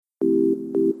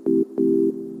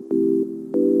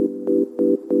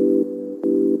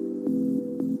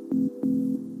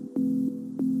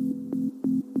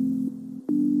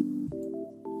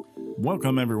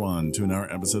welcome everyone to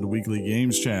another episode of Weekly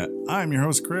Games Chat. I'm your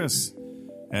host, Chris.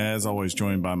 As always,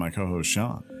 joined by my co-host,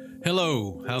 Sean.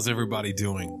 Hello, how's everybody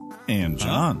doing? And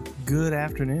John. Good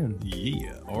afternoon.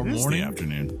 Yeah, or It is morning. the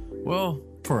afternoon Well,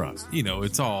 for us. you know,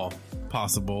 it's all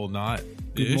possible, not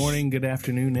Good morning, good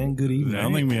afternoon, and good evening. I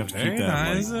don't think we have to keep Very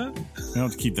that. nice. We don't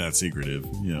have to keep that secretive.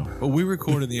 You know, Well, we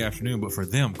record in the afternoon, but for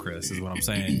them, Chris, is what I'm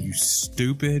saying. You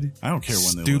stupid, I don't care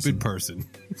when they listen. stupid person.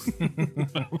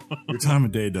 Your time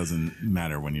of day doesn't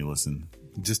matter when you listen,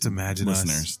 Just imagine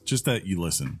listeners. us. Just that you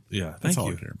listen. Yeah, That's thank all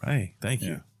I you. care about. Hey, thank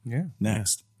you. Yeah.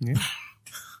 Next. Yeah.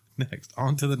 Next,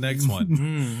 on to the next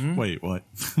one. Wait, what?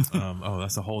 Oh,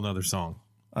 that's a whole nother song.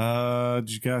 Did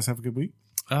you guys have a good week?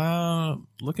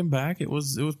 Looking back, it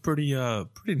was pretty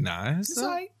nice. It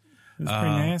was pretty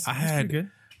nice. I Pretty had good.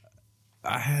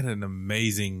 I had an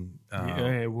amazing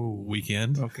Yeah, whoa.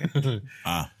 weekend. Okay.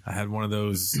 Ah, I had one of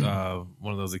those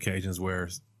occasions where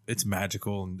it's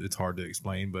magical and it's hard to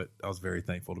explain, but I was very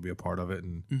thankful to be a part of it.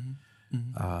 And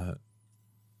I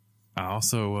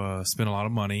also spent a lot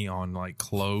of money on like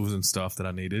clothes and stuff that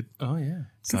I needed. Oh, yeah.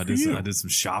 So Good for you. I did some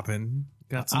shopping.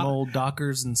 Got some old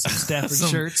Dockers and some Stafford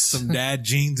shirts. Some dad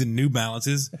jeans and New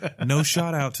Balances. No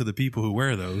shout out to the people who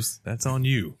wear those. That's on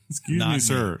you. excuse Not me,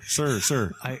 sir. Sir.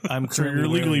 I'm Sir, currently you're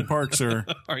legally wearing, parked, sir.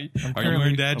 Are you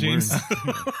wearing dad jeans?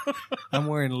 I'm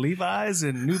wearing Levi's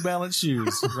and New Balance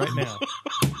shoes right now.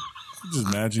 Just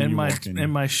imagine And you my walking.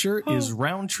 and my shirt is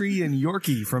Roundtree and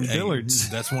Yorkie from Hey, Dillard's.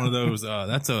 that's one of those.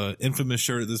 That's a infamous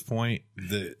shirt at this point.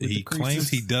 That he claims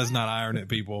he does not iron it.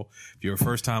 People, if you're a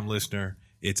first time listener,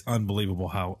 it's unbelievable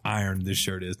how ironed this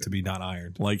shirt is to be not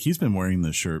ironed. Like, he's been wearing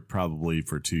this shirt probably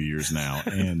for 2 years now,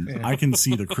 and I can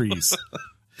see the crease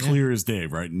clear as day,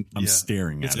 right? I'm Yeah.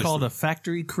 staring It's at called a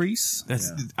factory crease,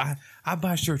 That's I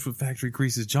buy shirts with factory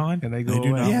creases, John. and they go They do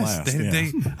away. not Yes,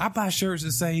 last, yeah. I buy shirts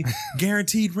that say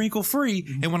guaranteed wrinkle free,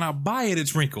 and when I buy it,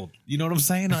 it's wrinkled. You know what I'm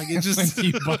saying? Like it just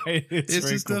You buy it, it's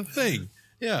just a wrinkled. thing.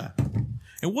 Yeah.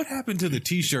 And what happened to the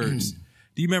t-shirts?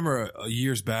 Do you remember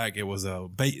years back? It was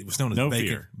it was known as No bacon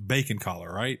fear. bacon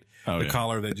collar, right? Oh, the yeah.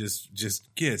 collar that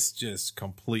just gets just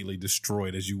completely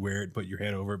destroyed as you wear it, put your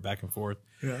head over it back and forth.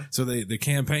 Yeah. So the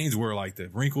campaigns were like the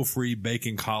wrinkle free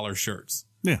bacon collar shirts.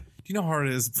 Yeah. Do you know how hard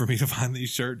it is for me to find these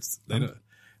shirts? I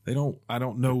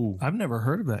don't know. I've never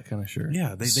heard of that kind of shirt.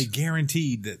 Yeah, they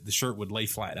guaranteed that the shirt would lay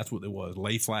flat. That's what it was.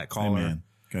 Lay flat Hey, collar. man.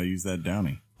 Gotta use that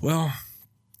Downy. Well,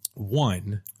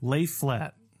 one, Lay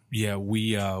flat. yeah,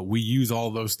 we use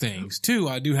all those things. Two,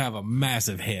 I do have a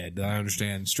massive head that I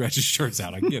understand stretches shirts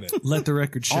out. I get it. Let the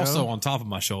record show. Also on top of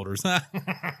my shoulders.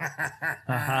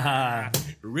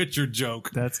 Richard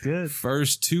joke. That's good.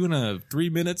 First 3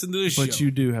 minutes into the show. But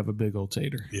you do have a big old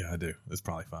tater. Yeah, I do. It's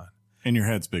probably fine. And your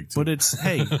head's big, too. But it's,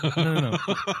 hey, no.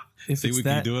 If See, it's we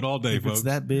that, can do it all day, if folks. it's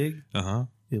that big, Uh-huh.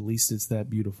 at least it's that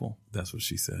beautiful. That's what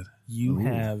she said. You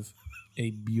have a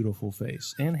beautiful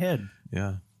face and head.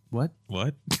 Yeah. What?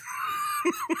 What?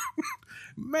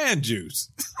 Man juice.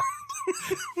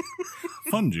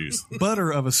 Fun juice.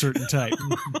 Butter of a certain type.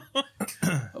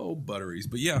 Oh, butteries.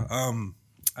 But yeah, I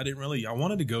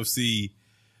wanted to go see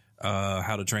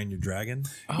How to Train Your Dragon.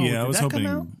 Oh, Yeah, I did was that come hoping.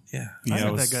 out? Yeah. Yeah, I I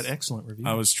heard was, that got excellent reviews.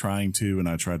 I was trying to, and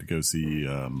I tried to go see,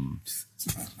 what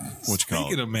you call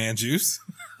Speaking it? of man juice,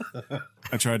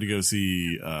 I tried to go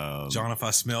see John, if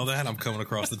I smell that, I'm coming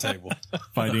across the table.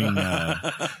 Fighting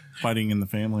in the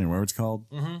Family, or whatever it's called.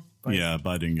 Mm-hmm. Yeah, but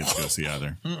I didn't get to go see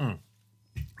either.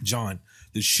 John,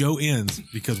 the show ends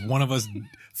because one of us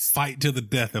fight to the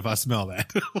death if I smell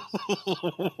that.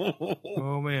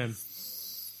 oh, man.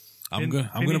 I'm Can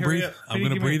gonna you hurry breathe. up? I'm Can you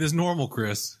gonna give me- breathe as normal,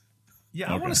 Chris. Yeah,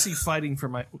 I Okay. want to see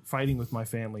fighting with my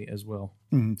family as well.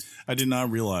 I did not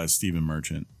realize Stephen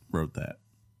Merchant wrote that.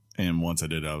 And once I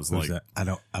did, I was Who's like, that? I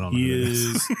don't know. he who that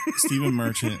is Stephen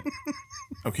Merchant.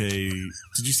 Okay.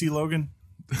 Did you see Logan?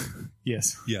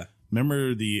 Yes. Yeah,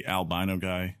 Remember the albino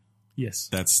guy? Yes.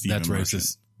 That's Stephen That's Merchant.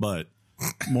 racist. But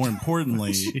more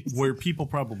importantly, where people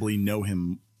probably know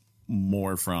him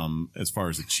more from as far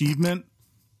as achievement,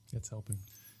 That's helping.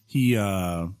 he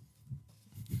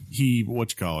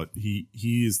what you call it? He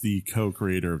is the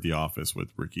co-creator of The Office with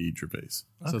Ricky Gervais.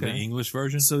 So the Okay. English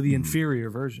version, So the inferior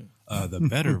version. the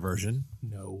better version.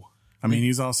 No. I mean,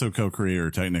 he's also co-creator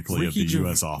technically of the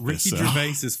U.S. Office. Ricky so-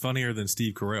 Gervais is funnier than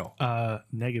Steve Carell.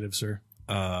 Negative, sir.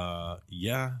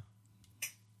 Yeah.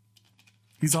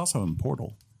 He's also in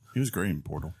Portal. He was great in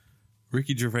Portal,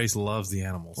 Ricky Gervais loves the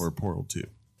animals. or Portal 2.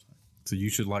 So you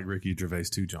should like Ricky Gervais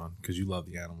too, John, because you love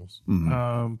the animals.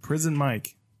 Prison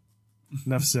Mike.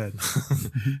 Enough said.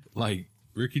 Like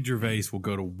Ricky Gervais will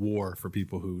go to war for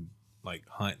people who like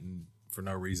hunt and for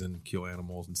no reason kill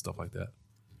animals and stuff like that.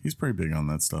 He's pretty big on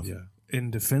that stuff. Yeah. In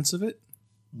defense of it,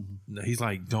 No, he's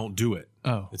like, don't do it.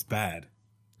 Oh, It's bad.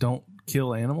 don't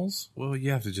kill animals. Well,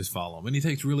 you have to just follow him. And he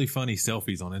takes really funny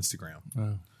selfies on Instagram.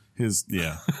 Oh.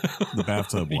 The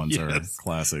bathtub ones are Yes.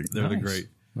 classic. They're the Nice. great.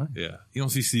 Nice. Yeah. You don't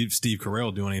see Steve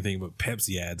Carell doing anything but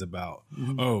Pepsi ads about,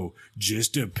 oh,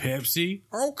 just a Pepsi?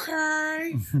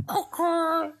 Okay.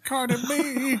 Okay. Cardi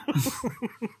B.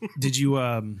 Did you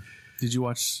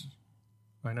watch?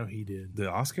 I know he did. The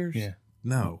Oscars? Yeah.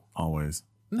 No. Always.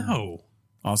 No.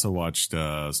 Also watched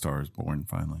Star is Born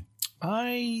finally.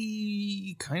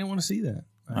 I kind of want to see that.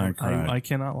 I cried. I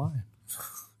cannot lie.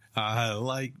 I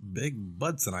like big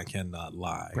butts and I cannot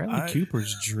lie. Bradley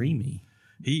Cooper's dreamy.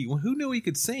 Who knew he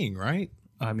could sing, right?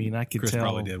 I mean, I could Chris tell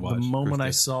probably did watch. the moment Chris I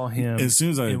did. saw him As soon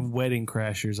as I in Wedding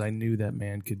Crashers, I knew that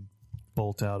man could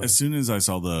bolt out. As soon as I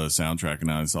saw the soundtrack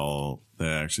and I saw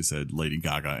that actually said Lady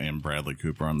Gaga and Bradley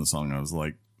Cooper on the song, I was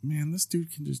like, man, this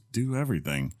dude can just do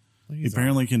everything. He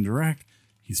apparently can direct.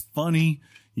 He's funny.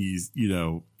 He's,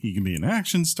 he can be an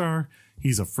action star.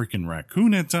 He's a freaking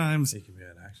raccoon at times. He can be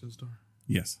an action star.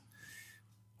 Yes.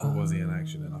 Or was he in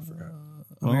action and I forgot?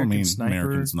 Well, American Sniper,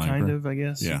 American Sniper. kind of, I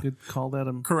guess Yeah. you could call that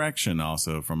him. Correction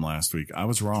also from last week. I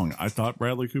was wrong. I thought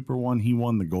Bradley Cooper won. He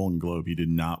won the Golden Globe. He did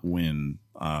not win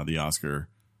the Oscar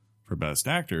for Best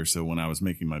Actor. So when I was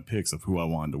making my picks of who I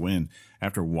wanted to win,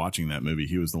 after watching that movie,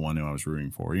 he was the one who I was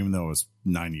rooting for, even though I was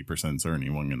 90% certain he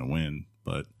wasn't going to win.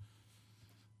 But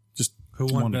just Who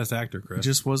won Best Actor, Chris? It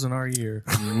just wasn't our year.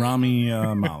 Rami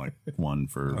Malek won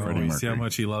for Freddie you Mercury. see how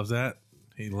much he loves that?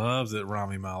 He loves that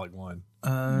Rami Malek won.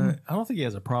 I don't think he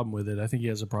has a problem with it. I think he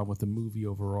has a problem with the movie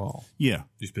overall. Yeah.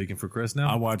 You speaking for Chris now?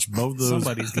 I watched both those.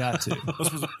 Somebody's got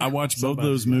to. I watched both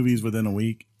those movies within a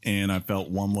week, and I felt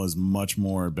one was much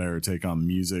more a better take on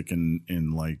music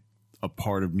and like a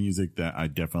part of music that I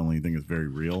definitely think is very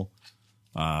real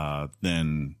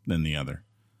than the other.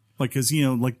 Like, because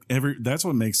that's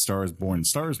what makes Star is Born.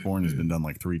 Star is Born has been done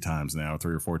like 3 times now,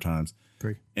 3 or 4 times.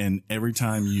 3. And every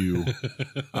time you there's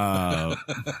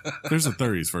a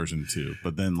 30s version too,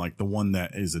 but then like the one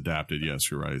that is adapted,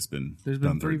 yes, you're right, it's been There's been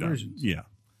done 3 times. versions. Yeah,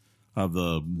 of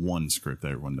the one script that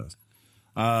everyone does.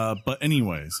 But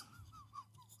anyways,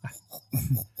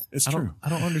 it's true. I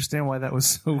don't understand why that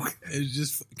was so. It's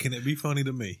just, can it be funny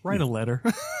to me? Write a letter.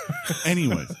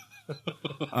 Anyways,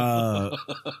 but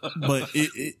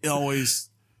it always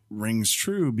rings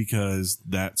true because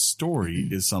that story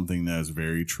is something that is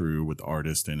very true with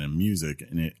artists and in music,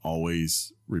 and it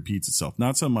always repeats itself.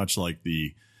 Not so much like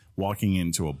the walking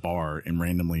into a bar and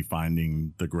randomly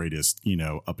finding the greatest,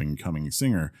 up and coming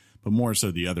singer, but more so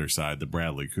the other side, the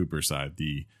Bradley Cooper side,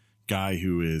 the guy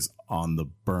who is on the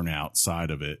burnout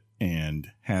side of it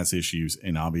and has issues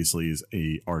and obviously is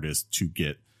a artist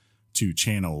to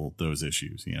channel those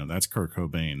issues. That's Kurt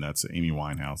Cobain, that's Amy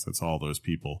Winehouse, that's all those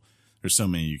people. There's so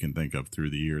many you can think of through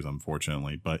the years,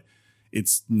 unfortunately, but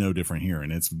it's no different here,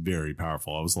 and it's very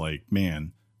powerful. I was like,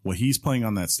 man, what he's playing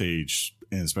on that stage,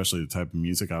 and especially the type of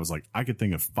music, I was like, I could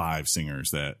think of 5 singers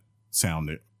that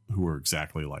sounded who were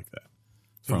exactly like that.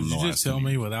 So From did the you last just tell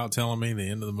movie. me without telling me the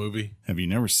end of the movie? Have you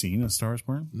never seen A Star is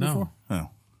Born? No. before? Oh.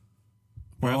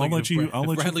 Well, I'll let you. If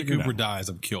Bradley figure it Cooper out. dies,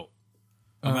 I'm killed.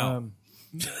 I'm out.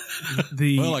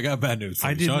 The I got bad news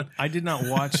for you, Sean. I did not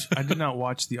watch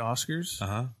the Oscars,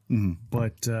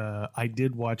 but I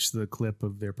did watch the clip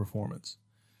of their performance,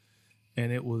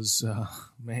 and it was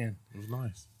man. It was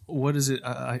nice. What is it?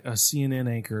 A CNN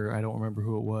anchor, I don't remember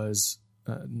who it was,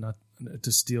 not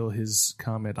to steal his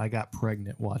comment. I got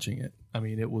pregnant watching it. I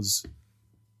mean, it was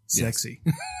sexy.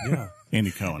 Yeah.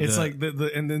 Andy Cohen. It's like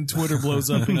and then Twitter blows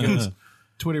up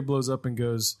and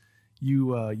goes,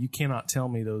 you cannot tell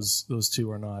me those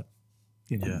 2 are not,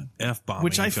 F-bombing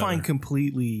which I each find other.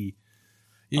 completely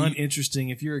Yeah, you- uninteresting.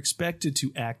 If you're expected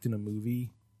to act in a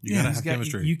movie, You gotta he's have got-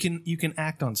 chemistry. You can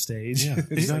act on stage. Yeah, It's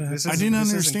like, exactly. this I isn't- didn't this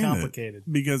isn't understand complicated.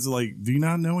 it because, like, do you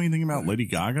not know anything about Lady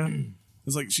Gaga?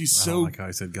 It's like she's I so don't like how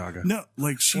I said Gaga. no,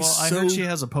 like she's Well, I so heard she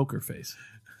has a poker face.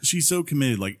 she's so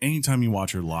committed. Like anytime you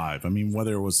watch her live, I mean,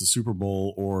 whether it was the Super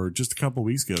Bowl or just a couple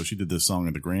weeks ago, she did this song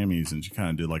at the Grammys and she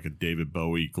kind of did like a David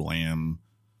Bowie glam.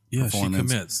 Yeah, she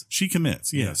performance. commits. She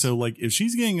commits. Yeah. Yes. So like if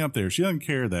she's getting up there, she doesn't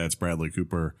care that it's Bradley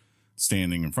Cooper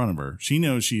standing in front of her. She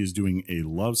knows she is doing a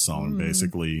love song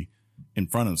basically in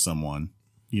front of someone,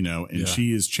 and Yeah.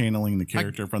 she is channeling the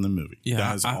character from the movie. Yeah,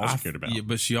 that is all she cared about. Yeah,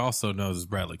 but she also knows it's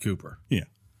Bradley Cooper. Yeah.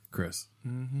 Chris.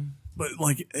 But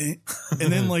like,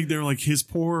 and then like they're like his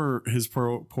poor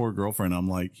girlfriend. I'm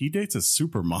like, he dates a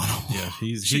supermodel. Yeah,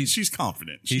 she's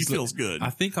confident. She feels good. I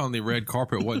think on the red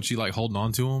carpet, wasn't she like holding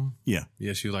on to him? Yeah,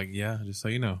 Yeah, she was like, yeah, just so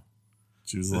you know,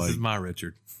 she was this like, is my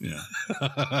Richard. yeah.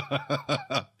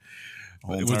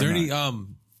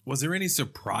 Was there any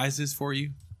surprises for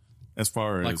you As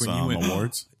far Like as when you went,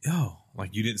 awards,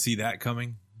 like you didn't see that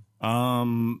coming.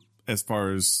 as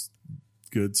far as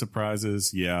good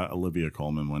surprises, yeah, Olivia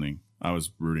Colman winning. I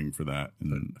was rooting for that.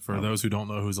 And then For those who don't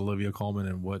know who's Olivia Colman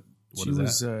and what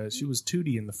is that? She was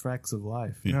Tootie in The Facts of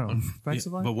Life. Yeah. No, Facts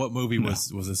of Life. But what movie was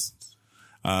this?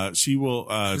 She will.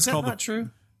 Is It's that called not true?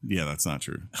 Yeah, that's not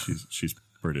true. She's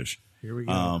British. Here we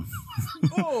go.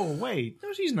 Oh wait,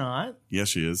 no, she's not. Yes,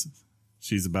 she is.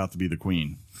 She's about to be the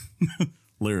queen.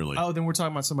 Literally. Oh, then we're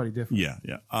talking about somebody different. Yeah,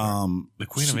 yeah. The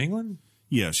Queen of England?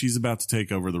 Yeah, she's about to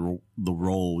take over the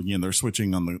role. You know, they're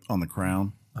switching on the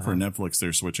Crown for Netflix.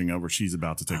 They're switching over. She's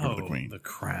about to take over the Queen. The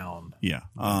Crown. Yeah.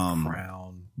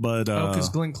 Crown. But because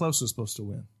Glenn Close was supposed to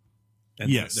win. And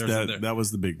yes, that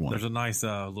was the big one. There's a nice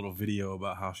little video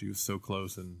about how she was so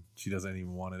close and she doesn't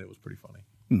even want it. It was pretty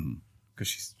funny because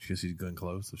she's Glenn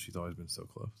Close, so she's always been so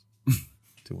close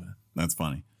to win. That's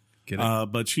funny. Get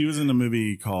it? But she was in a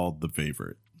movie called The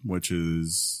Favorite, which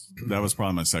that was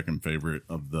probably my second favorite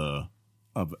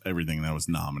of everything that was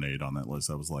nominated on that list.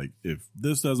 I was like, if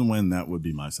this doesn't win, that would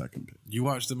be my second pick. You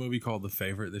watched the movie called The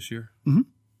Favorite this year? Mm-hmm.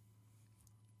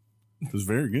 It was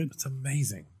very good. It's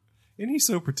amazing. Isn't he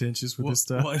so pretentious with this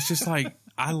stuff? Well, it's just like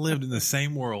I lived in the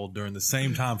same world during the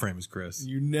same time frame as Chris.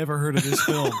 You never heard of this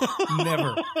film.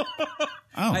 Never.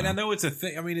 And I know it's a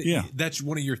thing. I mean, that's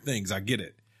one of your things. I get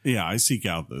it. Yeah, I seek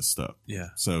out this stuff. Yeah.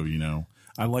 So,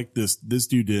 I like this. This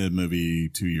dude did a movie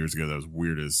 2 years ago that was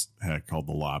weird as heck called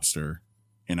The Lobster.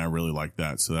 And I really liked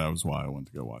that. So that was why I went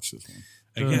to go watch this one.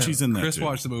 Again, she's in that Chris too.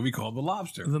 watched the movie called The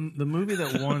Lobster. The movie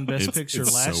that won Best Picture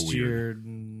it's last so year,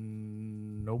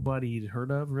 nobody heard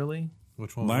of, really?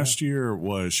 Which one? Last year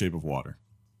was Shape of Water.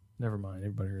 Never mind.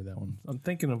 Everybody heard that one. I'm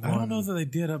thinking of I one. don't know that they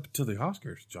did up to the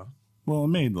Oscars, John. Well, it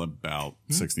made about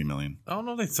 60 million. I don't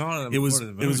know if they saw it. It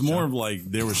was more of like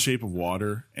there was Shape of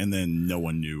Water, and then no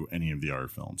one knew any of the other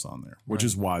films on there, which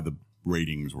is why the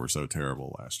ratings were so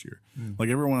terrible last year. Like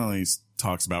everyone always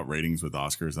talks about ratings with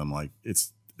Oscars. I'm like,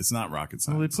 it's not rocket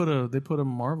science. Well, they put a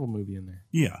Marvel movie in there.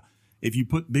 Yeah. If you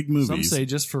put big movies, Some say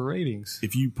just for ratings.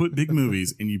 if you put big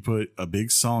movies and you put a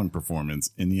big song performance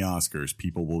in the Oscars,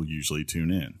 people will usually tune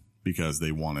in because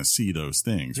they want to see those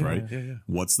things, right? Yeah.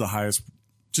 What's the highest?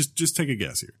 Just take a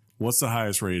guess here. What's the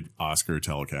highest rated Oscar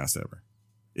telecast ever?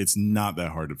 It's not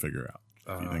that hard to figure out.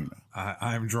 If you think about it.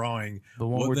 I'm drawing The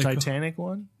one where Titanic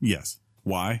won? Yes.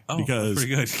 Why? Oh, Because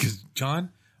pretty good. Because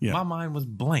John, Yeah. my mind was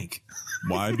blank.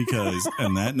 Why? Because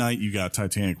and that night you got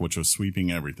Titanic, which was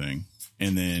sweeping everything,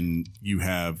 and then you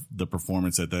have the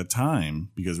performance at that time.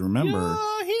 Because remember,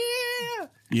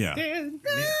 yeah,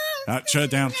 shut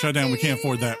it down. We can't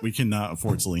afford that. We cannot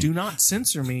afford Celine. Do not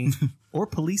censor me or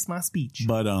police my speech.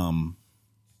 But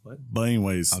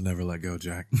anyways, I'll never let go,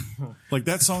 Jack. like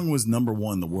that song was number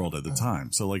one in the world at the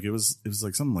time. So like it was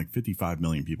like something like 55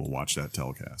 million people watched that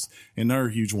telecast. Another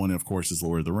huge one, of course, is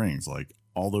Lord of the Rings. Like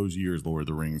all those years, Lord of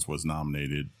the Rings was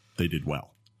nominated. They did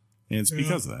well, and it's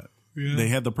because of that. Yeah. They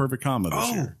had the perfect combo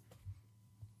this year.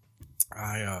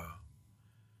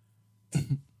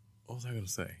 What was I going to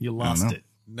say? You lost know. it.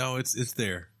 No, it's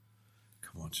there.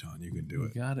 Come on, Sean, you can do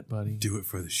it. You got it, buddy. Do it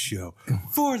for the show.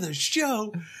 For the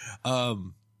show. Yeah.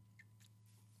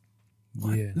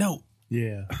 No,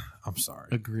 Yeah. I'm sorry.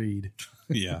 Agreed.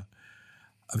 Yeah,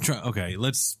 I'm trying. Okay,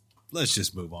 let's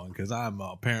just move on because I'm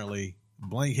apparently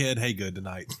blank head. Hey, good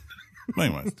tonight.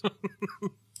 Anyways,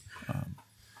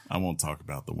 I won't talk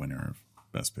about the winner of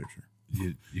Best Picture.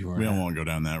 You We don't want to go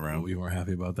down that route. You weren't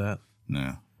happy about that.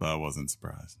 No, but I wasn't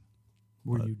surprised.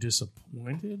 Were you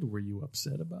disappointed? Were you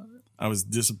upset about it? I was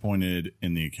disappointed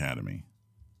in the Academy.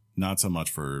 Not so much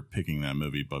for picking that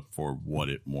movie, but for what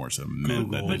it more so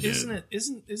meant that they But did.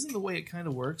 isn't the way it kind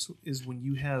of works is when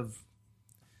you have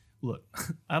look,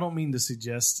 I don't mean to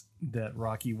suggest that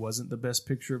Rocky wasn't the best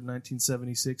picture of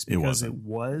 1976 because it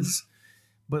was.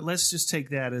 But let's just take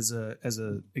that as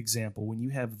a example. When you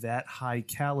have that high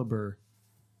caliber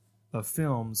of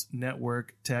films,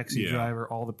 Network, Taxi Driver,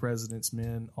 All the President's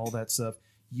Men, all that stuff,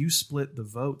 you split the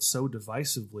vote so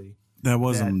divisively. That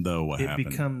wasn't, though, what it happened.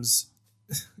 becomes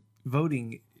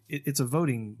voting. It's a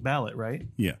voting ballot, right?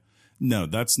 Yeah. No,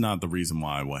 that's not the reason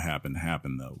why what happened,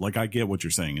 though. Like, I get what you're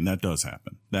saying, and that does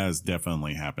happen. That has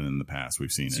definitely happened in the past.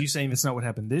 We've seen So it. you're saying that's not what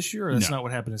happened this year, or that's not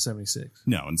what happened in 76?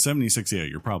 No, in 76, yeah,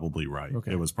 you're probably right.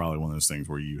 Okay. It was probably one of those things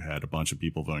where you had a bunch of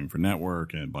people voting for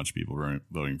Network and a bunch of people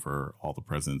voting for All the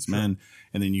President's Men.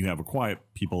 And then you have a quiet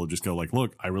people who just go like,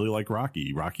 look, I really like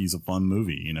Rocky. Rocky's a fun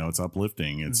movie. You know, it's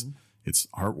uplifting. It's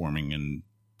heartwarming. And,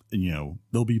 you know,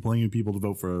 there'll be plenty of people to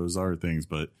vote for those other things.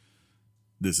 But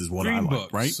this is what Green I like, Book.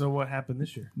 right? So what happened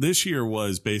this year? This year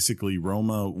was basically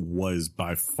Roma was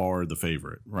by far the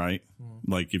favorite, right?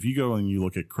 Like if you go and you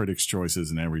look at critics' choices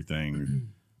and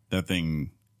everything, that thing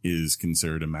is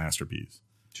considered a masterpiece.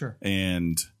 Sure.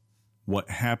 And what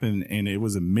happened, and it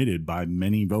was admitted by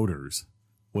many voters,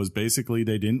 was basically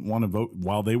they didn't want to vote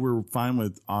while they were fine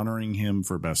with honoring him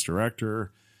for best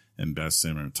director and best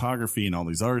cinematography and all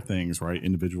these other things, right?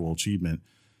 Individual achievement.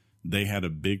 They had a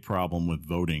big problem with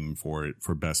voting for it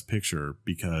for best picture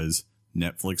because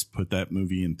Netflix put that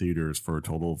movie in theaters for a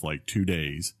total of like 2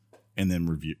 days and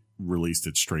then released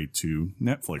it straight to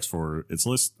Netflix for its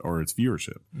list or its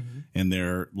viewership. And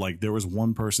there was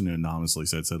one person who anonymously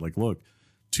said like, look,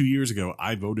 2 years ago,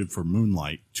 I voted for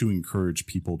Moonlight to encourage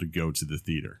people to go to the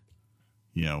theater.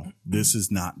 You know, this is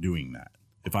not doing that.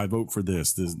 If I vote for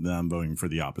this, then I'm voting for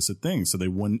the opposite thing. So they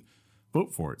wouldn't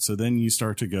vote for it. So then you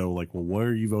start to go like, well, what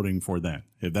are you voting for then?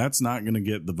 If that's not going to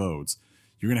get the votes,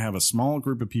 you're going to have a small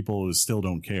group of people who still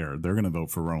don't care. They're going to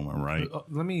vote for Roma, right?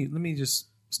 Let me just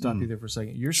stop you there for a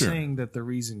second. You're saying that the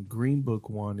reason Green Book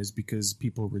won is because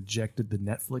people rejected the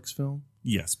Netflix film?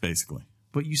 Yes, basically.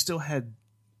 But you still had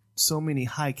so many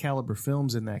high caliber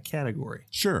films in that category.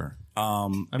 Sure. I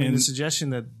mean, the suggestion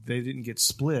that they didn't get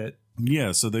split.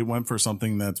 Yeah, so they went for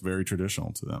something that's very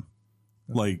traditional to them.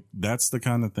 Like, that's the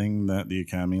kind of thing that the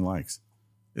Academy likes.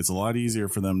 It's a lot easier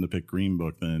for them to pick Green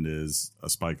Book than it is a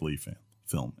Spike Lee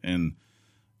film. And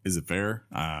is it fair?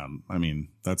 I mean,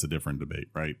 that's a different debate,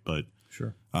 right? But,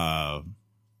 sure.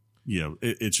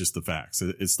 It's just the facts.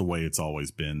 It's the way it's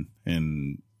always been.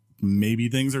 And maybe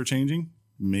things are changing.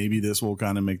 Maybe this will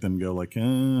kind of make them go like,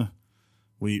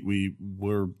 we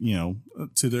were,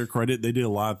 to their credit, they did a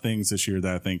lot of things this year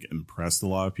that I think impressed a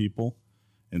lot of people.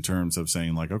 In terms of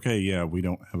saying like, okay, yeah, we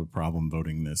don't have a problem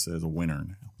voting this as a winner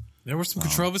now. There was some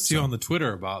controversy on the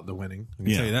Twitter about the winning. I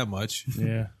can tell you that much.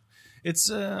 Yeah.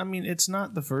 It's, I mean, it's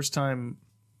not the first time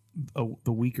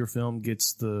the weaker film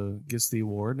gets the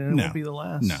award, and it won't be the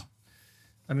last. No.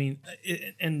 I mean,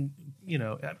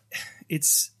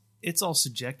 it's all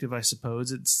subjective, I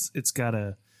suppose. It's got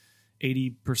a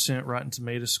 80% Rotten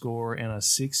Tomato score and a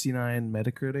 69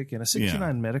 Metacritic, and a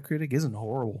 69 Metacritic isn't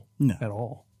horrible at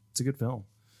all. It's a good film.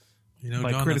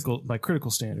 By John, critical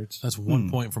standards. That's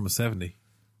 1 point from a 70.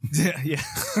 Yeah.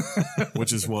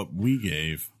 Which is what we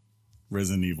gave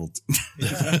Resident Evil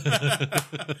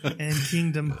and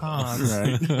Kingdom Hearts.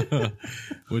 Right.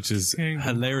 Which is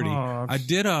hilarity. I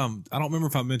did I don't remember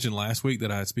if I mentioned last week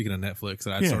that speaking of Netflix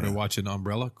that I started watching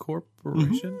Umbrella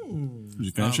Corporation. Mm-hmm. Did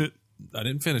you finish it? I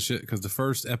didn't finish it because the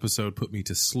first episode put me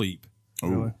to sleep.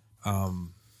 Oh.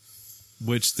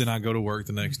 Which then I go to work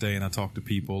the next day and I talk to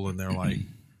people and they're like,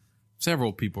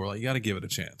 several people are like, you got to give it a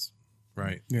chance,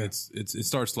 right? Yeah. It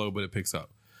starts slow, but it picks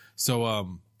up. So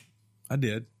I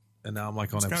did, and now I'm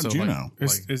like on episode.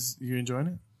 Is you enjoying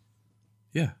it?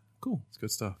 Yeah, cool. It's good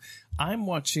stuff. I'm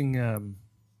watching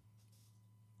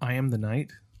I Am the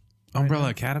Night. Umbrella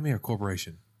Academy or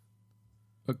Corporation?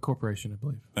 A Corporation, I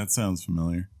believe. That sounds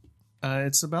familiar.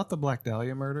 It's about the Black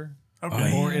Dahlia murder.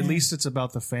 Okay. Or at least it's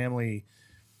about the family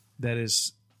that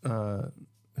is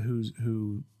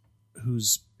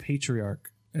whose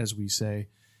patriarch, as we say,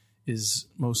 is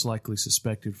most likely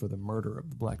suspected for the murder of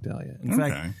the Black Dahlia. In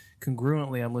fact,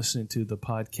 congruently, I'm listening to the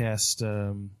podcast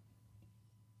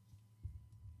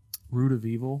Root of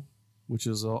Evil, which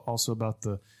is also about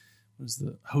the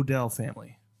Hodel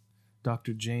family.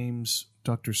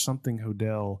 Dr. something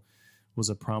Hodel was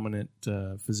a prominent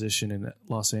physician in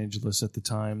Los Angeles at the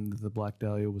time that the Black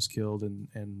Dahlia was killed,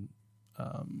 and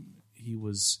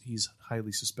he's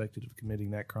highly suspected of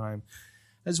committing that crime,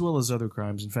 as well as other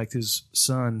crimes. In fact, his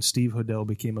son, Steve Hodel,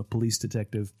 became a police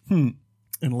detective, and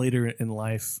later in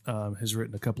life has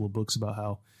written a couple of books about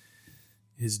how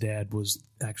his dad was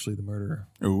actually the murderer.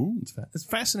 Oh, it's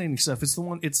fascinating stuff. It's the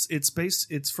one.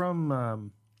 It's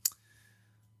from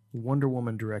Wonder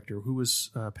Woman director who was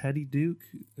Patty Duke.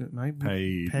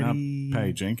 Patty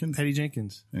Jenkins. Patty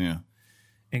Jenkins. Yeah,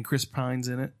 and Chris Pine's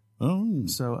in it. Oh,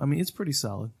 so I mean, it's pretty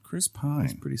solid. Chris Pine.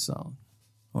 It's pretty solid.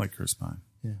 I like Chris Pine.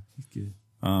 Yeah, he's good.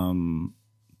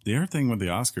 The other thing with the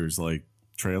Oscars, like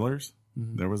trailers,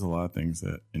 there was a lot of things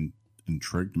that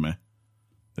intrigued me.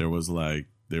 There was a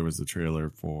trailer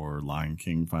for Lion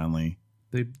King. Finally,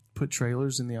 they put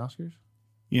trailers in the Oscars.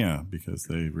 Yeah, because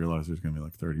they realized there's going to be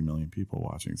like 30 million people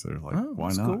watching, so they're like,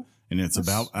 why not? Cool. And it's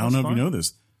about, I don't know if you know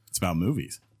this, it's about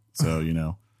movies. So,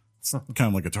 it's kind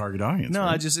of like a target audience. No,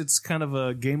 right? it's kind of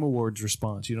a Game Awards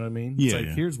response. You know what I mean? Yeah. It's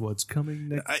like, here's what's coming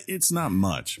next. It's not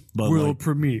much, but world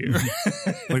premiere.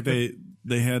 Like they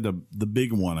had the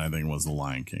big one, I think, was The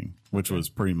Lion King, which was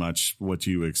pretty much what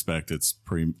you expect. It's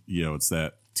it's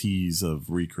that tease of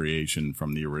recreation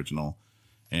from the original.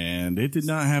 And it did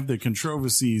not have the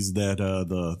controversies that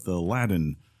the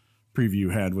Aladdin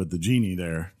preview had with the genie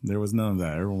there. There was none of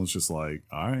that. Everyone was just like,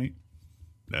 all right,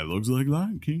 that looks like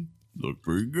Lion King. Looked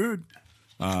pretty good.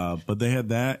 But they had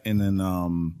that. And then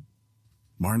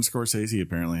Martin Scorsese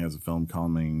apparently has a film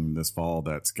coming this fall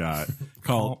that's got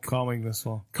coming this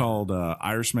fall called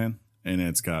Irishman. And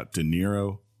it's got De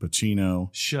Niro,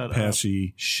 Pacino,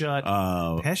 Pesci.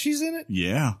 Pesci's in it?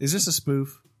 Yeah. Is this a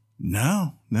spoof?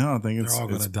 No, I think They're all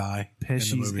going to die.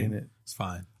 Pesci's in it. It's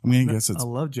fine. I mean, I guess it's. I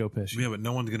love Joe Pesci. Yeah, but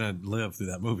no one's going to live through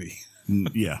that movie.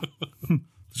 Yeah.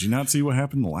 Did you not see what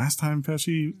happened the last time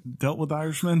Pesci dealt with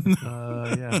Irishmen?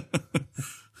 Yeah.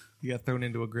 He got thrown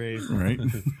into a grave. Right.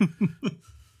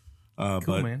 Cool,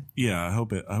 but, man. Yeah, I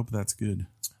hope that's good.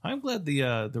 I'm glad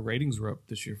the ratings were up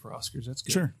this year for Oscars. That's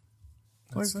good. Sure.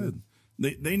 That's like I good.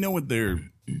 said, they know what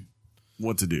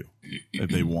to do if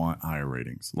they want higher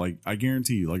ratings. Like, I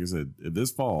guarantee you, like I said, if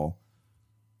this fall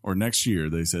or next year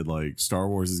they said like Star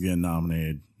Wars is getting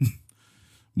nominated,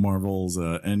 Marvel's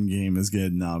Endgame is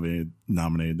getting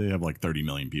nominated, they have like 30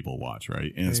 million people watch,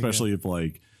 right? And especially if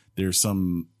like there's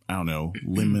some, I don't know,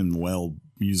 Lin-Manuel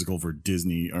musical for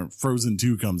Disney, or Frozen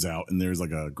 2 comes out and there's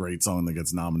like a great song that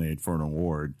gets nominated for an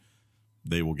award,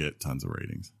 they will get tons of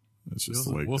ratings. That's just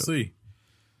the way we'll see.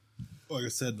 Like I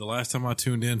said, the last time I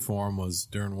tuned in for him was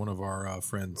during one of our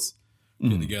friends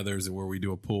get-togethers where we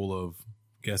do a poll of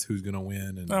guess who's going to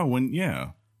win. And I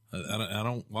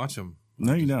don't watch them.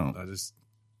 No, you don't.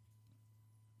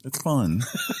 It's fun.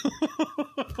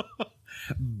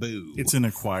 Boo. It's an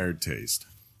acquired taste.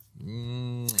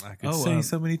 I could say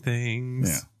so many things.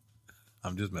 Yeah.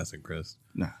 I'm just messing, Chris.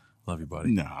 Nah. Love you,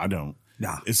 buddy. No, I don't.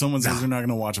 Nah. If someone says they're not going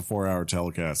to watch a 4-hour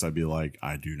telecast, I'd be like,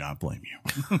 I do not blame you.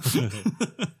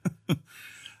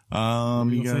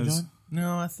 You guys?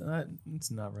 No,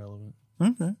 it's not relevant.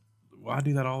 Okay. Well, I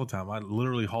do that all the time. I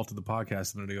literally halted the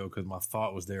podcast a minute ago because my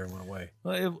thought was there and went away.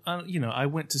 Well, I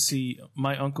went to see,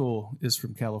 my uncle is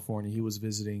from California. He was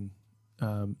visiting,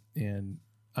 and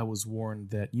I was warned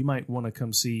that you might want to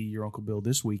come see your Uncle Bill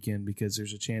this weekend because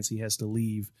there's a chance he has to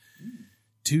leave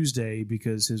Tuesday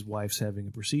because his wife's having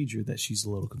a procedure that she's a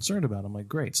little concerned about. I'm like,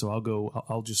 great. So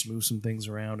I'll just move some things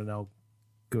around and I'll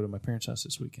go to my parents' house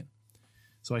this weekend.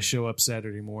 So I show up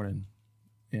Saturday morning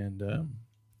and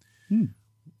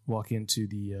walk into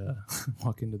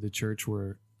the church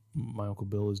where my Uncle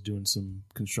Bill is doing some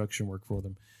construction work for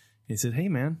them. And he said, "Hey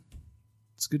man,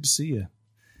 it's good to see you.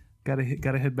 Got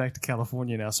to head back to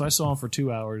California now." So I saw him for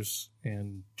 2 hours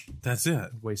and that's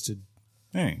it. Wasted.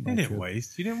 Hey, you didn't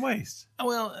waste. You didn't waste.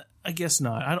 Well, I guess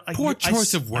not. Poor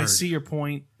choice of words. I see your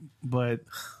point, but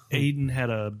Aiden had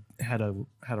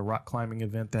a rock climbing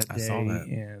event that day, I saw that.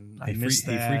 and I missed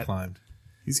that. He free climbed.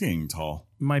 He's getting tall.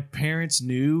 My parents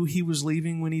knew he was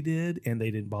leaving when he did, and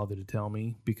they didn't bother to tell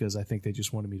me because I think they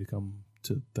just wanted me to come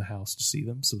to the house to see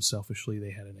them. So selfishly,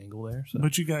 they had an angle there. So.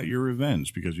 But you got your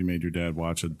revenge because you made your dad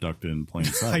watch Abducted in Plain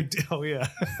Sight. Oh yeah,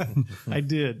 I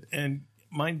did. And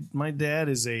my dad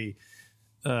is a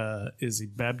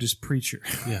Baptist preacher.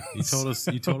 Yeah, you told us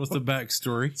the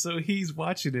backstory. So he's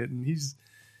watching it, and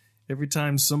every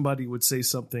time somebody would say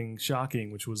something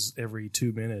shocking, which was every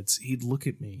 2 minutes, he'd look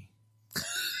at me.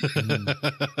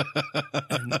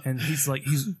 and he's like,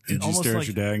 Did you stare at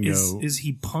your dad and go, is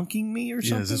he punking me or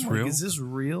something? Yeah, is this real? Is this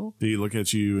real? Did he look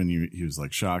at you and he was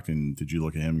like shocked? And did you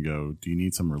look at him and go, "Do you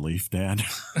need some relief, Dad?"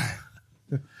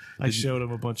 I showed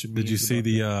him a bunch of memes. Did you see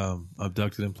the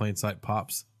Abducted in Plain Sight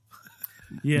pops?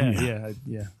 Yeah.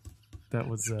 That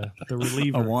was the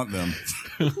reliever. I want them.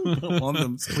 I want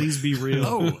them. Please be real.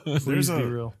 Oh, please be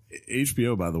real.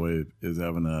 HBO, by the way, is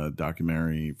having a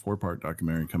 4-part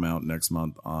documentary come out next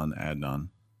month on Adnan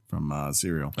from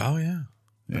Serial. Oh yeah.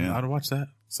 I'd watch that.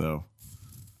 So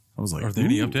I was like, are there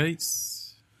any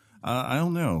updates? I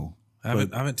don't know. I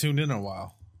haven't tuned in a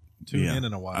while.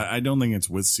 I don't think it's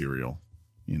with Serial.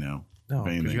 No,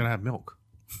 because you gotta have milk.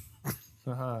 See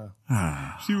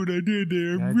what I did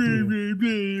there?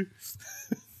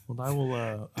 Well, I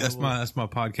will. That's my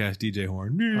podcast DJ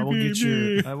horn. I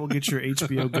will get your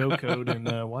HBO Go code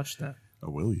and watch that.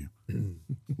 Oh, will you?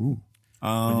 Ooh.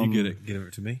 When you get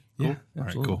it to me. Yeah, cool.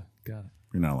 absolutely. All right, cool. Got it.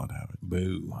 You're not allowed to have it.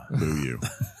 Boo. Boo you.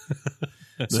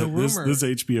 So this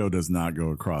HBO does not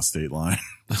go across state line.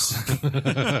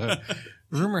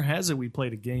 Rumor has it we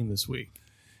played a game this week.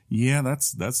 Yeah,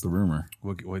 that's the rumor.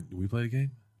 What we played a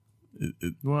game?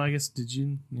 Well, I guess did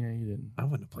you? Yeah, you didn't. I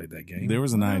wouldn't have played that game. There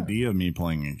was an idea of me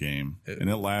playing a game, and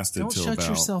it lasted till about. Don't shut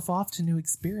yourself off to new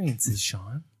experiences,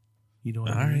 Sean. You know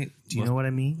what All I mean? right. Do you know what I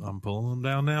mean? I'm pulling them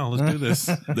down now. Let's do this.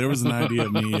 There was an idea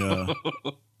of me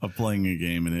of playing a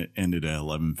game, and it ended at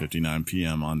 11:59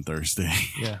 p.m. on Thursday.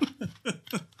 Yeah.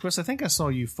 Of course, I think I saw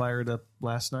you fired up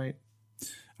last night.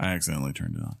 I accidentally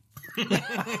turned it on.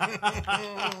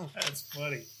 That's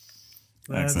funny.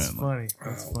 That's Accidentally. funny.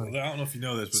 That's funny. I don't know if you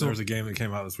know this, but So- there was a game that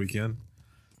came out this weekend.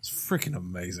 It's freaking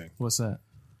amazing. What's that?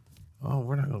 Oh,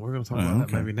 we're going to talk Oh, about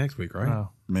okay. that maybe next week, right? Oh.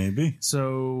 Maybe.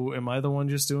 So, am I the one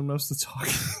just doing most of the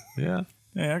talking? Yeah.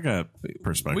 Hey, I got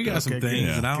perspective. We got some Okay,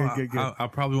 things, good. and Good. I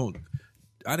probably won't.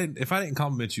 If I didn't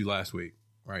compliment you last week,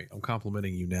 right? I'm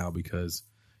complimenting you now because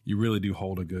you really do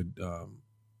hold a good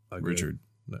Richard.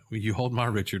 You hold my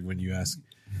Richard when you ask.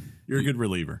 You're a good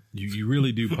reliever. You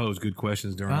really do pose good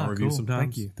questions during our review cool.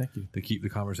 sometimes. Thank you. To keep the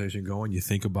conversation going. You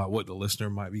think about what the listener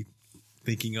might be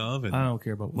thinking of, and I don't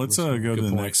care about what Let's we're go to Good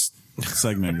the point. next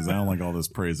segment because I don't like all this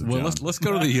praise of well, John. let's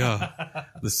go to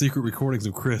the secret recordings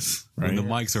of Chris when the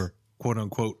mics are quote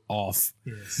unquote off.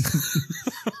 Yes.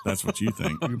 That's what you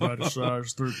think. You about a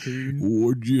size 13?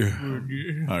 Would you?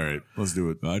 All right, let's do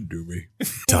it. I'd do me.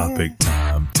 Topic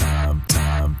time.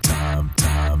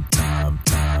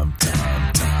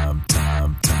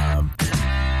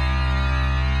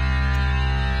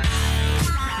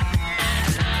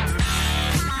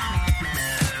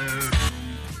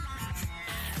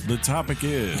 The topic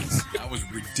is That was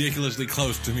ridiculously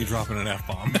close to me dropping an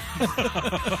F-bomb.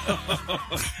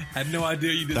 Had no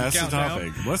idea you did that's the the countdown.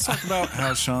 topic. Let's talk about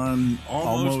how Sean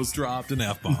Almost almost dropped an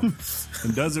F-bomb.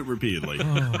 and does it repeatedly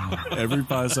every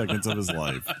 5 seconds of his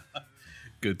life.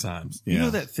 Good times. Yeah. You know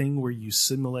that thing where you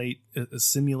simulate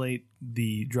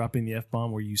the dropping the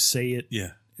F-bomb where you say it Yeah.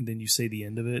 and then you say the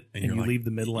end of it and you're you like- leave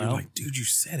the middle You're out? like, dude, you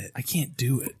said it. I can't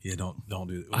do it. Yeah, don't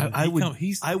do it. I would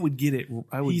He's get it.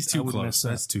 he's too I would close. mess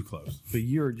up. That's too close. But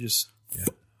you're just Yeah.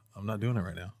 I'm not doing it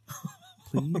right now.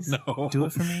 please No. do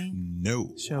it for me.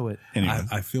 No. Show it. Anyway,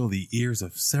 I feel the ears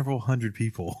of several hundred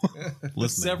people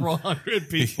listening. Several hundred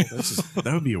people.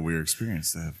 that would be a weird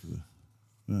experience to have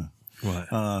for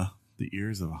What? the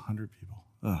ears of 100 people.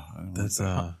 I don't That's like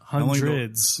that. I only go-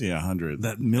 Hundreds. Yeah, 100.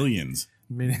 That millions.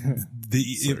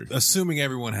 assuming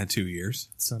everyone had 2 ears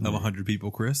Sunday. of 100 people,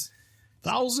 Chris.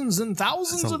 Thousands and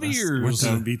thousands of that's- years.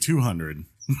 That would be 200.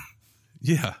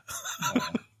 Yeah.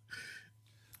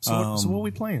 So what are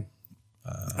we playing?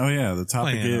 Oh yeah, the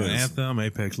topic Playing is Anthem,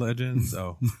 Apex Legends.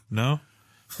 Oh, no?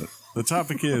 the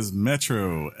topic is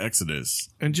Metro Exodus.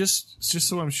 And just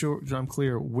so I'm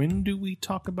clear, when do we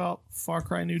talk about Far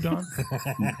Cry New Dawn?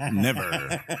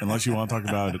 Never, unless you want to talk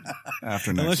about it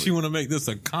after next. Unless week. you want to make this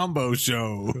a combo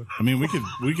show. I mean, we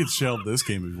could shelve this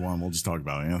game if you want. We'll just talk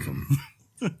about Anthem.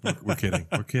 We're kidding.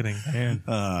 We're kidding. And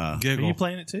are Giggle. you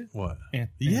playing it too? What? And-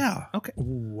 Yeah. Okay.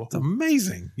 Whoa. It's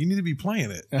amazing. You need to be playing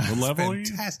it. What level are you?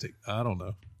 Fantastic. I don't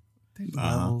know.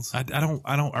 Levels.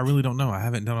 I really don't know. I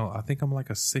haven't done I think I'm like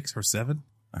a 6 or 7.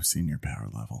 I've seen your power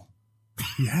level.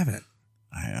 You haven't.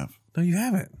 I have. No, you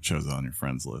haven't. Shows it on your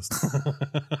friends list.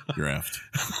 You're effed.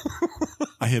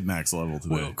 I hit max level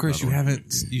today. Well, Chris, by the you way.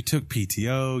 haven't. You took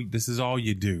PTO. This is all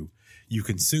you do. You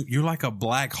consume. You're like a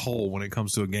black hole when it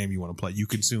comes to a game you want to play. You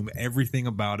consume everything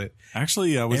about it.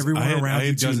 Actually, Everyone around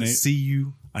you doesn't see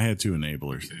you. I had 2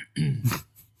 enablers,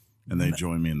 and they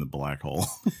joined me in the black hole.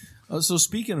 So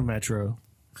speaking of Metro,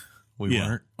 We Yeah.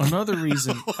 weren't.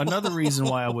 another reason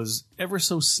why I was ever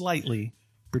so slightly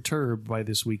perturbed by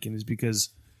this weekend is because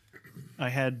I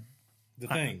had The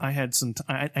thing. I had some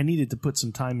I needed to put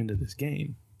some time into this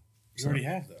game. You already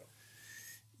have though.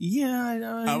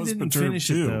 Yeah, I was didn't perturbed, finish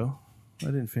too. it though. I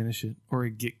didn't finish it or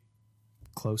get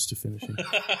close to finishing.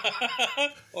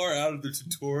 Or out of the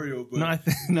tutorial, but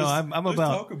No, I'm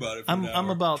about about it.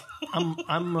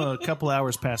 I'm a couple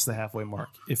hours past the halfway mark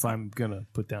if I'm gonna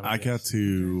put down. I got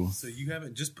to. So you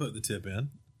haven't just put the tip in,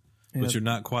 Yeah. but you're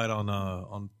not quite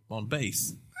on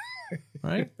base,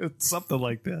 right? It's something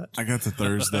like that. I got to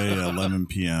Thursday at 11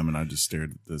 p.m. and I just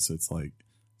stared at this. It's like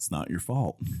it's not your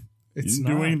fault. You It's didn't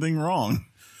do not. anything wrong.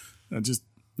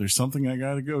 There's something I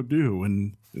got to go do,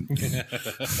 and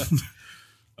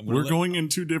we're going in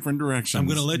 2 different directions. I'm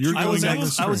gonna let You're you- I going was down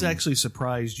the I was string. actually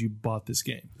surprised you bought this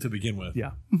game. to begin with.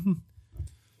 Yeah,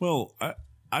 Well,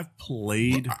 I've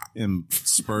played in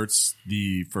spurts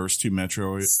the first 2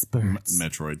 Metro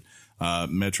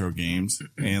games,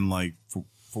 and like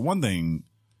for one thing,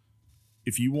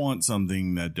 if you want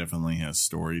something that definitely has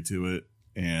story to it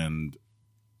and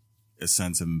a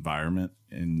sense of environment,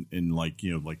 and like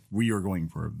like we are going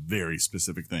for a very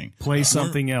specific thing. play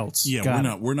something else. Yeah,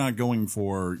 Got we're not going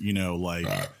for like.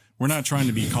 We're not trying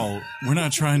to be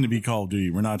Call of Duty.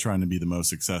 We're not trying to be the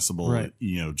most accessible. Right.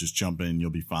 Just jump in,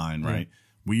 you'll be fine. Right.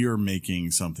 We are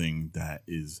making something that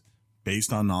is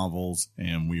based on novels,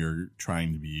 and we are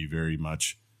trying to be very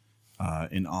much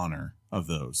in honor of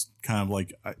those. Kind of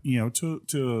like,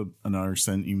 to another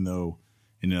extent, even though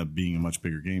it ended up being a much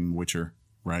bigger game, Witcher,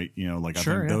 right? I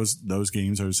think those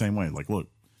games are the same way. Like, look,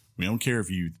 we don't care if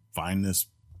you find this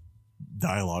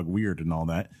dialogue weird and all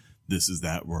that. This is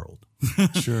that world.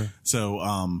 Sure. So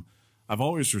I've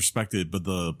always respected, but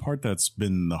the part that's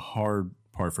been the hard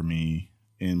part for me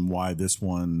and why this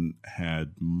one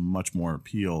had much more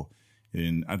appeal,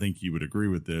 and I think you would agree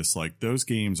with this, like those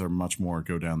games are much more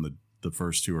go down the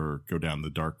first two are go down the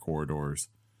dark corridors,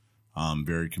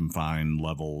 very confined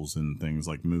levels and things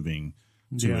like moving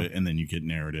to it, and then you get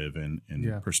narrative and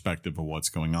perspective of what's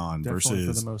going on. Definitely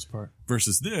for the most part.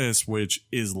 Versus this, which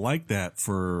is like that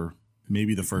for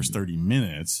maybe the first 30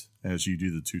 minutes as you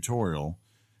do the tutorial,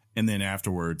 and then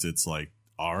afterwards it's like,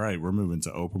 all right, we're moving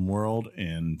to open world,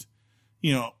 and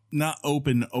not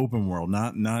open world,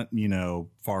 not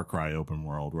Far Cry open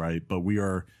world, right? But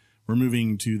we're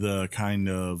moving to the kind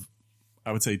of,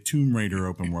 I would say, Tomb Raider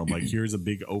open world. Like, here's a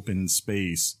big open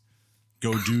space.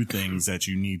 Go do things that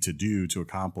you need to do to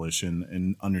accomplish,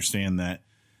 and understand that,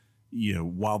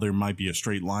 while there might be a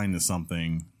straight line to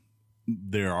something,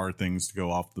 there are things to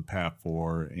go off the path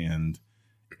for, and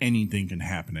anything can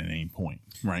happen at any point,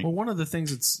 right? Well, one of the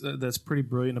things that's pretty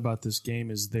brilliant about this game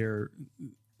is they're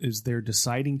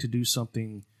deciding to do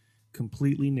something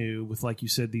completely new with, like you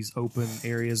said, these open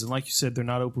areas. And like you said, they're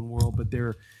not open world, but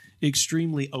they're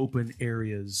extremely open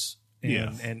areas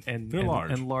and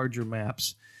large. And larger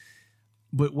maps.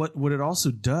 But what it also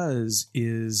does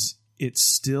is it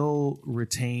still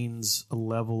retains a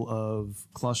level of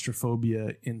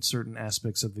claustrophobia in certain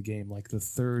aspects of the game. Like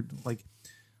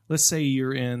let's say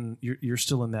you're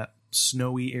still in that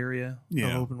snowy area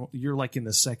of open. You're like in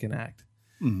the second act.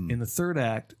 Mm-hmm. In the third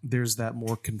act, there's that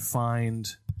more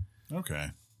confined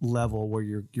level where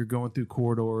you're going through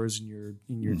corridors and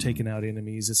you're taking out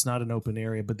enemies. It's not an open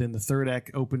area, but then the third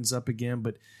act opens up again.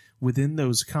 But within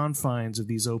those confines of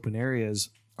these open areas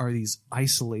are these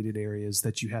isolated areas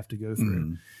that you have to go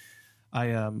through. I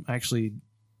actually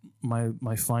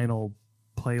my final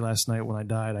play last night when I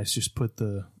died, I just put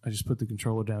the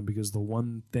controller down, because the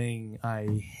one thing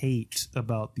I hate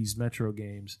about these Metro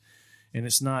games, and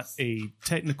it's not a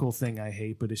technical thing I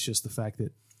hate, but it's just the fact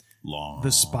that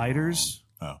the spiders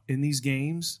in these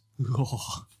games,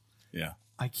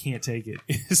 I can't take it.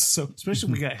 It's so,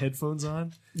 especially when we got headphones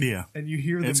on. Yeah. And you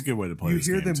hear them. It's a good way to play. You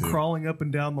hear them crawling up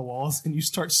and down the walls, and you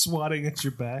start swatting at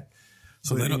your back.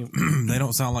 So they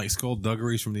don't sound like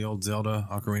skullduggeries from the old Zelda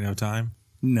Ocarina of Time?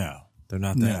 No. They're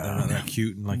not that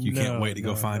cute, and like you can't wait to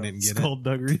go find it and get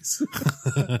skullduggeries.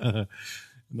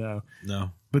 No.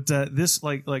 But this,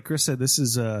 like Chris said, this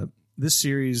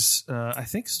series I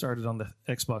think started on the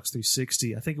Xbox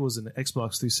 360. I think it was an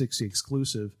Xbox 360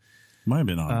 exclusive. Might have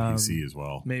been on PC as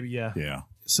well. Maybe, yeah. Yeah.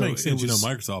 So makes sense,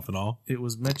 Microsoft and all. It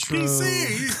was Metro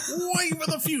PC, way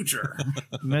for the future.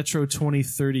 Metro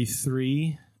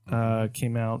 2033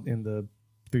 came out in the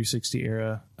 360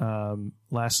 era.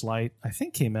 Last Light, I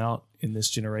think, came out in this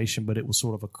generation, but it was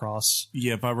sort of a cross.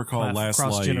 Yeah, if I recall, Last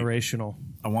Light, cross-generational.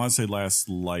 I want to say Last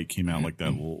Light came out like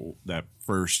that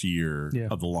first year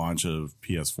of the launch of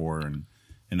PS4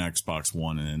 and Xbox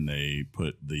One, and then they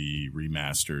put the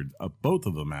remastered of both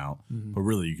of them out. Mm-hmm. But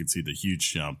really, you could see the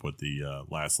huge jump with the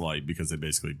Last Light, because they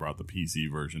basically brought the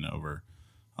PC version over.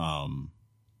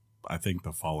 I think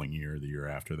the following year, the year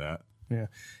after that. Yeah,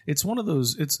 it's one of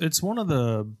those. It's one of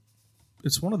the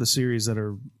series that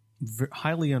are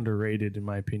highly underrated, in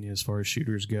my opinion, as far as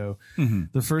shooters go. Mm-hmm.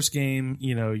 The first game,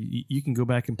 you can go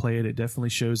back and play it. It definitely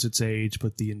shows its age,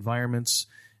 but the environments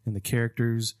and the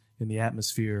characters and the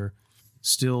atmosphere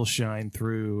still shine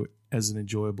through as an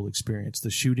enjoyable experience.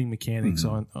 The shooting mechanics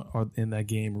in that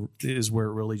game is where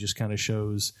it really just kind of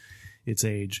shows its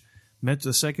age.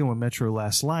 The second one, Metro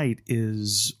Last Light,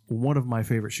 is one of my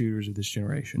favorite shooters of this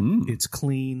generation. It's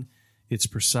clean. It's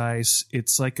precise.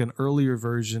 It's like an earlier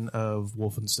version of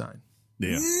Wolfenstein.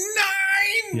 Yeah. 9!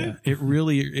 Yeah. It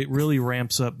really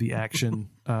ramps up the action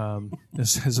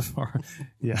as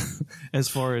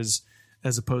far as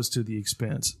opposed to the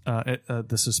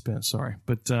suspense. Sorry.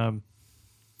 But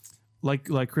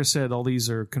like Chris said, all these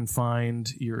are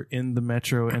confined. You're in the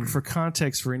Metro. And for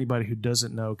context, for anybody who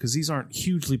doesn't know, because these aren't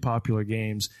hugely popular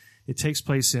games, it takes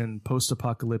place in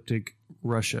post-apocalyptic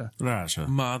Russia.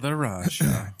 Mother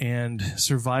Russia. And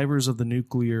survivors of the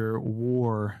nuclear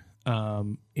war,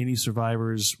 any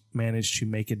survivors manage to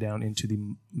make it down into the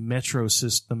metro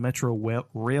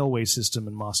railway system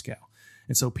in Moscow.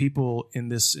 And so people in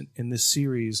this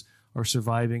series are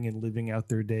surviving and living out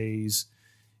their days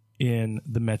in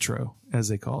the Metro, as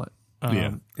they call it.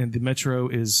 And the Metro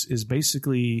is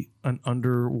basically an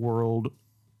underworld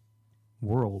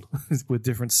world with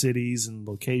different cities and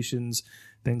locations,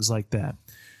 things like that.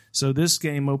 So this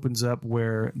game opens up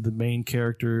where the main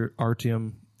character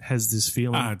Artyom has this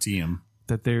feeling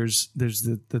that there's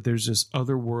this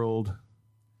other world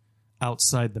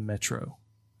outside the Metro.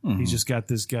 He's just got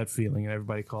this gut feeling, and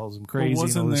everybody calls him crazy. Well,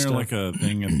 wasn't and all this there stuff. like a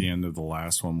thing at the end of the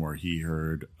last one where he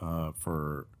heard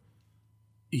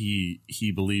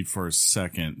he believed for a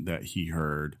second that he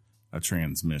heard a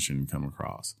transmission come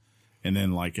across, and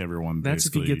then like everyone That's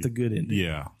if you basically get the good ending.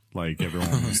 Yeah, like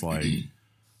everyone was like,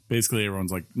 basically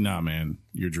everyone's like, nah, man,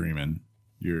 you're dreaming.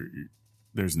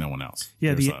 There's no one else.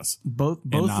 Yeah, There's us. both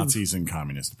And Nazis and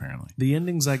communists apparently. the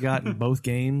endings I got in both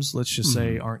games, let's just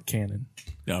say, aren't canon.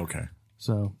 Yeah, okay.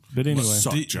 So, but anyway,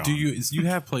 Suck, Do John. you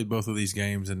have played both of these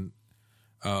games? And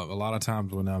a lot of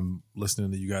times when I'm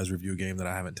listening to you guys review a game that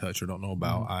I haven't touched or don't know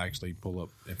about, I actually pull up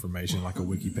information like a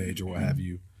wiki page or what have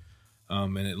you.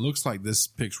 And it looks like this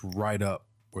picks right up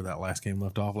where that last game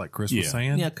left off, like Chris was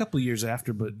saying. yeah, a couple of years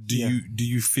after, but Do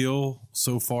you feel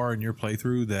so far in your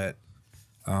playthrough that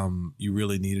you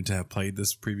really needed to have played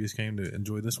this previous game to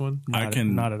enjoy this one?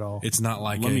 not at all. It's not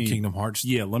like Let a me- Kingdom Hearts.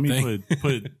 Yeah, let me thing.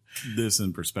 put this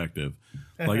in perspective.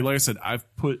 Like I said, I've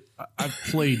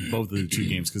played both of the two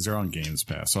games because they're on Games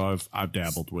Pass, so I've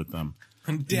dabbled with them.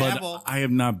 But I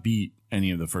have not beat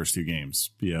any of the first two games,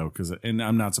 and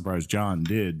I'm not surprised John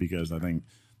did, because I think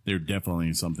they're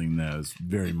definitely something that is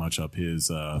very much up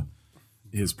his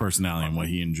personality and what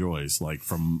he enjoys, like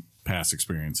from past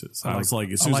experiences. I was like,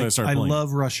 as soon as I started playing,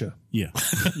 love Russia. yeah,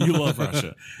 you love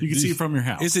Russia. You can see it from your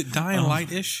house. Is it Dying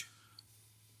Light-ish?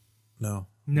 No.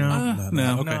 No,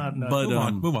 no, Okay. no.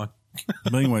 But Move on.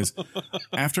 But anyways,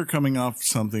 after coming off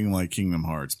something like Kingdom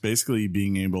Hearts, basically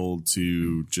being able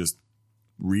to just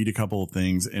read a couple of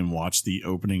things and watch the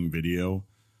opening video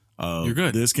of You're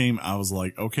good. this game, I was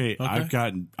like, okay,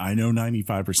 I know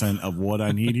 95% of what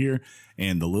I need here,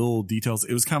 and the little details.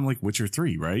 It was kind of like Witcher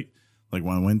 3, right? Like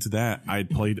when I went to that, I had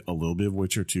played a little bit of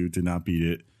Witcher 2, did not beat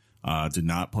it, did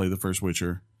not play the first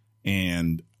Witcher,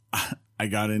 and I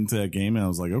got into that game and I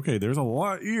was like, okay, there's a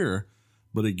lot here.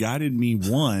 But it guided me,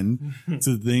 one,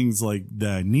 to things like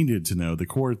that I needed to know, the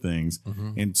core things.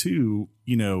 And two,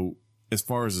 as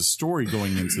far as the story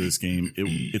going into this game,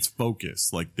 it's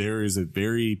focused. Like there is a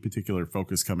very particular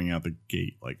focus coming out the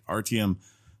gate. Like RTM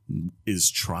is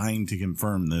trying to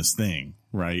confirm this thing,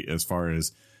 right? As far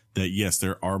as that, yes,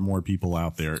 there are more people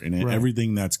out there, and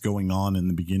everything that's going on in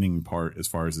the beginning part, as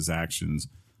far as his actions,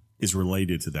 is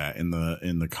related to that, and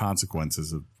the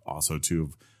consequences of also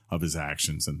too of his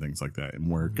actions and things like that.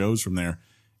 And where it goes from there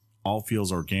all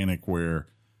feels organic, where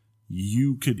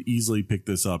you could easily pick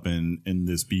this up and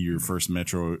this be your first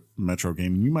Metro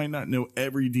game. You might not know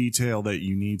every detail that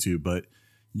you need to, but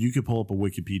you could pull up a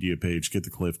Wikipedia page, get the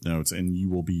cliff notes, and you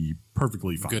will be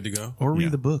perfectly fine. Good to go. Or read Yeah.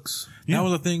 the books. That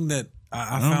was a thing that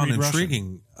I don't found read Russian.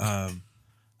 intriguing.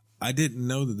 I didn't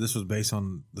know that this was based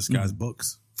on this guy's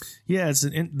books. Yeah,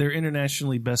 they're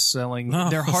internationally best-selling.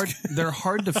 Oh, They're hard. They're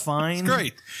hard to find.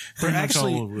 Great. They're Pretty much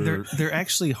actually all over. they're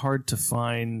actually hard to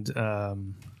find Yeah,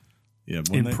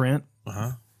 in print.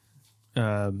 Uh-huh.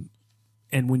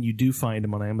 And when you do find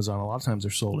them on Amazon, a lot of times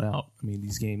they're sold out. I mean,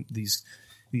 these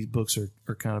books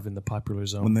are kind of in the popular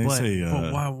zone. when they But say,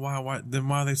 But why? Then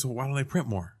why don't they print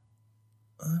more?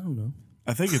 I don't know.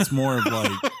 I think it's more of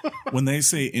like when they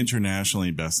say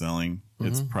internationally best-selling,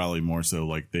 it's probably more so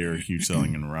like they're huge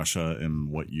selling in Russia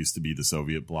and what used to be the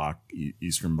Soviet bloc,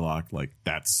 Eastern Bloc. Like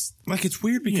that's Like it's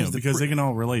weird because because they can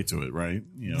all relate to it, right?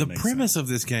 the it makes premise sense. of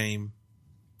this game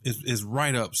is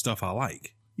right up stuff I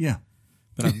like. Yeah.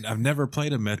 But I've never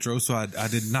played a Metro, so I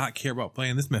did not care about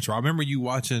playing this Metro. I remember you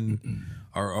watching,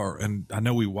 and I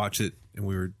know we watched it and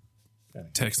we were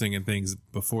texting and things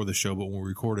before the show, but when we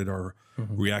recorded our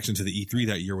reaction to the E3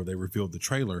 that year where they revealed the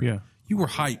trailer, Yeah. you were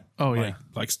hyped. Oh, yeah.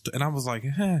 And I was like,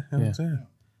 what's that?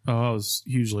 Oh, I was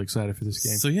hugely excited for this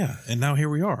game. So yeah, and now here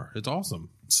we are. It's awesome.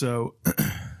 So,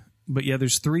 but yeah,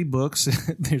 there's 3 books.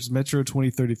 There's Metro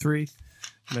 2033,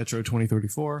 Metro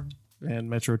 2034, and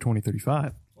Metro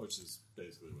 2035. Which is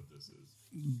basically what this is.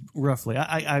 Roughly.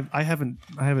 I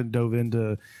haven't dove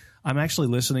into. I'm actually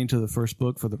listening to the first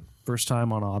book for the first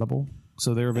time on Audible,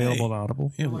 so they're available on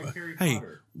Audible. Yeah, hey,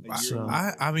 So-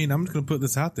 I mean, I'm just going to put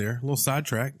this out there, a little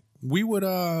sidetrack. We would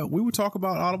talk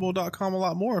about audible.com a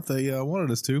lot more if they wanted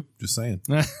us to. Just saying.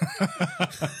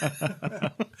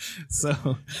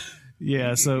 So,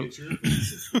 yeah. So,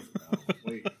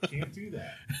 Wait, can't do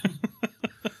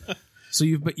that. so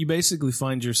you basically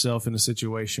find yourself in a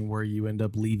situation where you end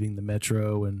up leaving the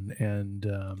Metro and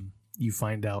you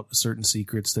find out certain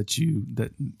secrets that you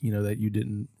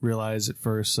didn't realize at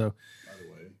first. So, by the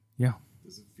way, yeah.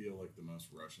 Does it feel like the most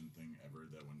Russian thing ever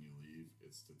that when you leave,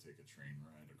 it's to take a train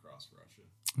ride across Russia?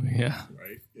 Yeah.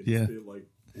 Right? It Yeah. just feel like,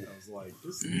 I was like,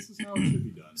 this is how it should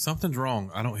be done. Something's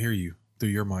wrong. I don't hear you through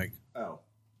your mic. Oh.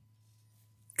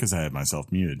 Because I had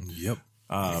myself muted. Yep.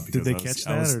 Did they catch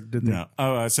that, or did they? No.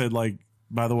 Oh, I said, like,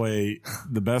 by the way,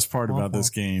 the best part about this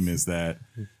game is that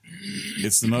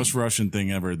it's the most Russian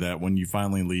thing ever that when you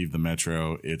finally leave the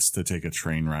metro, it's to take a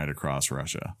train ride across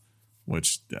Russia.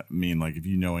 Which, I mean, like, if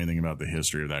you know anything about the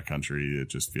history of that country, it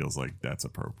just feels like that's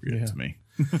appropriate to me.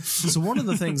 So one of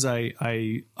the things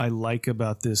I like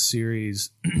about this series,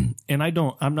 and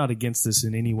I'm not against this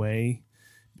in any way.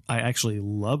 I actually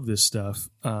love this stuff.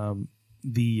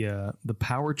 The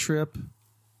power trip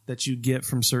that you get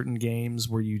from certain games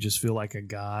where you just feel like a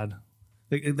god.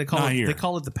 They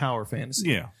call it the power fantasy.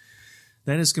 Yeah.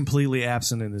 That is completely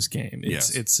absent in this game.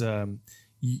 It's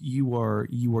you are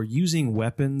using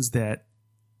weapons that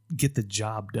get the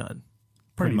job done.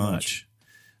 Pretty much.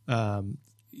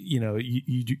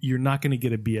 You're not going to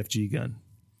get a BFG gun.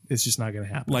 It's just not going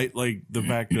to happen. Like the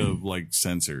fact of like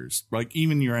sensors, like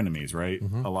even your enemies, right?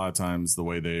 Mm-hmm. A lot of times the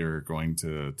way they are going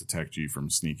to detect you from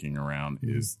sneaking around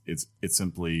is it's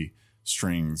simply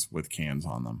strings with cans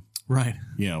on them, right?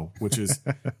 Which is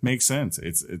makes sense.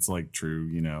 It's like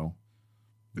true,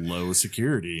 low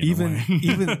security.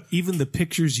 Even the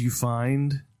pictures you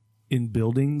find in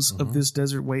buildings of this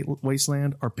desert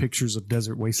wasteland are pictures of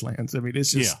desert wastelands. I mean,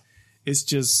 it's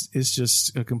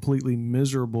just a completely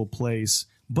miserable place,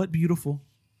 but beautiful.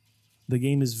 The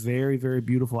game is very, very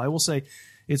beautiful. I will say,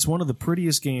 it's one of the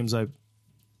prettiest games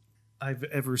I've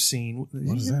ever seen.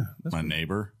 What is that? My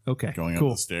neighbor. Okay, going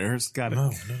cool. up the stairs. Got it.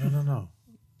 No.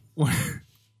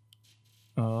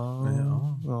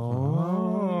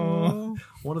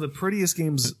 One of the prettiest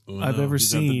games I've ever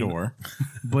seen. At the door.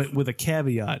 But with a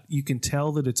caveat, you can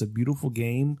tell that it's a beautiful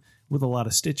game with a lot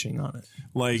of stitching on it.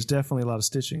 There's definitely a lot of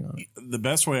stitching on it. The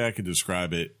best way I could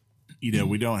describe it,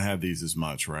 we don't have these as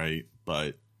much, right?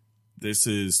 But this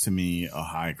is, to me, a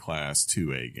high-class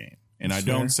 2A game. And I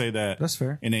don't say that That's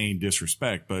fair. in any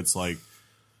disrespect, but it's like,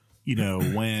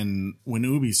 when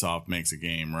Ubisoft makes a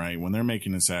game, right? When they're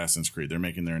making Assassin's Creed, they're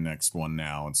making their next one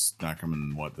now. It's not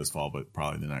coming, this fall, but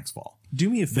probably the next fall. Do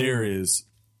me a favor.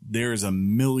 There is a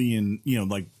million,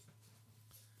 like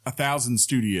 1,000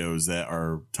 studios that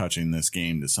are touching this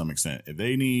game to some extent. If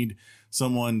they need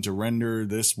someone to render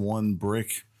this one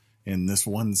brick in this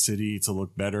one city to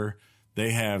look better,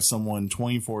 they have someone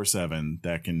 24/7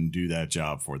 that can do that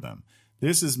job for them.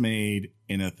 This is made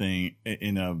in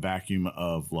a vacuum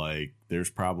of like, there's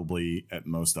probably at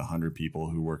most 100 people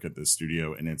who work at this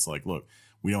studio. And it's like, look,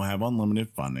 we don't have unlimited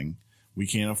funding. We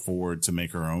can't afford to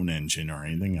make our own engine or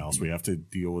anything else. We have to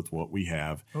deal with what we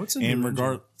have. Oh, it's a new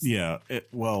engine. Yeah.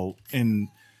 And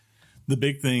the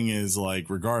big thing is like,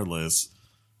 regardless,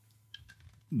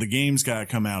 the game's got to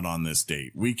come out on this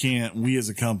date. We as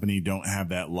a company don't have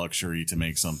that luxury to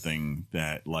make something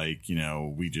that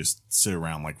we just sit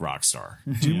around like Rockstar.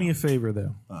 Do me a favor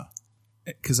though.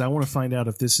 Cause I want to find out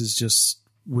if this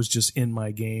was just in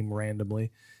my game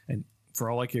randomly. And for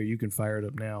all I care, you can fire it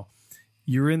up now.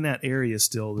 You're in that area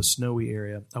still, the snowy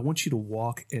area. I want you to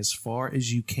walk as far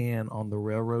as you can on the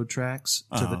railroad tracks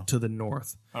to the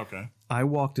north. Okay. I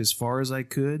walked as far as I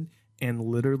could and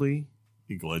literally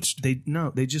he glitched.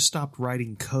 They just stopped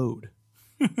writing code.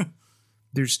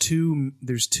 There's two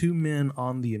men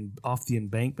off the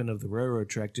embankment of the railroad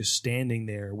track just standing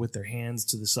there with their hands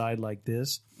to the side like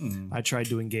this. I tried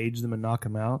to engage them and knock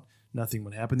them out. Nothing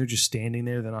would happen. They're just standing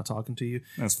there. They're not talking to you.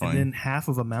 That's fine. And then half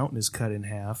of a mountain is cut in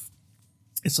half.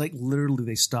 It's like literally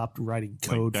they stopped writing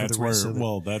code for the rest of it.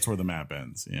 Well, that's where the map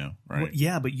ends. Yeah, right. Well,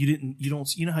 yeah, but you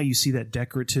know how you see that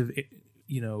decorative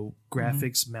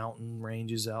graphics mountain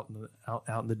ranges out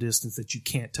in the distance that you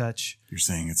can't touch. You're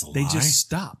saying it's a lie? They just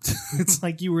stopped. It's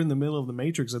like you were in the middle of the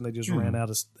Matrix and they just ran out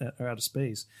of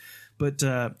space. But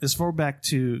as far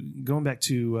going back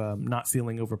to not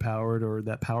feeling overpowered or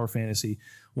that power fantasy,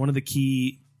 one of the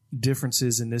key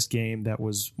differences in this game that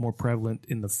was more prevalent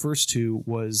in the first two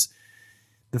was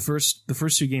the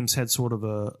first two games had sort of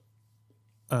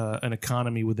an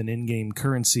economy with an in-game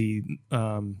currency.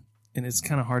 And it's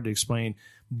kind of hard to explain.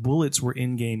 Bullets were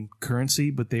in-game currency,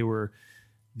 but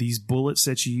these bullets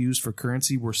that you used for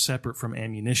currency were separate from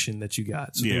ammunition that you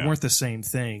got. So they weren't the same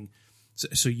thing.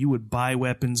 So you would buy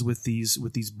weapons with these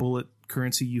bullet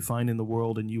currency you find in the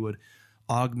world, and you would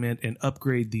augment and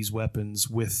upgrade these weapons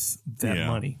with that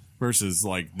money. Versus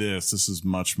like this is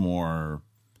much more,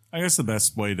 I guess the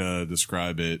best way to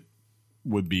describe it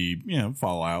would be,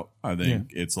 Fallout. I think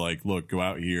it's like, look, go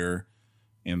out here.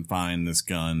 and find this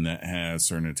gun that has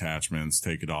certain attachments,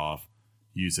 take it off,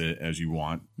 use it as you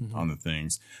want on the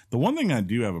things. The one thing I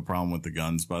do have a problem with the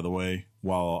guns, by the way,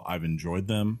 while I've enjoyed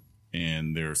them,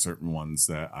 and there are certain ones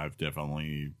that I've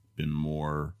definitely been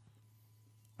more,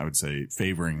 I would say,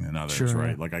 favoring than others, Sure,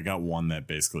 right? yeah. Like I got one that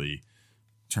basically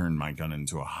turned my gun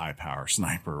into a high power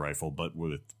sniper rifle, but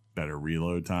with better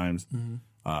reload times.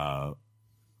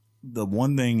 The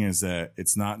one thing is that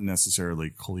it's not necessarily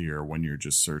clear when you're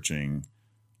just searching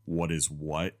what is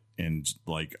what and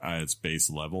like at its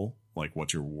base level, like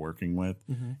what you're working with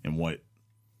and what,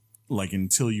 like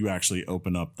until you actually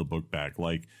open up the book bag.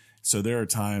 Like, so there are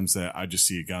times that I just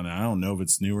see a gun and I don't know if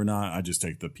it's new or not. I just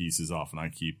take the pieces off and I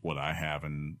keep what I have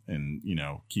and, you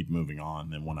know, keep moving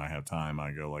on. And when I have time,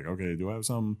 I go like, okay, do I have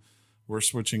some we're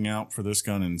switching out for this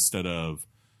gun instead of,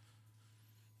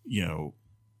 you know,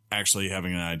 actually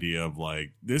having an idea of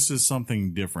like, this is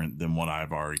something different than what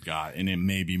I've already got. And it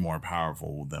may be more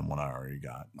powerful than what I already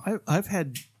got. I've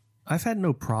had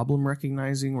no problem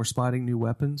recognizing or spotting new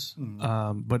weapons,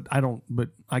 but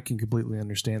I can completely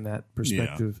understand that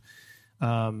perspective.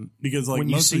 Because like when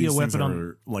you most see of these a things weapon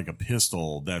are like a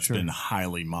pistol that's Sure. been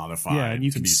highly modified and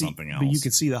you to can be see something else. but you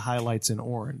can see the highlights in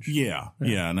orange. Yeah.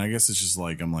 And I guess it's just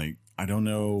like, I'm like, I don't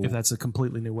know If that's a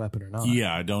completely new weapon or not.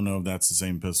 Yeah, I don't know if that's the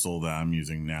same pistol that I'm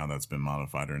using now that's been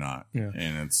modified or not. Yeah.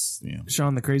 And it's, you know,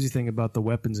 Sean, the crazy thing about the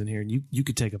weapons in here, you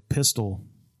could take a pistol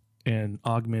and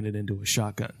augment it into a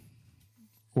shotgun,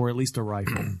 or at least a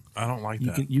rifle. I don't like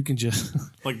that. You can just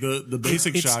like the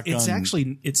basic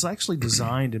shotgun. It's actually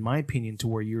designed, in my opinion, to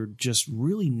where you're just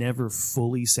really never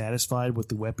fully satisfied with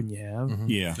the weapon you have.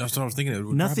 Yeah. That's what I was thinking. It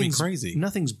would drive me crazy.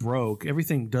 Nothing's broke.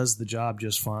 Everything does the job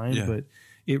just fine. Yeah. But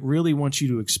it really wants you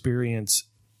to experience.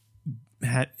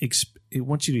 It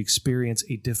wants you to experience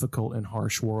a difficult and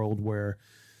harsh world where,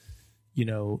 you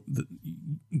know,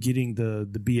 getting the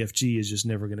BFG is just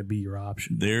never going to be your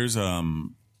option. There's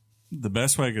the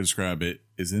best way I can describe it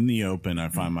is in the open. I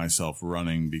find myself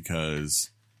running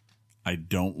because I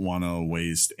don't want to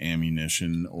waste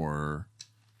ammunition or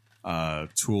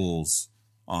tools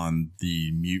on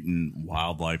the mutant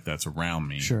wildlife that's around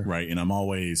me. Sure. Right. And I'm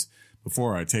always,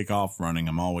 before I take off running,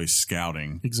 I'm always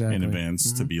scouting Exactly. in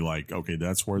advance to be like, okay,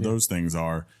 that's where those things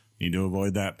are. Need to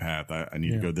avoid that path. I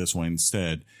need to go this way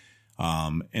instead.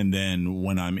 And then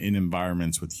when I'm in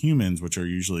environments with humans, which are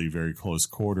usually very close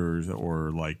quarters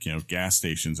or like, you know, gas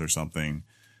stations or something,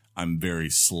 I'm very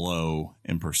slow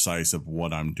and precise of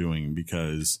what I'm doing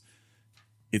because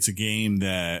it's a game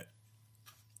that,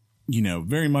 you know,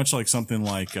 very much like something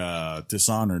like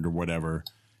Dishonored or whatever,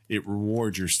 it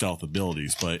rewards your stealth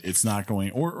abilities, but it's not going,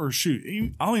 or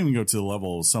shoot, I'll even go to the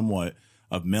level somewhat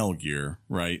of Metal Gear,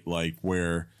 right? Like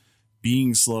where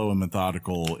being slow and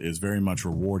methodical is very much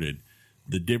rewarded.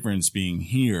 The difference being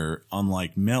here,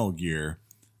 unlike Metal Gear,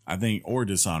 I think, or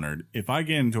Dishonored, if I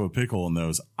get into a pickle in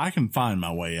those, I can find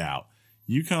my way out.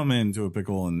 You come into a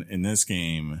pickle in this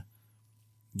game,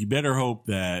 you better hope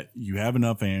that you have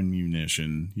enough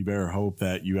ammunition. You better hope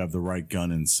that you have the right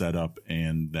gun and setup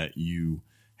and that you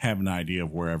have an idea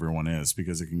of where everyone is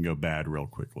because it can go bad real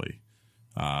quickly.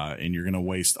 And you're going to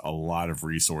waste a lot of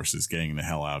resources getting the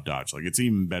hell out of Dodge. Like it's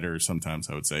even better sometimes,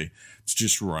 I would say, to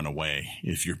just run away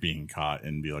if you're being caught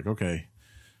and be like, okay,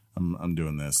 I'm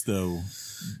doing this. Though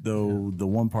the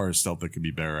one part of stealth that could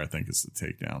be better, I think, is the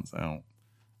takedowns.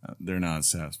 They're not as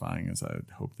satisfying as I'd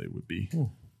hope they would be.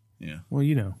 Yeah. Well,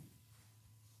 you know,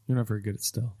 you're not very good at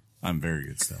stealth. I'm very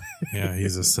good at stealth. Yeah,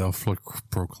 he's a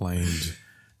self-proclaimed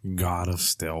god of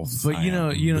stealth. But you know,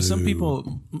 Boo.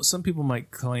 some people might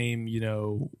claim, you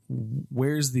know,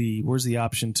 where's the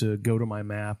option to go to my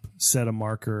map, set a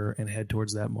marker, and head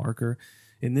towards that marker.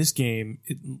 In this game,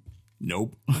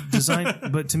 Nope.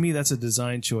 but to me, that's a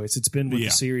design choice. It's been with the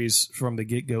series from the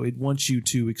get-go. It wants you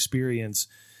to experience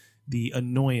the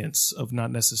annoyance of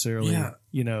not necessarily,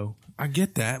 you know. I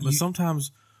get that, but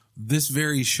sometimes this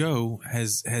very show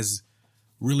has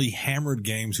really hammered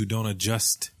games who don't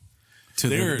adjust to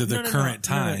the current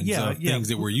times of things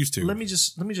that we're used to. Let me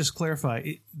just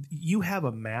clarify. You have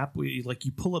a map, like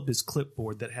you pull up this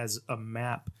clipboard that has a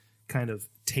map kind of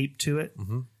taped to it.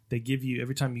 Mm-hmm. They give you,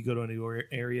 every time you go to a new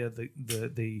area,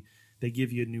 they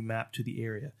give you a new map to the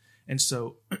area. And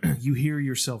so you hear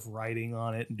yourself writing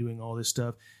on it and doing all this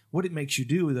stuff. What it makes you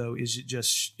do, though, is it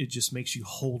just makes you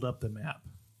hold up the map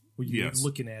where you're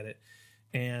looking at it.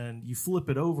 And you flip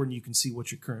it over and you can see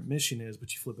what your current mission is,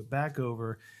 but you flip it back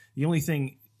over. The only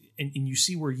thing, and you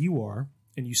see where you are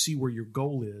and you see where your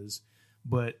goal is,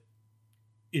 but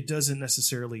it doesn't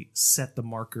necessarily set the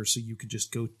marker so you can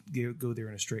just go there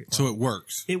in a straight line. So it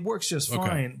works. It works just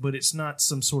fine, but it's not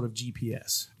some sort of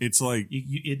GPS. It's like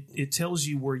it tells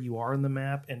you where you are in the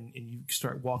map, and you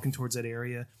start walking towards that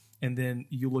area, and then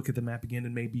you look at the map again,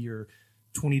 and maybe you're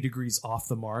 20 degrees off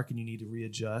the mark, and you need to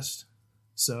readjust.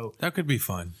 So that could be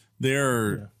fun.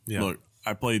 Look,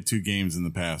 I played 2 games in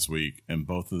the past week, and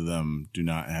both of them do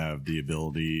not have the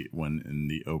ability when in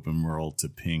the open world to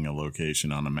ping a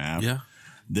location on a map. Yeah.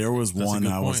 There was one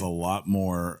I was point. a lot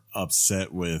more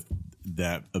upset with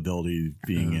that ability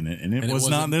being in it, and it was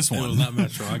not this one. It was not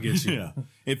Metro. I get you. Yeah.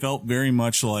 It felt very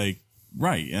much like,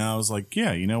 right. And I was like,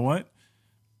 yeah, you know what?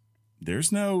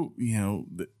 There's no,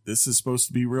 this is supposed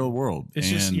to be real world. It's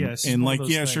just and one like, of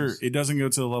those sure, things. it doesn't go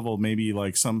to the level of maybe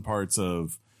like some parts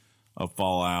of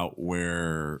Fallout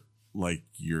where like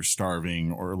you're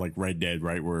starving, or like Red Dead,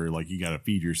 right? Where like you got to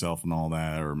feed yourself and all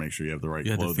that, or make sure you have the right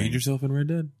You have clothing. to feed yourself in Red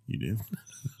Dead? You do.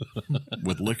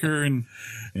 With liquor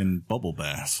and bubble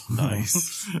baths.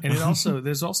 Nice. And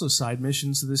there's also side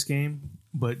missions to this game,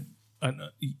 but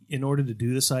in order to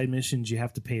do the side missions, you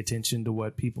have to pay attention to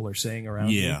what people are saying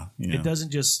around you. Yeah. It doesn't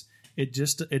just like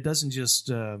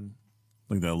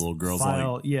that little girl's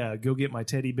file. like, Yeah, go get my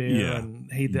teddy bear. Yeah.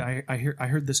 And hey, I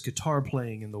heard this guitar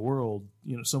playing in the world,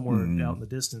 somewhere out in the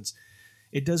distance.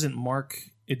 It doesn't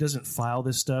file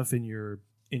this stuff in your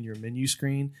menu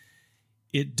screen.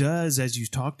 It does, as you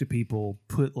talk to people,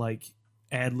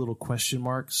 add little question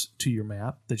marks to your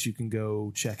map that you can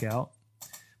go check out.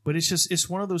 But it's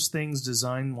one of those things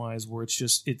design wise where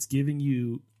it's giving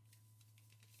you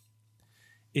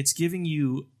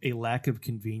a lack of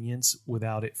convenience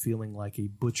without it feeling like a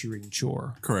butchering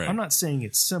chore. Correct. I'm not saying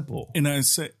it's simple. and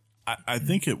I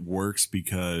think it works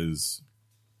because,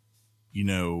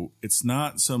 it's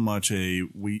not so much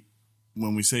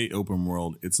when we say open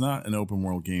world, it's not an open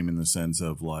world game in the sense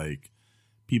of like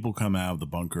people come out of the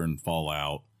bunker and fall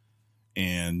out,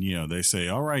 and they say,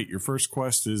 all right, your first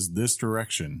quest is this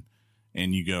direction,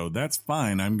 and you go, that's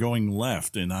fine, I'm going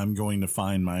left and I'm going to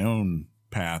find my own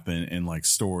path and like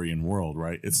story and world,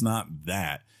 right? It's not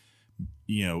that.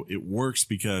 It works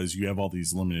because you have all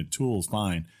these limited tools,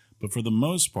 fine, but for the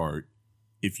most part,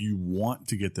 if you want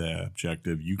to get the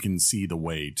objective, you can see the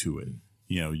way to it.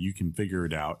 You can figure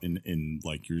it out, and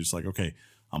like you're just like, okay,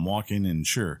 I'm walking, and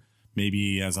sure,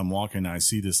 maybe as I'm walking, I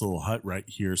see this little hut right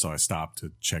here, so I stop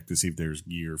to check to see if there's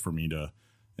gear for me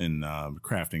and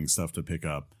crafting stuff to pick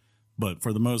up. But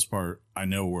for the most part, I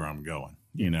know where I'm going,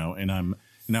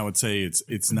 and I would say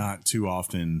it's not too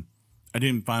often. I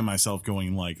didn't find myself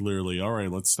going like literally, all right,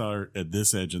 let's start at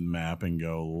this edge of the map and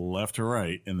go left to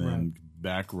right, and then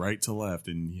back right to left,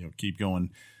 and keep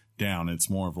going down. It's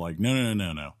more of like,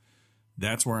 no.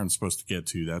 That's where I'm supposed to get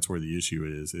to. That's where the issue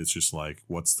is. It's just like,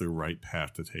 what's the right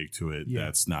path to take to it? Yeah.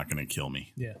 That's not going to kill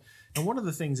me. Yeah. And one of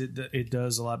the things it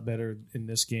does a lot better in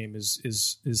this game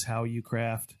is how you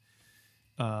craft.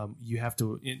 You have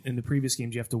to in the previous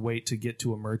games, you have to wait to get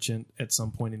to a merchant at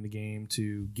some point in the game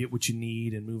to get what you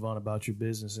need and move on about your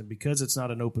business. And because it's not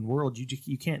an open world,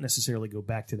 you can't necessarily go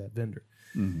back to that vendor.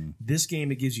 Mm-hmm. This game,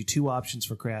 it gives you 2 options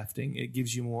for crafting. It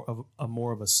gives you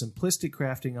more of a simplistic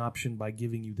crafting option by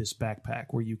giving you this backpack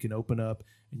where you can open up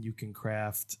and you can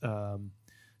craft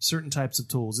certain types of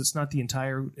tools. It's not the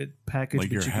entire package,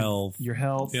 like your health,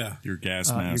 yeah, your gas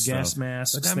mask,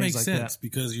 masks. But that makes sense that.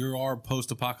 because you are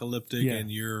post-apocalyptic and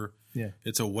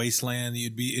it's a wasteland.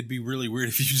 It'd be really weird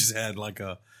if you just had like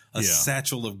a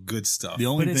satchel of good stuff. The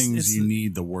only things you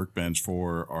need the workbench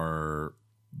for are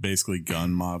basically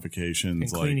gun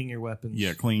modifications, and cleaning your weapons.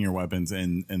 Yeah, cleaning your weapons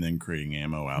and then creating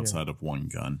ammo outside of one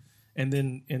gun, and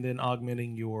then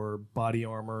augmenting your body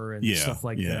armor and stuff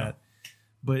like that.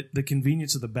 But the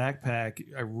convenience of the backpack,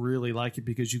 I really like it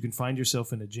because you can find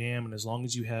yourself in a jam, and as long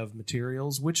as you have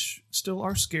materials, which still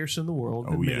are scarce in the world,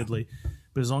 admittedly,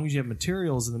 but as long as you have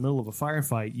materials in the middle of a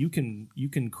firefight, you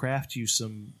can craft you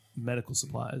some medical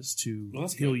supplies to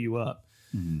heal you up.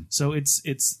 Mm-hmm. So it's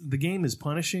the game is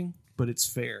punishing, but it's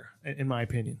fair, in my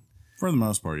opinion. For the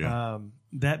most part, yeah.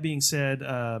 That being said,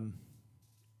 to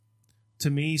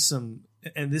me,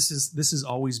 and this has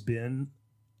always been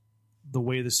the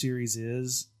way the series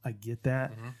is. I get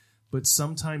that, but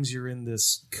sometimes you're in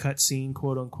this cutscene,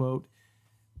 quote unquote,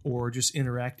 or just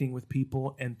interacting with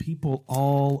people, and people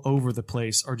all over the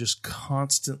place are just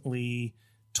constantly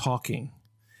talking.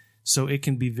 So it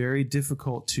can be very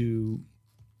difficult to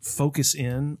focus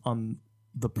in on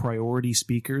the priority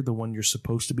speaker, the one you're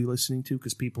supposed to be listening to,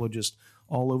 because people are just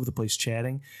all over the place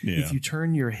chatting. Yeah. If you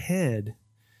turn your head,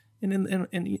 and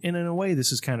in a way,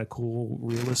 this is kind of cool,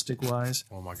 realistic wise.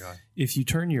 Oh my God! If you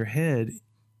turn your head,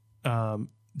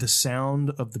 the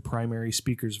sound of the primary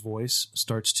speaker's voice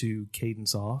starts to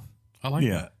cadence off. I like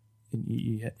that.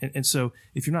 And so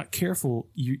if you're not careful,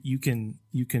 you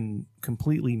can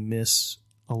completely miss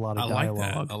a lot of dialogue.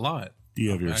 I like that a lot. Do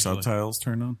you have your subtitles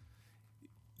turned on?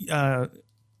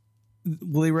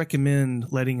 Well, they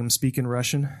recommend letting them speak in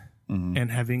Russian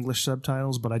and have English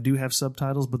subtitles, but I do have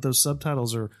subtitles, but those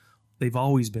subtitles they've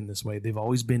always been this way. They've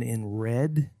always been in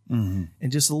red and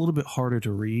just a little bit harder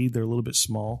to read. They're a little bit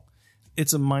small.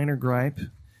 It's a minor gripe.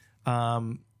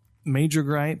 Major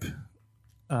gripe,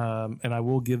 and I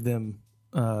will give them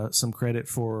some credit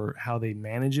for how they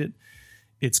manage it.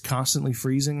 It's constantly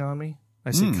freezing on me.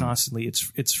 I say constantly.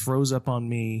 It's froze up on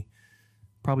me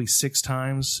probably 6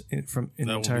 times in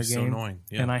the entire game. So annoying.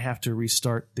 Yeah. And I have to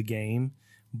restart the game.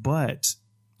 But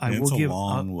it's a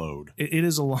long load. It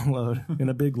is a long load and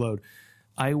a big load.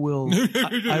 I will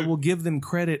give them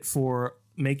credit for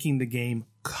making the game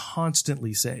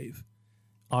constantly save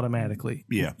automatically.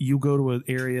 Yeah. You go to an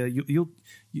area,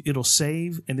 it'll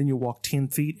save, and then you'll walk 10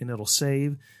 feet and it'll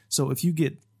save. So if you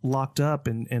get locked up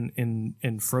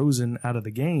and frozen out of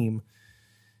the game,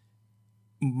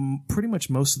 pretty much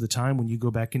most of the time when you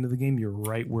go back into the game, you're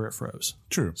right where it froze.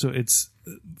 True. So it's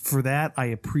for that, I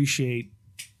appreciate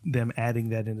them adding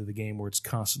that into the game where it's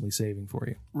constantly saving for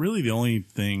you. Really, the only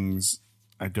things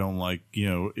I don't like,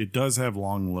 it does have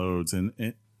long loads, and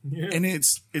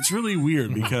it's really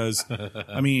weird because,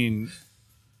 I mean,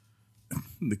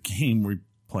 the game we're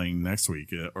playing next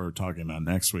week or talking about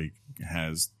next week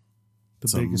has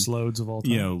the biggest loads of all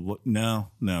time. No,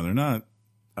 they're not.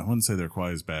 I wouldn't say they're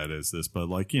quite as bad as this, but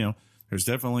there's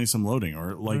definitely some loading,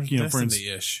 or for instance,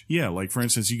 for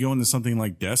instance, you go into something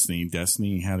like Destiny.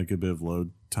 Destiny had a good bit of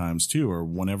load times too, or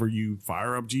whenever you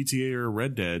fire up GTA or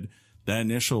Red Dead, that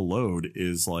initial load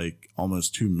is like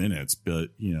almost 2 minutes, but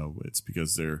it's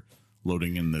because they're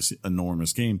loading in this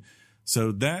enormous game.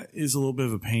 So that is a little bit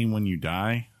of a pain when you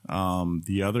die.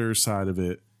 The other side of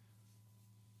it,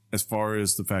 as far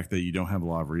as the fact that you don't have a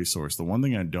lot of resource, the one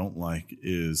thing I don't like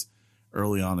is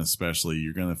early on, especially,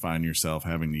 you're going to find yourself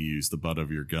having to use the butt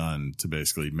of your gun to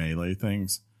basically melee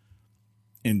things.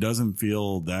 And doesn't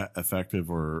feel that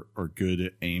effective or good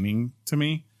at aiming to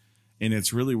me. And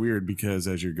it's really weird because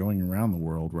as you're going around the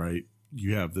world, right,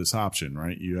 you have this option,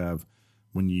 right? You have,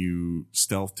 when you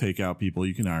stealth take out people,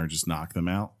 you can either just knock them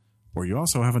out, or you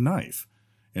also have a knife.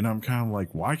 And I'm kind of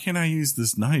like, why can't I use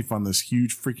this knife on this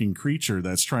huge freaking creature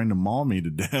that's trying to maul me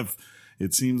to death?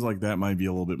 It seems like that might be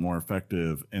a little bit more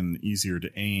effective and easier to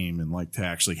aim and like to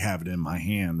actually have it in my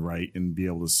hand, right, and be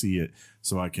able to see it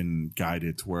so I can guide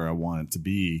it to where I want it to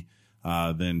be,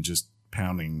 than just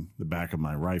pounding the back of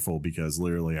my rifle because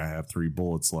literally I have 3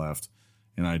 bullets left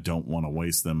and I don't want to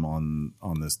waste them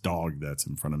on this dog that's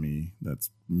in front of me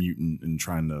that's mutant and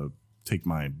trying to take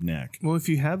my neck. Well, if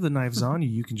you have the knives on you,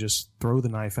 you can just throw the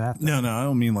knife at them. No, I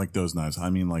don't mean like those knives. I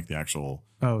mean like the actual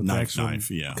knife,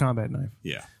 yeah. Combat knife.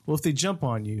 Yeah. Well, if they jump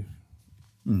on you,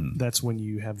 that's when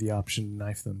you have the option to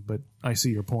knife them. But I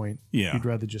see your point. Yeah. You'd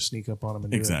rather just sneak up on them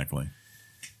and do exactly.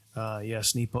 it.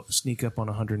 Sneak up on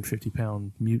a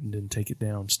 150-pound mutant and take it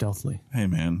down stealthily. Hey,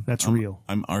 man. That's real.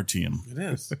 I'm Artyom. It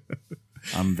is.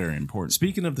 I'm very important.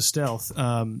 Speaking of the stealth,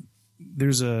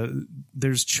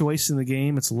 there's choice in the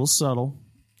game. It's a little subtle.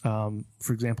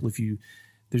 For example,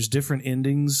 there's different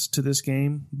endings to this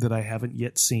game that I haven't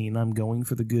yet seen. I'm going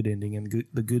for the good ending, and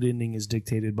the good ending is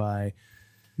dictated by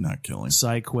not killing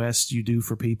side quests you do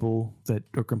for people that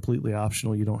are completely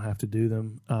optional. You don't have to do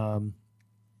them.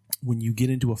 When you get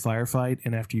into a firefight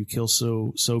and after you kill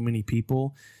so many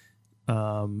people,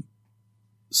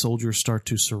 soldiers start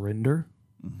to surrender.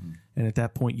 Mm-hmm. And at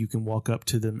that point, you can walk up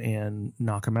to them and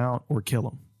knock them out or kill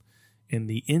them. And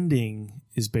the ending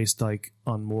is based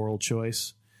on moral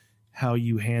choice. How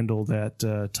you handle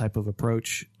that type of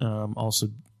approach also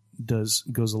goes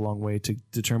a long way to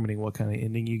determining what kind of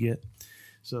ending you get.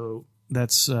 So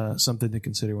that's something to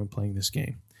consider when playing this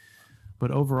game. But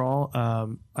overall,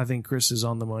 I think Chris is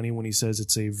on the money when he says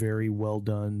it's a very well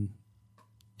done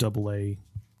AA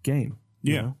game.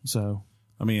 Yeah. So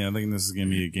I mean, I think this is going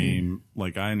to be a game,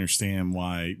 like, I understand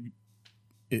why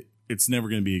it's never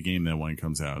going to be a game that when it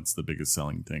comes out, it's the biggest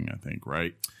selling thing, I think,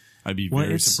 right? I'd be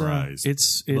very surprised. It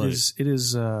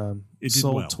is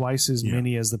sold well. Twice as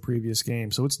many as the previous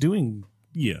game. So it's doing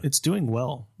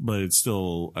well. But it's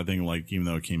still, I think, like, even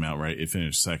though it came out, right, it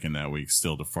finished second that week,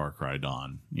 still to Far Cry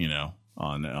Dawn,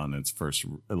 on its first,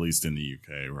 at least in the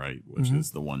UK, right, which is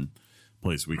the one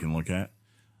place we can look at.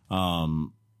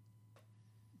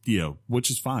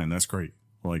 Which is fine. That's great.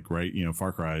 Like, right,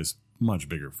 Far Cry is much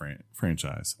bigger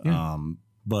franchise. Yeah.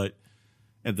 But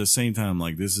at the same time,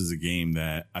 like, this is a game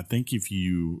that I think if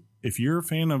you if you're a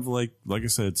fan of like I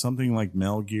said, something like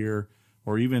Metal Gear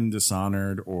or even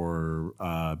Dishonored or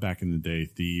back in the day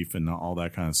Thief and all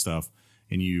that kind of stuff,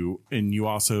 and you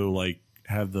also like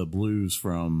have the blues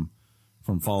from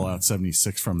Fallout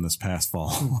 76 from this past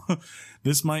fall,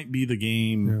 this might be the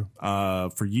game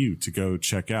for you to go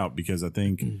check out, because I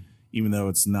think even though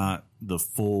it's not the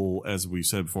full, as we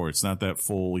said before, it's not that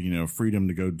full, freedom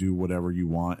to go do whatever you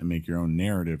want and make your own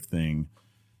narrative thing.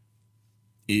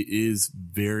 It is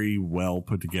very well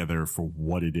put together for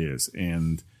what it is.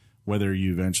 And whether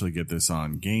you eventually get this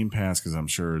on Game Pass, because I'm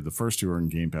sure the first two are in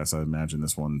Game Pass, I imagine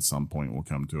this one at some point will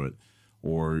come to it,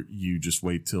 or you just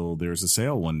wait till there's a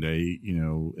sale one day,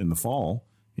 in the fall,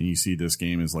 and you see this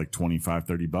game is like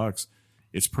 $25-$30.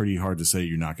 It's pretty hard to say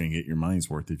you're not going to get your money's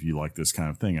worth if you like this kind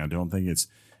of thing. I don't think it's,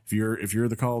 if you're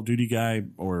the Call of Duty guy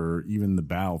or even the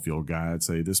Battlefield guy, I'd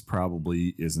say this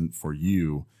probably isn't for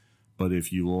you. But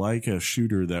if you like a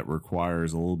shooter that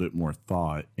requires a little bit more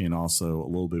thought and also a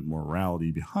little bit more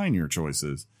morality behind your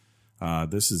choices,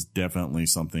 this is definitely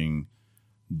something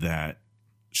that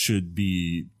should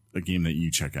be a game that you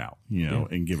check out,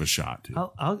 and give a shot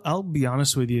to. I'll be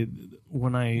honest with you.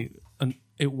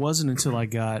 It wasn't until I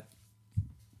got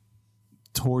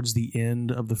towards the end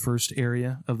of the first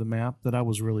area of the map that I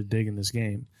was really digging this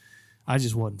game. I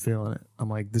just wasn't feeling it. I'm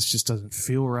like, this just doesn't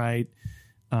feel right.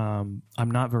 I'm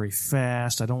not very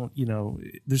fast. I don't,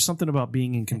 there's something about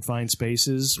being in confined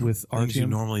spaces with Things you Artyom.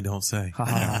 normally don't say.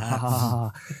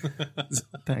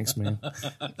 Thanks, man.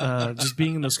 Just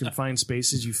being in those confined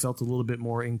spaces, you felt a little bit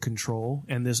more in control.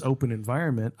 And this open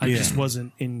environment, I just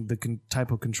wasn't in the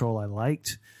type of control I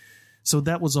liked. So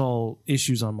that was all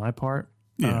issues on my part.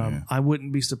 I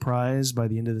wouldn't be surprised by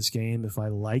the end of this game if I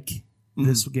like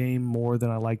this game more than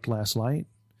I liked Last Light.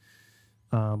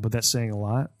 But that's saying a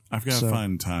lot. I've got to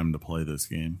find time to play this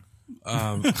game.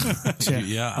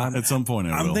 Yeah, at some point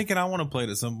I will. I'm thinking I want to play it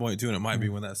at some point too, and it might be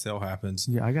when that sale happens.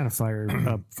 Yeah, I got to fire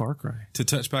up Far Cry. To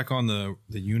touch back on the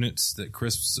units that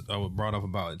Chris brought up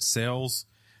about its sales,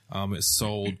 it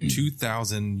sold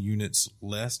 2,000 units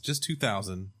less, just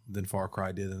 2,000 than Far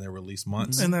Cry did in their release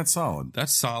months. And that's solid.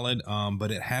 That's solid,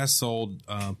 but it has sold,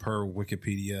 per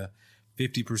Wikipedia,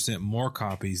 50% more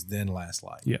copies than Last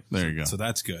Light. Yeah, there you go. So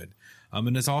that's good.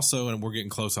 And it's also, and we're getting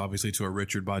close, obviously, to a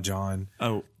Richard by John.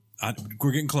 Oh,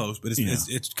 we're getting close, but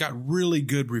it's got really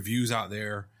good reviews out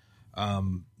there.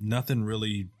 Nothing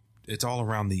really, it's all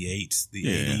around the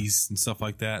 80s and stuff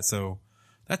like that. So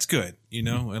that's good, and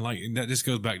that just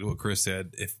goes back to what Chris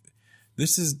said. If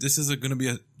this is going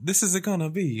to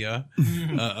be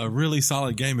a really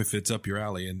solid game if it's up your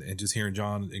alley, and just hearing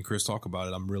John and Chris talk about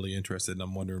it, I'm really interested, and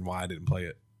I'm wondering why I didn't play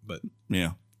it, but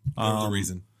yeah, there's a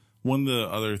reason. One of the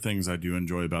other things I do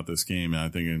enjoy about this game, and I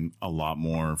think a lot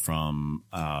more from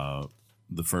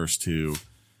the first two,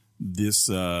 this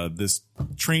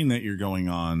train that you're going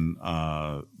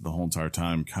on the whole entire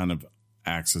time kind of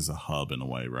acts as a hub in a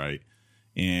way, right?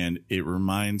 And it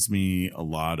reminds me a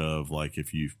lot of, like,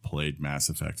 if you've played Mass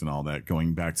Effect and all that,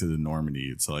 going back to the Normandy,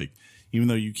 it's like, even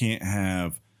though you can't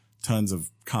have tons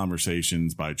of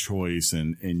conversations by choice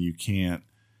and you can't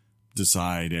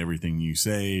decide everything you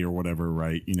say or whatever,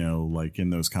 right? Like in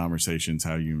those conversations,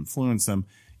 how you influence them.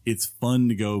 It's fun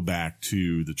to go back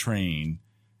to the train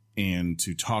and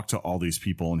to talk to all these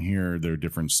people and hear their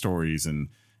different stories and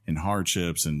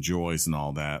hardships and joys and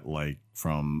all that, like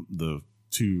from the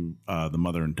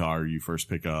mother and daughter you first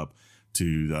pick up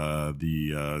to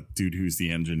the dude who's the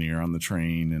engineer on the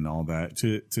train and all that,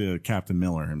 to Captain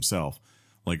Miller himself.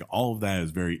 Like, all of that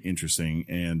is very interesting,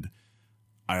 and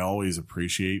I always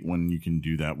appreciate when you can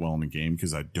do that well in a game,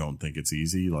 because I don't think it's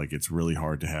easy. Like, it's really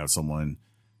hard to have someone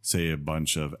say a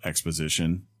bunch of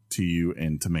exposition to you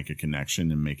and to make a connection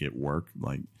and make it work.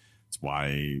 Like, it's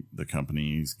why the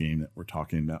company's game that we're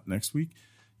talking about next week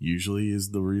usually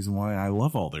is the reason why I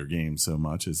love all their games so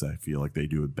much, is I feel like they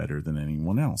do it better than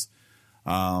anyone else.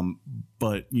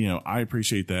 But I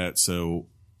appreciate that. So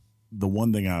the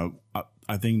one thing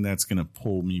I think that's going to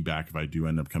pull me back if I do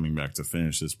end up coming back to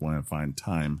finish this when I find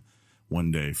time one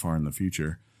day far in the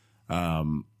future,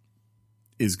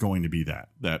 is going to be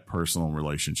that personal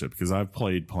relationship, because I've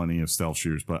played plenty of stealth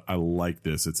shooters, but I like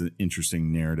this. It's an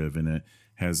interesting narrative, and it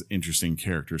has interesting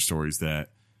character stories that,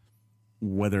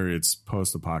 whether it's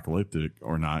post-apocalyptic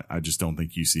or not, I just don't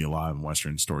think you see a lot in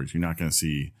Western stories. You're not going to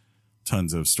see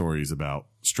tons of stories about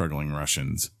struggling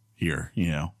Russians here,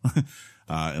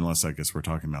 unless I guess we're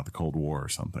talking about the Cold War or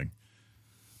something.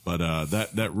 But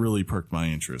that really perked my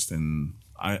interest, and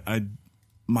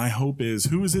my hope is,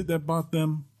 who is it that bought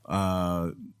them?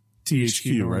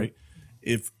 THQ, right?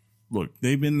 Look,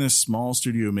 they've been this small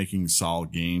studio making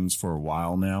solid games for a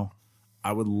while now.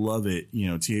 I would love it.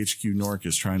 THQ Nordic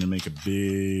is trying to make a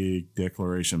big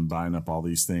declaration, buying up all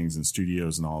these things and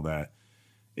studios and all that.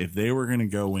 If they were going to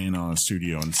go in on a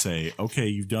studio and say, okay,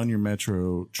 you've done your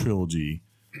Metro trilogy,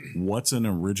 what's an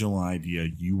original idea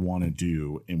you want to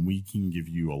do? And we can give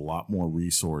you a lot more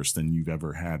resource than you've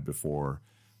ever had before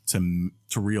to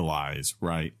realize,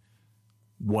 right?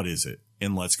 What is it?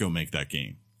 And let's go make that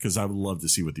game. Because I would love to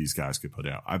see what these guys could put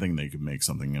out. I think they could make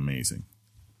something amazing.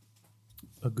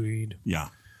 Agreed. Yeah.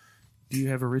 Do you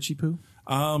have a Richie Poo?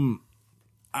 I'm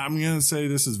gonna say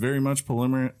this is very much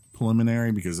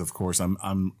preliminary because, of course,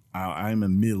 I'm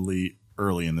admittedly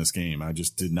early in this game. I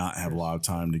just did not have a lot of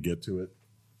time to get to it.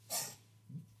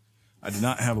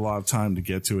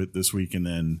 This week, and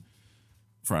then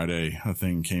Friday a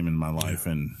thing came in my life,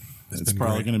 and it's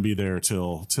probably going to be there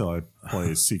till I play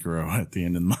Sekiro at the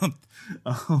end of the month.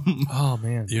 Oh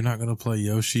man, you're not going to play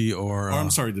Yoshi or I'm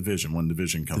sorry, Division. When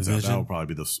Division comes out, that will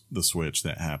probably be the Switch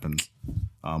that happens.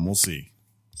 We'll see,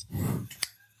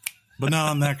 but not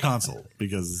on that console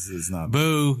because it's not.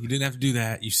 Boo! You didn't have to do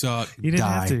that. You suck. You didn't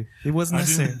have to. It wasn't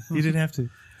necessary. You didn't have to.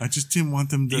 I just didn't want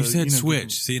them to. You said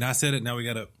Switch. See, and I said it. Now we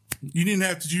got to. You didn't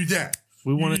have to do that.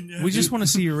 We just want to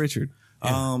see you, Richard.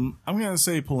 Yeah. I'm going to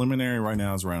say preliminary right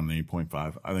now is around an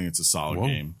 8.5. I think it's a solid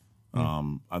game.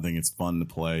 I think it's fun to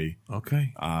play.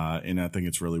 Okay. And I think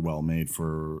it's really well made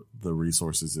for the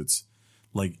resources. It's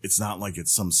not like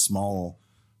it's some small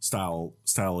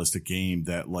stylistic game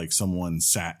that like someone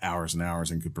sat hours and hours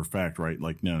and could perfect, right?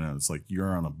 Like, no, it's like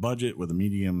you're on a budget with a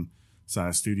medium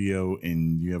sized studio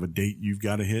and you have a date you've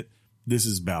got to hit. This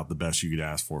is about the best you could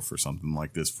ask for something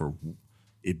like this, for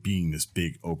it being this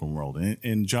big open world.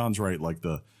 And John's right. Like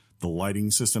the lighting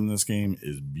system in this game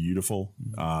is beautiful.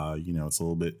 It's a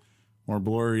little bit more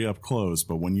blurry up close,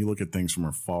 but when you look at things from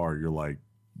afar, you're like,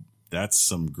 that's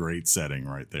some great setting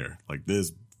right there. Like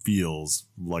this feels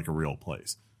like a real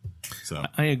place. So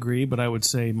I agree, but I would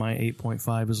say my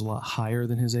 8.5 is a lot higher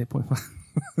than his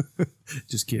 8.5.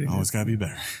 Just kidding. Oh, it's got to be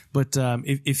better. But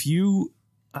if you,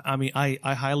 I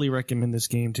highly recommend this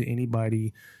game to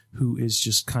anybody who is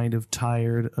just kind of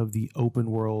tired of the open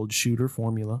world shooter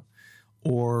formula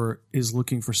or is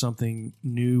looking for something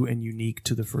new and unique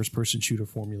to the first person shooter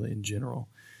formula in general.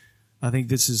 I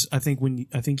think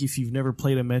if you've never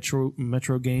played a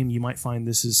Metro game, you might find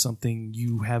this is something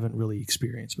you haven't really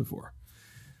experienced before.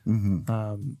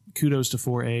 Mm-hmm. Kudos to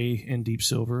 4A and Deep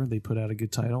Silver. They put out a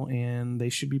good title and they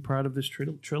should be proud of this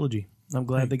trilogy. I'm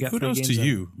glad they got kudos 3 games to out.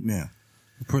 you. Yeah.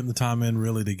 Putting the time in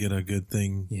really to get a good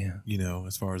thing. Yeah.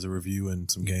 As far as a review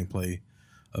and some gameplay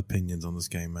opinions on this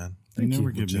game, man. You never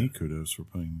give me kudos for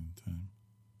putting in time.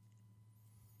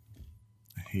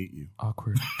 I hate you.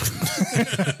 Awkward.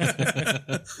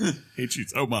 Hate you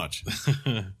so much.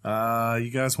 You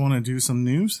guys want to do some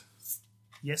news?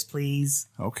 Yes, please.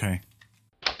 Okay.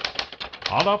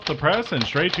 Hot off the press and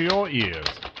straight to your ears.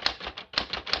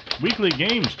 Weekly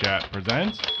Games Chat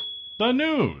presents the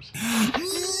news.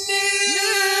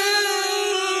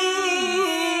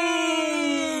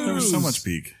 There was so much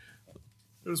peak.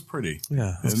 It was pretty.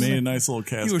 Yeah. It made a nice little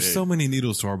cascade. You were so many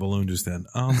needles to our balloon just then.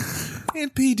 And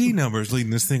PD numbers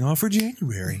leading this thing off for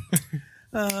January.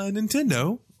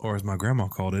 Nintendo, or as my grandma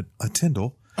called it, a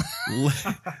Tindle,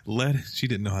 she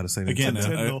didn't know how to say Again,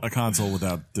 Nintendo. a console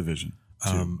without division.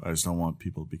 I just don't want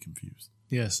people to be confused.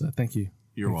 Yes, thank you.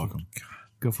 You're welcome.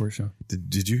 Go for it, Sean.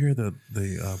 Did you hear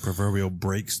the proverbial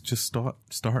brakes just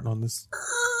starting on this?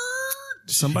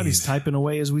 Somebody's typing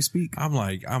away as we speak.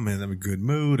 I'm in a good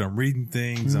mood. I'm reading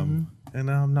things. I'm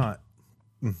not.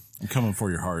 I'm coming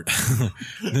for your heart.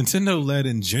 Nintendo led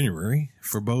in January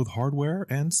for both hardware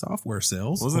and software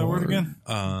sales. What was that word again?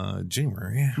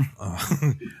 January.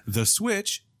 The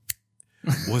Switch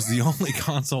was the only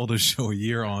console to show a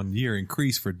year-on-year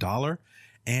increase for dollar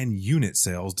and unit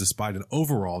sales, despite an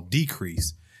overall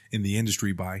decrease in the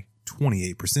industry by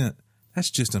 28%. That's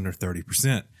just under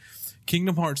 30%.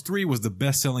 Kingdom Hearts 3 was the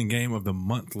best-selling game of the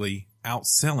monthly,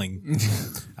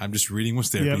 outselling. I'm just reading what's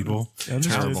there, people.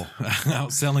 Terrible.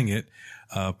 Outselling it.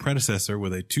 Predecessor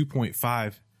with a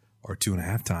 2.5 or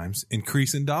 2.5 times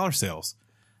increase in dollar sales.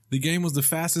 The game was the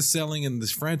fastest selling in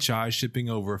this franchise, shipping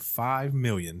over 5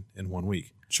 million in 1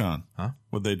 week. Sean, Huh?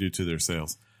 What'd they do to their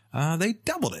sales? They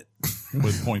doubled it.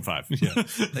 With 0.5.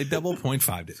 Yeah. They double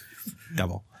 0.5'd it.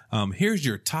 Double. Here's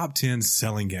your top 10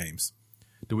 selling games.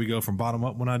 Do we go from bottom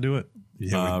up when I do it?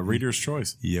 Yeah, Reader's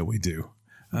choice. Yeah, we do.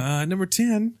 Number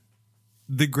 10,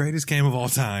 the greatest game of all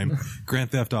time,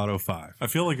 Grand Theft Auto 5. I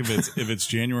feel like if it's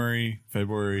January,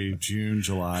 February, June,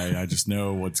 July, I just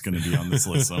know what's going to be on this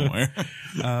list somewhere.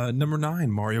 Number 9,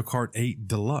 Mario Kart 8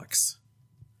 Deluxe.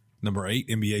 Number 8,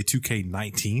 NBA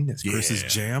 2K19. That's Chris's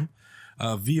jam.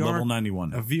 VR Level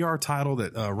 91. A VR title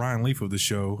that Ryan Leaf of the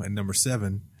show at number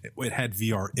 7. It had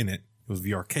VR in it. It was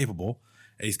VR capable.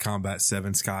 Ace Combat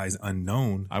 7 Skies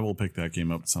Unknown. I will pick that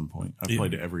game up at some point. I've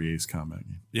played every Ace Combat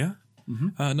game. Yeah.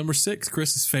 Number 6,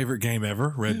 Chris's favorite game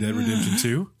ever, Red Dead Redemption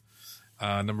 2.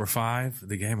 Number 5,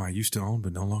 the game I used to own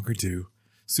but no longer do,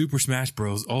 Super Smash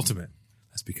Bros. Ultimate.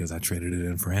 That's because I traded it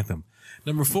in for Anthem.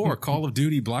 Number 4, Call of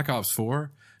Duty Black Ops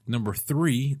 4. Number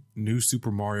 3, New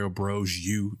Super Mario Bros.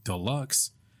 U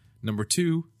Deluxe. Number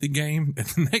 2, the game, and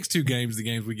the next 2 games, the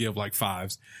games we give like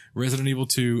 5s, Resident Evil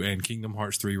 2 and Kingdom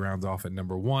Hearts 3 rounds off at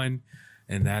number 1.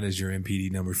 And that is your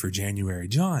MPD number for January.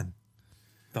 John,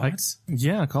 thoughts?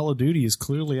 Yeah, Call of Duty is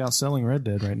clearly outselling Red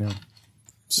Dead right now.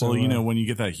 So, well, when you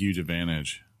get that huge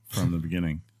advantage from the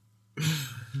beginning.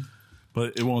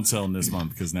 But it won't sell in this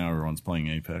month because now everyone's playing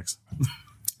Apex.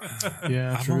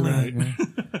 Yeah, I've true. only- Right,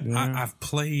 yeah. I've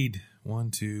played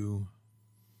 1, 2,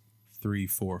 3,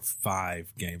 4,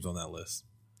 5 games on that list.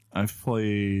 I've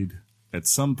played at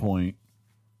some point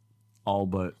all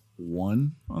but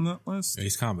one on that list.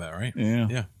 Ace Combat, right? Yeah.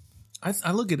 Yeah.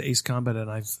 I look at Ace Combat and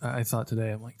I thought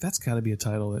today, I'm like, that's got to be a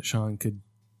title that Sean could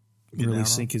Get down really on?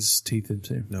 sink his teeth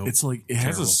into. No. It's like it has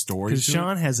Terrible. a story. Because To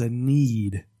Sean has a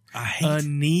need. I A hate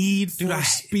need for Dude,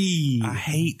 speed. I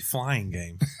hate flying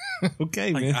games.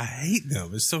 Okay, Like, man. I hate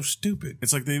them. It's so stupid.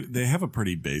 It's like they have a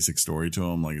pretty basic story to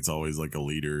them. Like it's always like a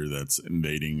leader that's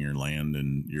invading your land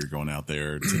and you're going out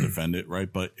there to defend it,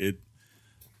 right? But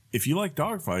if you like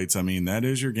dogfights, I mean, that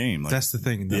is your game. Like, That's the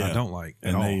thing that I yeah. don't like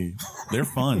at and all. they're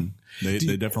fun. They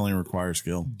definitely require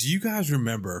skill. Do you guys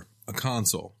remember a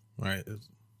console, right? A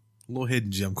little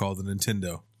hidden gem called the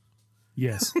Nintendo.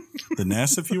 Yes. The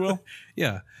NES, if you will.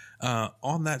 Yeah.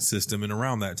 On that system and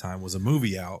around that time was a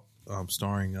movie out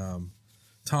starring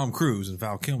Tom Cruise and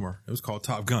Val Kilmer. It was called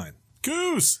Top Gun.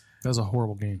 Goose. That was a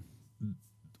horrible game.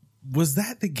 Was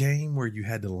that the game where you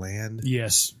had to land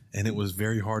Yes. and it was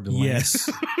very hard to land? Yes.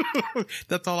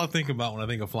 That's all I think about when I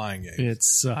think of flying games. It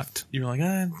sucked. You're like,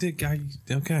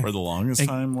 okay. For the longest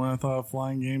time when I thought of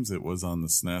flying games, it was on the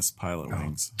SNES Pilot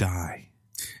Wings. Die.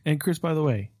 And Chris, by the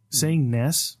way, saying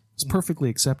NES is perfectly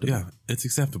acceptable. Yeah, it's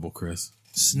acceptable, Chris.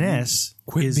 SNES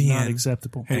Quit is being- not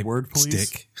acceptable. Hey, word please.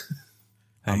 Stick.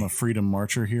 I'm a freedom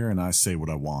marcher here, and I say what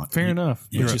I want. Fair enough,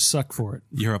 but you're you a- suck for it.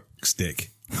 You're a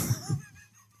stick.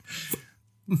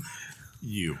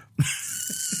 You.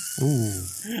 Ooh.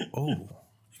 Oh,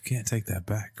 you can't take that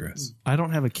back, Chris. I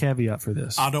don't have a caveat for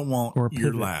this. I don't want Or a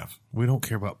your pivot. laugh. We don't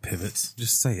care about pivots.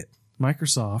 Just say it.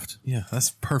 Microsoft Yeah,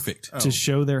 that's perfect. to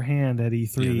show their hand at Yeah,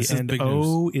 E3, this is and big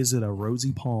is it a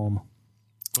rosy palm?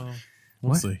 We'll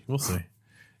What? see. We'll see.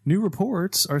 New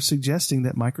reports are suggesting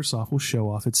that Microsoft will show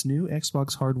off its new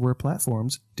Xbox hardware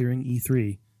platforms during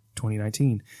E3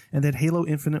 2019, and that Halo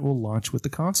Infinite will launch with the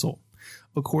console.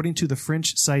 According to the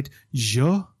French site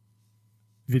Jeux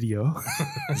Video,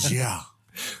 Yeah.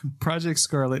 Project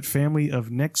Scarlet family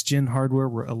of next-gen hardware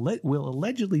will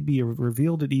allegedly be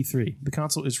revealed at E3. The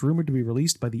console is rumored to be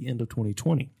released by the end of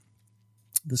 2020.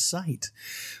 The site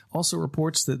also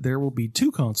reports that there will be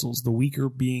 2 consoles, the weaker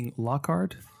being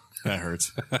Lockhart That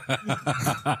hurts.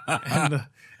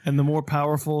 and the more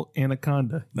powerful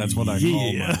Anaconda. That's what I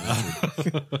call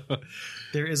mine.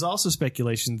 There is also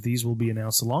speculation that these will be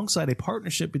announced alongside a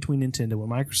partnership between Nintendo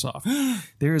and Microsoft.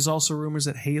 There is also rumors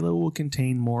that Halo will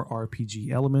contain more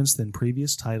RPG elements than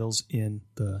previous titles in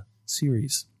the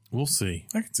series. We'll see.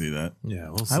 I can see that. Yeah,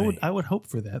 we'll see. I would hope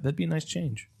for that. That'd be a nice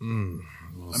change.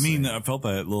 I mean, I felt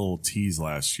that little tease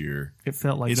last year. It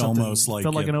felt like It something- almost like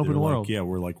felt like an open they're world.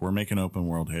 Like, we're making open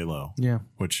world Halo. Yeah.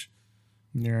 Which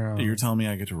Yeah. you're telling me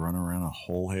I get to run around a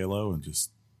whole Halo and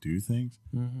just do things?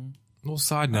 Well,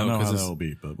 side I don't note, know how because that will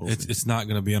be, but we'll it's see. it's not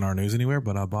going to be in our news anywhere.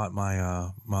 But I bought my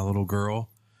my little girl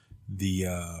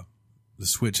the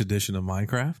Switch edition of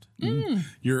Minecraft.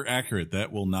 You're accurate.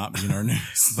 That will not be in our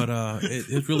news. But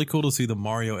it's really cool to see the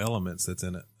Mario elements that's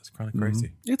in it. It's kind of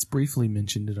crazy. It's briefly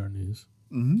mentioned in our news.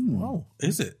 Oh,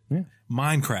 is it? Yeah.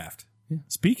 Minecraft. Yeah.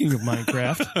 Speaking of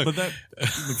Minecraft, But that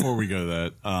before we go to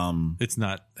that, It's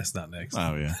not. That's not next.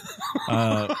 oh yeah.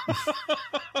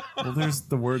 Well, there's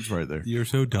the words right there. You're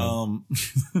so dumb.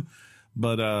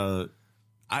 But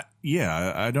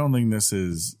I don't think this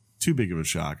is too big of a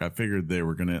shock. I figured they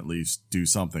were going to at least do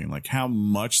something. Like how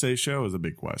much they show is a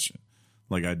big question.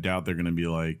 Like I doubt they're going to be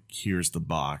like, here's the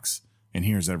box and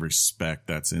here's every spec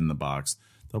that's in the box.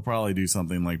 They'll probably do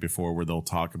something like before where they'll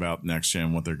talk about next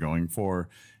gen, what they're going for,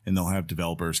 and they'll have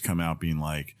developers come out being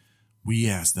like, we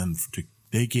asked them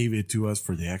they gave it to us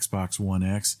for the Xbox One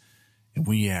X, and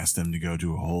we asked them to go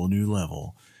to a whole new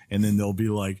level. And then they'll be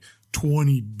like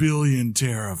 20 billion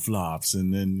teraflops.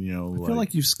 And then, I feel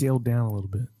like you've scaled down a little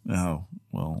bit. oh,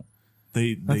 well,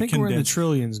 They I think we're in the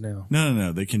trillions now.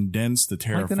 No. They condense the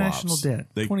teraflops. Like the national debt.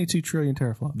 22 trillion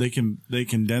teraflops. They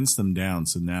condense them down,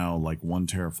 so now like 1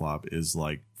 teraflop is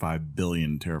like 5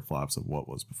 billion teraflops of what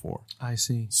was before. I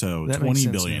see. So That 20 makes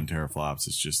sense billion now. teraflops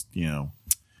is just, because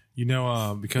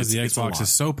the It's a Xbox lot.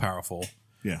 is so powerful,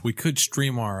 Yeah. we could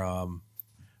stream our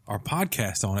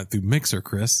podcast on it through Mixer,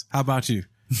 Chris. How about you?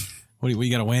 What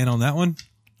you got to weigh in on that one?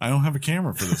 I don't have a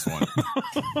camera for this one.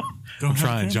 I'm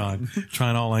trying, John.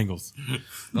 Trying all angles.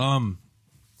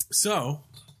 So,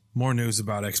 more news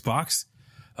about Xbox.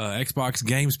 Xbox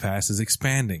Games Pass is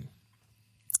expanding.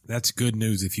 That's good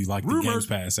news if you like the Games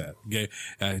Pass.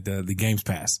 The Games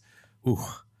Pass. Ooh,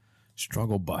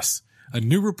 struggle bus. A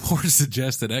new report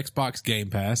suggests that Xbox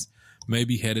Game Pass may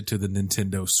be headed to the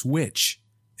Nintendo Switch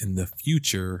in the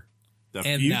future. The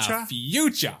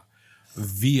future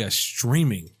via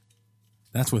streaming.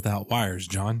 That's without wires,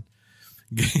 John.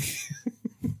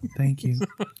 Thank you.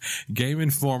 Game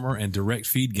Informer and Direct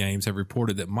Feed Games have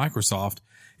reported that Microsoft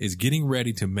is getting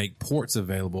ready to make ports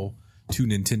available to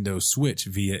Nintendo Switch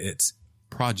via its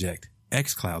Project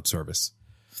xCloud service.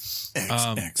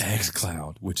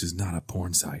 xCloud, which is not a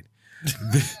porn site.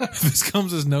 This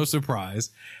comes as no surprise,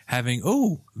 having,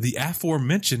 the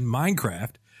aforementioned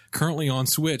Minecraft currently on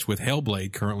Switch with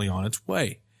Hellblade currently on its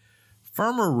way.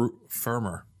 Firmer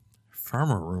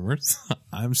rumors.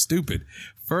 I'm stupid.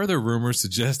 Further rumors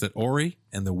suggest that Ori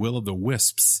and the Will of the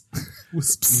Wisps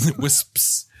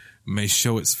may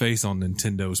show its face on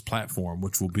Nintendo's platform,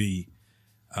 which will be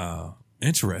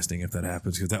interesting if that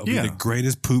happens, because that will be the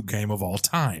greatest poop game of all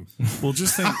time. Well,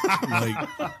 just think,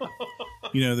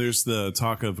 there's the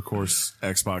talk of course,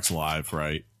 Xbox Live,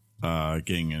 right?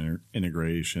 Getting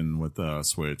integration with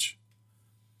Switch.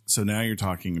 So now you're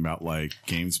talking about like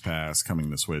Games Pass coming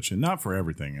to Switch, and not for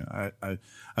everything. I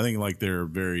think like they're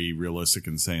very realistic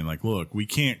in saying like, look, we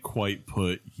can't quite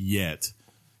put yet,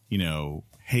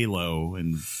 Halo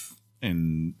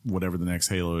and whatever the next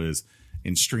Halo is,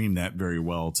 and stream that very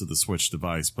well to the Switch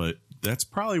device. But that's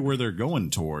probably where they're going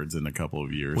towards in a couple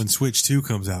of years. When Switch 2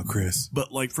 comes out, Chris.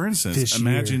 But like, for instance, This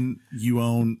imagine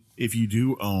if you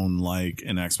do own like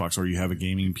an Xbox or you have a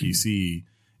gaming PC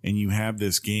and you have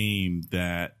this game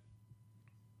that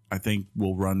I think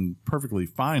will run perfectly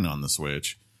fine on the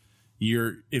Switch.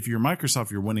 If you're Microsoft,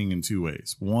 you're winning in two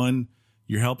ways. One,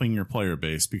 you're helping your player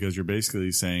base because you're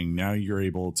basically saying now you're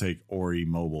able to take Ori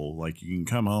mobile. Like you can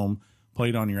come home, play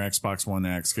it on your Xbox One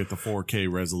X, get the 4K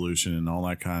resolution and all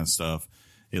that kind of stuff.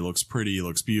 It looks pretty, it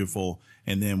looks beautiful.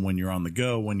 And then when you're on the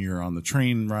go, when you're on the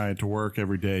train ride to work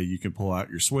every day, you can pull out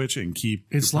your Switch and keep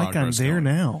It's your like I'm progress there going.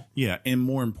 now. Yeah, and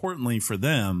more importantly for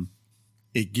them,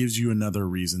 it gives you another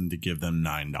reason to give them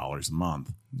 $9 a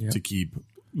month to keep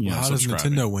How does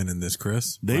subscribing. Nintendo win in this,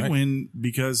 Chris? They Right? win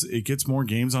because it gets more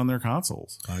games on their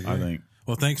consoles. I think.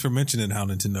 Well, thanks for mentioning how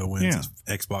Nintendo wins,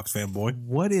 Yeah. Xbox fanboy.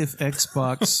 What if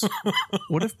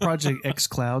what if Project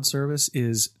xCloud service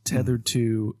is tethered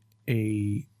to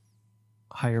a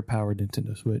higher powered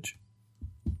Nintendo Switch?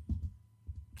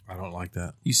 I don't like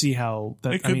that. You see how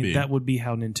that, It could be. that would be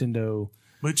how Nintendo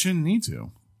But you shouldn't need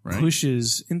to, right?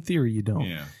 pushes, in theory you don't.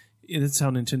 Yeah. That's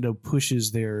how Nintendo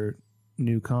pushes their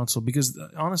new console, because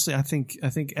honestly, I think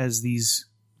as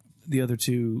the other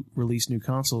two release new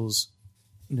consoles,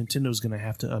 Nintendo's going to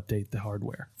have to update the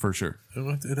hardware. For sure.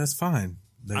 That's fine.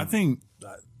 I think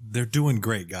They're doing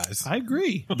great, guys. I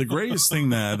agree. the greatest thing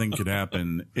that I think could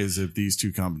happen is if these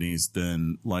two companies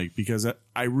then because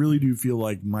I really do feel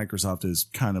like Microsoft is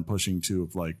kind of pushing to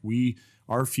of like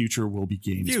our future will be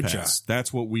Games Pass.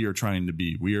 That's what we are trying to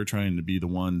be. We are trying to be the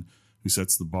one who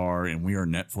sets the bar, and we are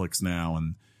Netflix now.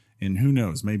 And who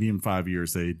knows, maybe in 5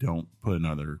 years they don't put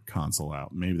another console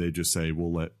out. Maybe they just say,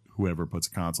 we'll let whoever puts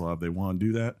a console out, if they want to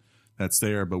do that, that's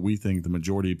there. But we think the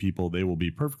majority of people, they will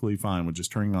be perfectly fine with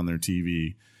just turning on their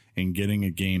TV and getting a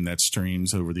game that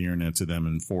streams over the internet to them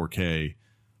in 4K.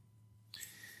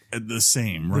 The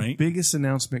same, right? The biggest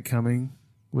announcement coming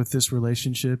with this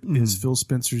relationship is Phil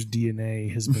Spencer's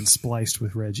DNA has been spliced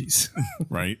with Reggie's.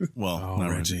 Right? Well, not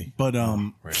Reggie. But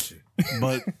Reggie.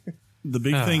 but the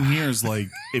big thing here is like,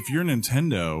 if you're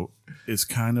Nintendo, it's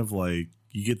kind of like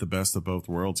you get the best of both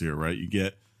worlds here, right? You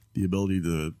get the ability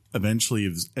to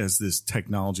eventually, as this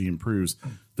technology improves,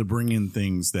 to bring in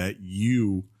things that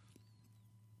you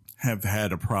have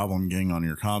had a problem getting on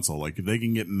your console. Like if they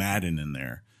can get Madden in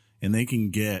there and they can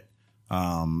get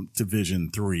Division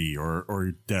 3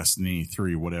 or Destiny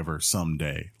 3, whatever,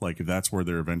 someday, like if that's where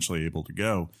they're eventually able to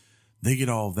go, they get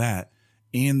all of that.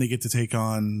 And they get to take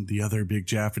on the other big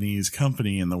Japanese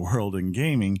company in the world in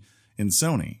gaming in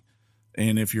Sony.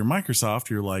 And if you're Microsoft,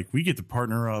 you're like, we get to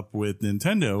partner up with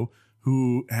Nintendo,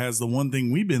 who has the one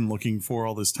thing we've been looking for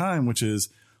all this time, which is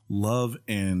love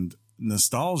and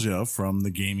nostalgia from the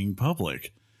gaming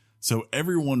public. So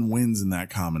everyone wins in that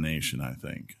combination, I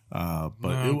think. But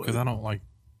because I don't like,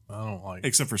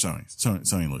 except for Sony.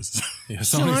 Sony loses. yeah,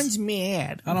 Sean's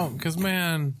mad. I don't, because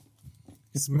man,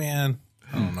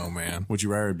 I don't know, man. Would you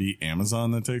rather be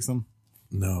Amazon that takes them?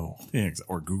 No. Yeah,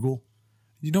 or Google?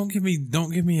 You don't give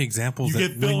me examples. You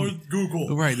get Phil with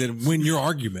Google. Right, that win your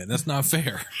argument. That's not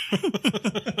fair.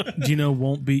 Do you know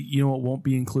what won't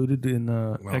be included in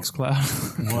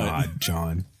xCloud? God,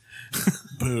 John.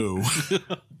 Boo.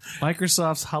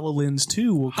 Microsoft's HoloLens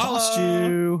 2 will cost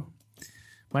you.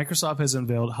 Microsoft has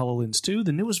unveiled HoloLens 2,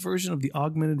 the newest version of the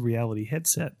augmented reality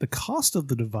headset. The cost of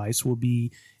the device will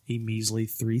be a measly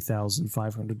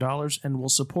 $3,500 and will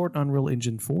support Unreal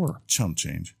Engine 4. Chump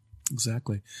change.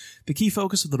 Exactly. The key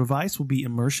focus of the device will be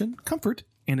immersion, comfort,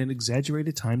 and an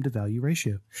exaggerated time to value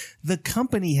ratio. The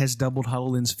company has doubled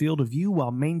HoloLens' field of view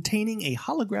while maintaining a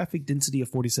holographic density of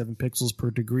 47 pixels per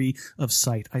degree of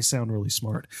sight. I sound really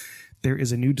smart. There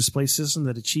is a new display system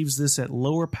that achieves this at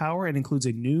lower power and includes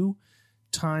a new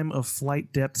time of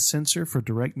flight depth sensor for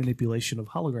direct manipulation of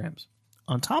holograms.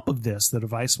 On top of this, the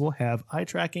device will have eye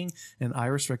tracking and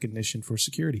iris recognition for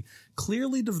security.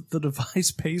 Clearly, the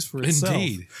device pays for itself.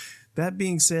 Indeed. That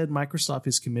being said, Microsoft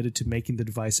is committed to making the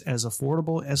device as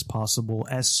affordable as possible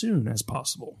as soon as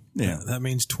possible. Yeah. That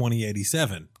means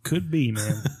 2087. Could be,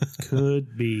 man.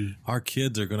 Could be. Our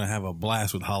kids are going to have a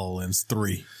blast with HoloLens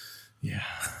 3. Yeah.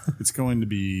 It's going to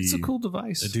be... It's a cool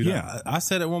device. Dude, Yeah. I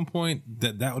said at one point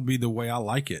that would be the way I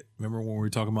like it. Remember when we were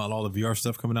talking about all the VR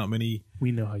stuff coming out?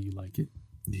 We know how you like it.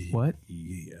 What?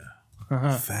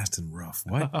 Yeah. Fast and rough.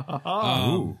 What?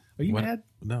 Are you what? mad?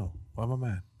 No. Why am I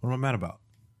mad? What am I mad about?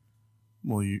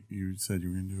 Well, you said you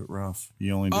were going to do it rough.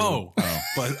 You only do Oh,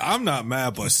 but I'm not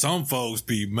mad, but some folks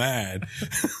be mad.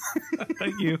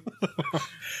 Thank you.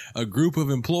 A group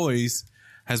of employees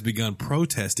has begun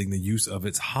protesting the use of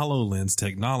its HoloLens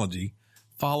technology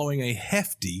following a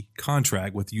hefty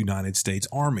contract with the United States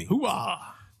Army. Hooah!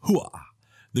 Hooah!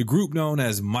 The group known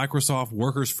as Microsoft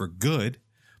Workers for Good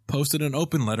posted an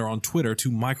open letter on Twitter to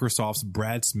Microsoft's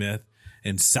Brad Smith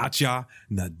and Satya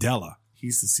Nadella.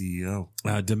 He's the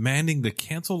CEO. Demanding the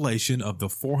cancellation of the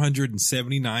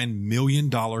 $479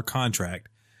 million contract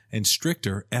and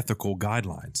stricter ethical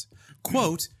guidelines.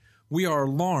 Quote, "We are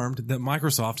alarmed that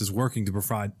Microsoft is working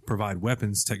to provide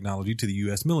weapons technology to the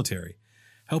U.S. military,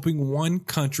 helping one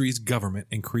country's government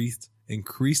increase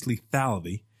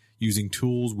lethality using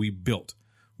tools we built.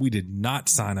 We did not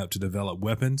sign up to develop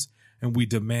weapons, and we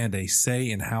demand a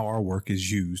say in how our work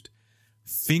is used.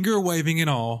 Finger waving and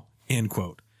all," end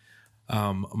quote.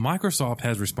 Microsoft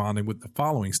has responded with the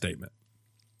following statement.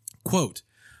 Quote,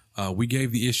 "We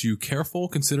gave the issue careful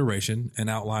consideration and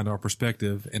outlined our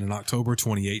perspective in an October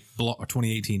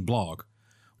 2018 blog.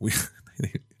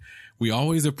 We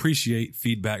always appreciate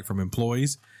feedback from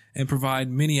employees and provide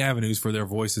many avenues for their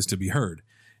voices to be heard.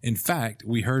 In fact,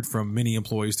 we heard from many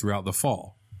employees throughout the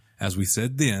fall. As we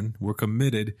said then, we're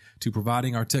committed to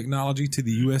providing our technology to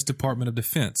the U.S. Department of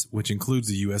Defense, which includes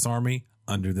the U.S. Army,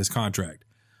 under this contract.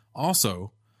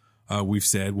 Also, we've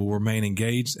said we'll remain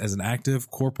engaged as an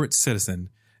active corporate citizen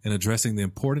in addressing the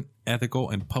important ethical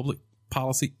and public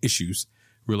policy issues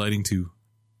relating to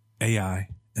AI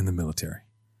and the military."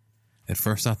 At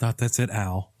first, I thought that said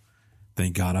Al.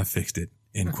 Thank God I fixed it.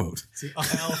 End quote. See,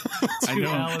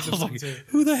 I was like,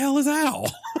 who the hell is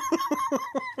Al?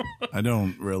 I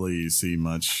don't really see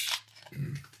much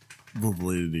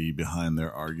validity behind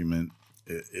their argument.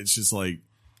 It's just like,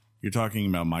 you're talking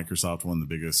about Microsoft, one of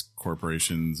the biggest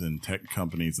corporations and tech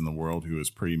companies in the world, who is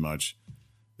pretty much,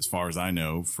 as far as I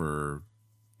know, for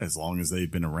as long as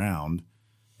they've been around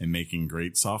and making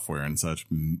great software and such,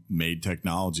 made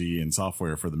technology and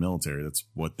software for the military. That's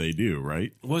what they do,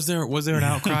 right? Was there an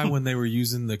outcry when they were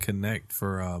using the Kinect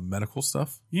for medical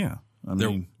stuff? Yeah. I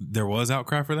mean, there was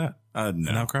outcry for that? no, An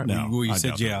outcry? no, Well, you I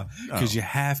said doubt yeah, that. because you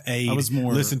have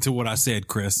listen to what I said,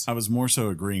 Chris. I was more so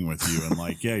agreeing with you and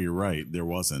like, yeah, you're right. There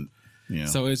wasn't. Yeah.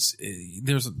 So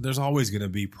there's always going to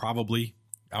be probably,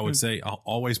 I would say,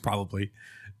 always probably.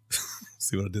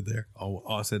 See what I did there? Oh,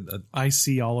 I said, I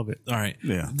see all of it. all right.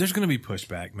 Yeah. There's going to be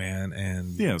pushback, man.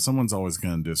 And Yeah, someone's always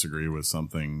going to disagree with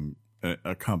something,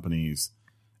 a company's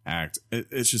act.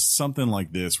 It's just something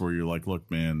like this where you're like, look,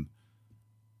 man,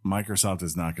 Microsoft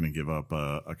is not going to give up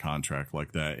a contract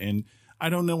like that. And I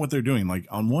don't know what they're doing. Like,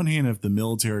 on one hand, if the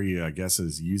military, I guess,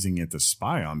 is using it to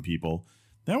spy on people,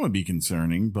 that would be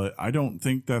concerning. But I don't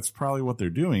think that's probably what they're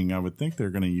doing. I would think they're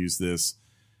going to use this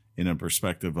in a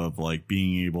perspective of like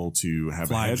being able to have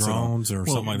Fly a headset drones on. or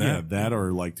something like that. Yeah, that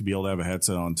or like to be able to have a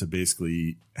headset on to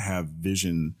basically have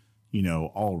vision, you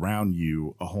know, all around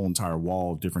you, a whole entire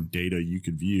wall of different data you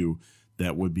could view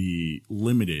that would be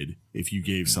limited if you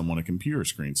gave someone a computer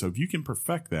screen. So if you can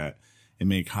perfect that and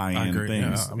make high-end agree.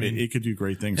 things, Yeah, I mean, it could do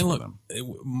great things And for look, them.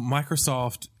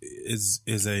 Microsoft is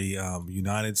a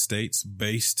United States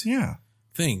based Yeah.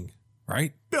 thing,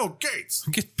 right? Bill Gates.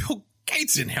 Get Bill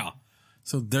Gates in here.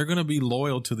 So they're going to be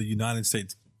loyal to the United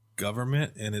States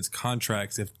government and its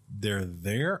contracts if they're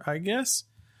there, I guess.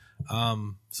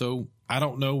 So I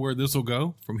don't know where this will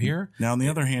go from here. Now, on the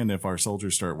other hand, if our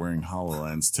soldiers start wearing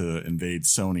HoloLens to invade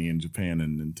Sony and Japan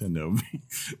and Nintendo,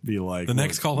 be like The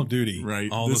next Call of Duty, right?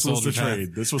 All This the was the soldiers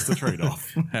trade. This was the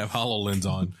trade-off. have HoloLens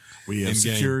on. We have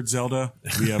In-game. secured Zelda.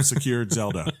 We have secured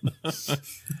Zelda.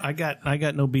 I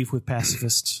got no beef with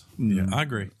pacifists. Yeah, I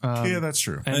agree. Yeah, that's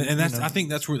true. And that's, you know, I think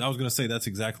that's where I was going to say that's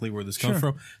exactly where this comes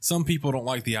from. Some people don't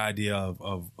like the idea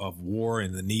of war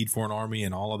and the need for an army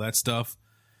and all of that stuff.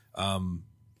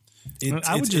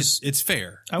 It's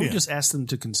fair. I would Yeah. just ask them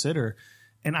to consider,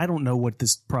 and I don't know what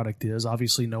this product is.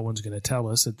 Obviously, no one's going to tell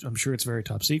us. I'm sure it's very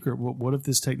top secret. What if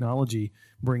this technology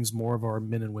brings more of our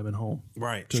men and women home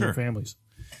Right. to their families?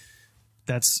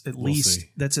 That's at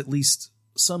least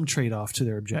some trade off to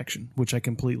their objection, which I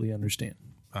completely understand.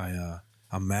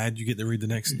 I'm mad you get to read the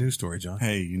next news story, John.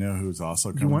 Hey, you know who's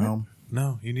also coming want it? home?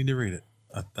 No, you need to read it.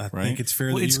 I think it's fair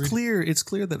Well, that it's you read clear. It's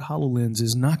clear that HoloLens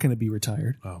is not going to be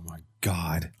retired. it. Oh my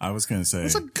God. I was going to say.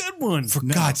 It's a good one. For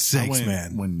No, God's sakes, I went,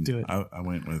 man. When Do it. I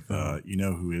went with, you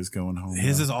know who is going home?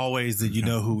 His though? is always that you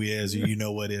know who he is or you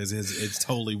know what is. It's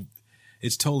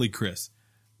totally Chris.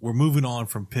 We're moving on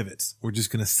from pivots. We're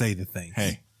just going to say the thing.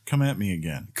 Hey, come at me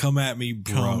again. Come at me,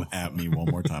 bro. Come at me one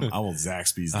more time. I will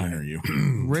Zaxby's dinner you.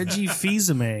 Reggie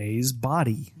Fils-Aimé's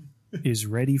body is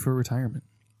ready for retirement.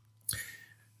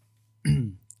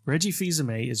 Reggie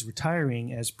Fils-Aimé is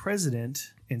retiring as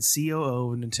president and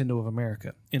COO of Nintendo of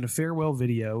America. In a farewell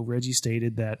video, Reggie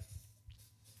stated that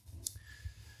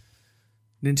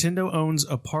Nintendo owns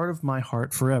a part of my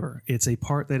heart forever. It's a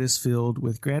part that is filled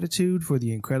with gratitude for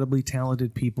the incredibly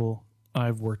talented people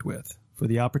I've worked with, for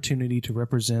the opportunity to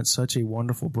represent such a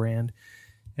wonderful brand,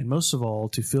 and most of all,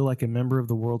 to feel like a member of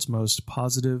the world's most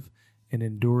positive and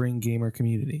enduring gamer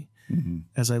community.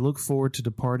 As I look forward to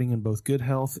departing in both good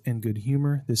health and good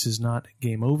humor, this is not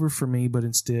game over for me, but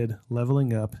instead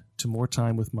leveling up to more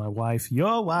time with my wife,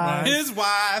 your wife, His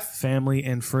wife. family,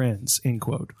 and friends, end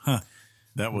quote.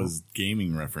 That was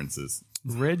gaming references.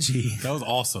 Reggie That was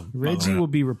awesome. Reggie will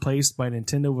be replaced by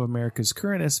Nintendo of America's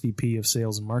current SVP of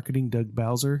Sales and Marketing, Doug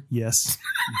Bowser. Yes,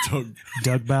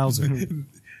 Doug Bowser.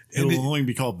 It'll only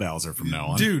be called Bowser from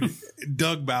now on. Dude,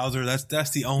 Doug Bowser,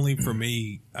 that's the only, for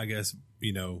me, I guess,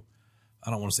 you know, I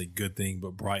don't want to say good thing,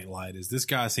 but bright light is this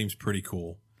guy seems pretty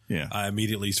cool. Yeah. I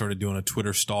immediately started doing a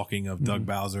Twitter stalking of Doug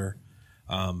Bowser.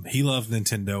 He loves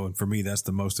Nintendo, and for me, that's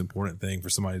the most important thing for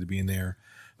somebody to be in there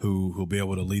who'll be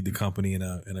able to lead the company in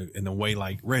a way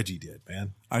like Reggie did,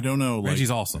 man. I don't know. Like, Reggie's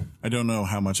awesome. I don't know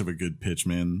how much of a good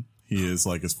pitchman he is,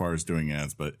 like as far as doing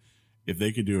ads, but if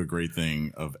they could do a great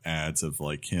thing of ads of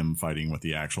like him fighting with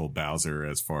the actual Bowser,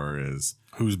 as far as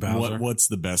Who's Bowser? what's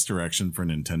the best direction for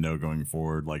Nintendo going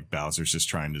forward? Like Bowser's just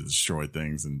trying to destroy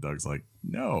things, and Doug's like,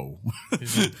 no,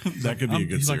 that could be a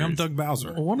good. He's like, I'm series. Doug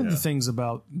Bowser. Well, one of the things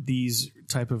about these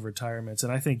type of retirements,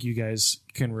 and I think you guys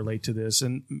can relate to this,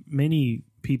 and many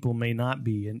people may not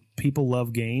be, and people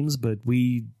love games, but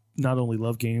we not only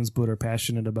love games, but are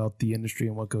passionate about the industry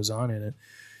and what goes on in it.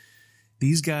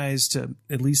 These guys,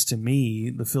 at least to me,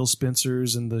 the Phil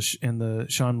Spencers and the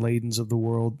Sean Layden's of the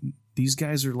world, these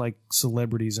guys are like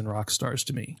celebrities and rock stars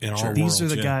to me. In our These worlds, are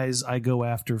the yeah. guys I go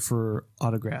after for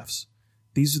autographs.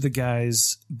 These are the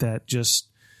guys that just,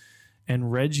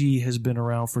 and Reggie has been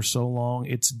around for so long.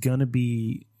 It's gonna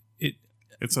be it.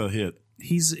 It's a hit.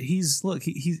 He's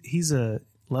a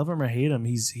love him or hate him.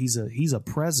 He's a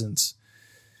presence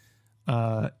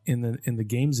in the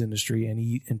games industry,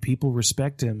 and people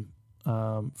respect him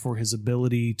for his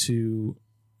ability to.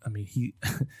 I mean,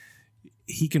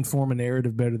 he can form a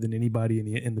narrative better than anybody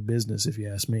in the business, if you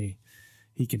ask me.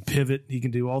 He can pivot. He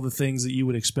can do all the things that you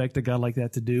would expect a guy like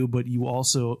that to do, but you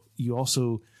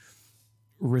also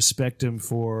respect him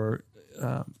for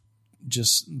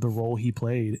just the role he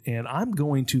played. And I'm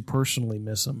going to personally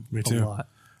miss him Me too. a lot.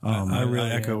 I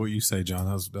really echo am. what you say, John.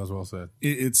 That was well said.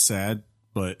 It's sad,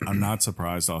 but I'm not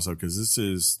surprised also, because this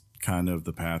is kind of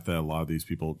the path that a lot of these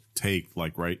people take.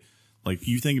 Like, right, like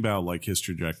you think about like his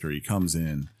trajectory. He comes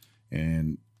in,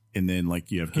 and then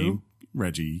like you have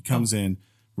Reggie. He comes in.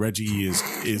 Reggie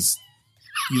is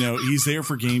he's there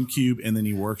for GameCube, and then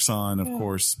he works on, of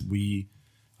course, Wii,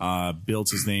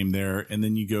 builds his name there, and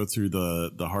then you go through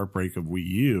the heartbreak of Wii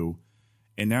U,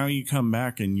 and now you come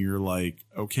back and you're like,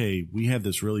 okay, we had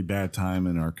this really bad time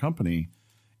in our company,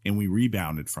 and we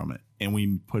rebounded from it, and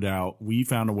we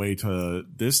found a way to,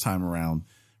 this time around,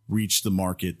 reach the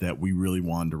market that we really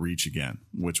wanted to reach again,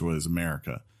 which was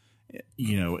America.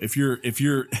 If you're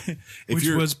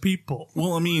was people.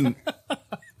 Well, I mean,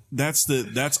 that's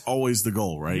always the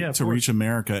goal, right? Yeah, to reach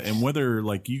America. And whether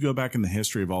like you go back in the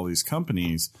history of all these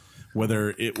companies,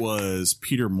 whether it was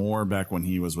Peter Moore back when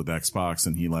he was with Xbox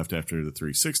and he left after the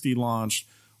 360 launched,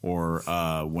 or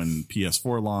when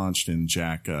PS4 launched and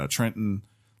Jack Tretton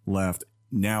left.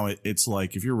 Now it's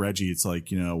like, if you're Reggie, it's like,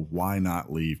 why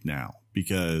not leave now?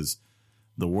 Because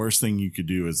the worst thing you could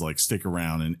do is like stick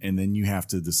around and then you have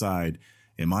to decide,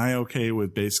 am I okay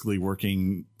with basically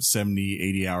working 70,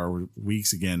 80 hour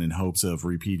weeks again in hopes of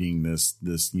repeating this,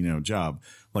 job?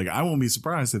 Like, I won't be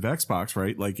surprised if Xbox,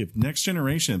 right? Like if next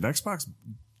generation, if Xbox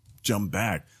jump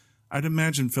back, I'd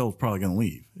imagine Phil's probably going to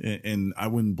leave, and I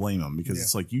wouldn't blame him because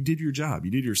it's like, you did your job.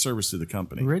 You did your service to the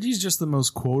company. Reggie's just the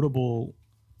most quotable,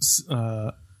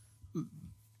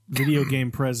 video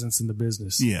game presence in the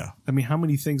business. Yeah. I mean, how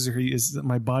many things are he is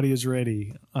my body is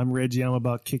ready. I'm Reggie. I'm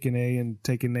about kicking A and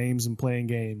taking names and playing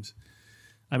games.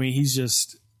 I mean, he's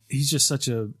just such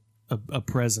a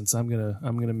presence. I'm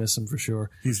gonna miss him for sure.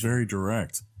 He's very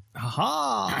direct.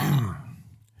 Aha.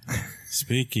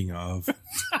 Speaking of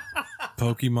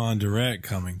Pokemon Direct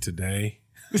coming today.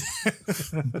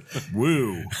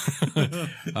 Woo.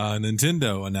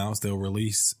 Nintendo announced they'll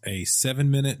release a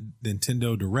 7-minute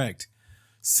Nintendo Direct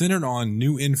centered on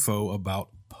new info about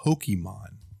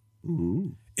Pokemon.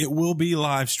 Ooh. It will be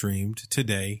live streamed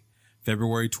today,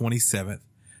 February 27th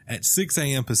at 6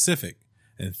 a.m. Pacific.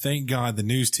 And thank God the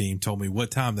news team told me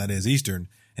what time that is Eastern,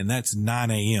 and that's 9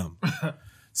 a.m.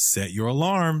 Set your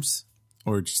alarms.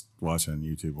 Or just watch it on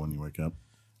YouTube when you wake up.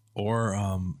 Or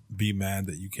be mad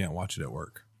that you can't watch it at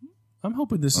work. I'm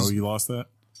hoping this is. Oh, you lost that?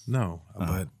 No,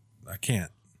 but I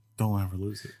can't. Don't ever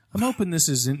lose it. I'm hoping this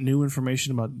isn't new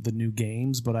information about the new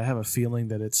games, but I have a feeling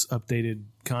that it's updated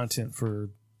content for.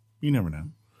 You never know.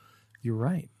 You're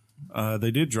right.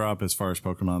 They did drop, as far as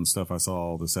Pokemon stuff I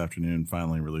saw this afternoon,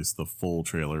 finally released the full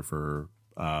trailer for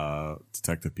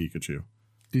Detective Pikachu.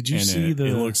 Did you see it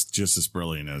looks just as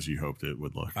brilliant as you hoped it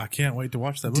would look. I can't wait to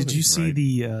watch that movie. Did you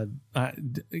see Right.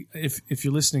 if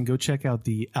you're listening, go check out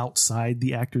the outside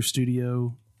the actor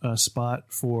studio spot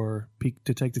for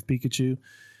Detective Pikachu,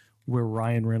 where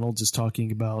Ryan Reynolds is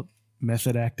talking about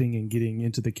method acting and getting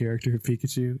into the character of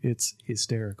Pikachu. It's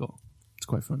hysterical. It's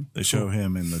quite funny. They show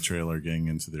him in the trailer getting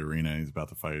into the arena. He's about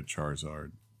to fight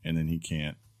Charizard, and then he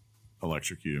can't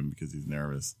electrocute him because he's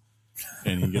nervous.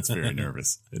 And he gets very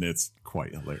nervous, and it's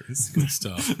quite hilarious. Good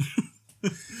stuff.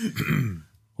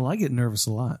 Well, I get nervous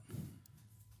a lot.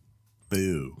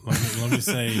 Boo. Let me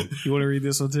say, You want to read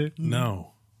this one too?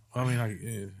 no. I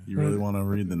mean, You really want to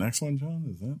read the next one, John?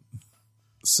 Is that?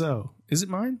 So, is it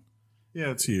mine?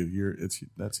 Yeah, it's you.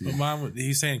 That's you.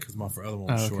 he's saying because my other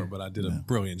one was Oh, short, okay. but I did a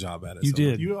brilliant job at it. You so-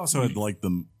 did. You also had like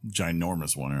the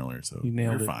ginormous one earlier, so You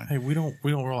nailed you're it. fine. Hey, we don't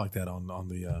roll like that on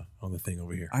the thing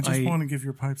over here. I just want to give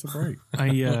your pipes a break. I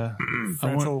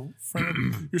want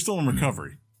You're still in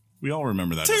recovery. We all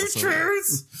remember that.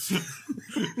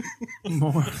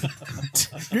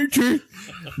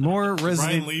 more Brian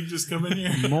Resident Lee just come in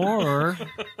here. more.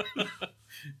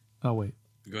 Oh wait.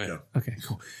 Go ahead. Okay,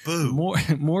 cool. Boo.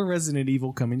 More Resident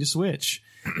Evil coming to Switch.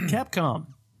 Capcom.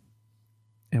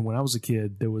 And when I was a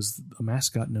kid, there was a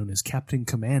mascot known as Captain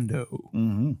Commando.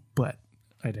 Mm-hmm. But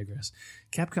I digress.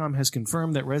 Capcom has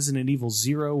confirmed that Resident Evil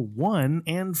 0, 1,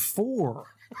 and 4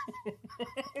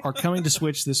 are coming to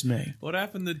Switch this May. What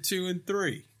happened to 2 and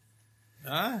 3?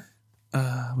 Huh?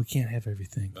 We can't have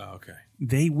everything. Oh, okay.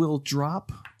 They will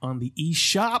drop on the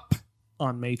eShop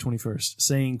on May 21st,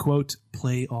 saying, quote,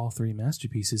 play all 3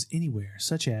 masterpieces anywhere,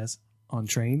 such as on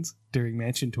trains, during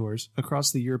mansion tours,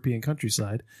 across the European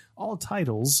countryside. All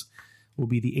titles will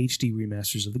be the HD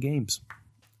remasters of the games.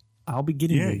 I'll be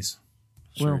getting Yay. these.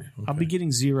 Well, Sure, I'll be okay.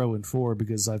 getting 0 and 4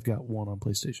 because I've got 1 on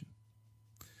PlayStation.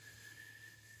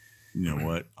 You know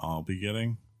what? I'll be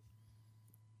getting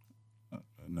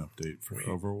an update for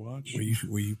Overwatch.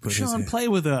 Will you put Sean, play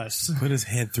with us. put his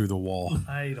head through the wall?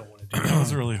 I don't want to do That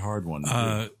was a really hard one.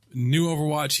 New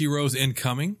Overwatch heroes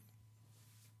incoming.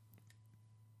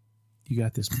 You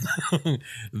got this.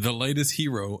 The latest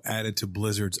hero added to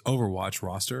Blizzard's Overwatch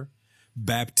roster,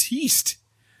 Baptiste,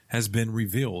 has been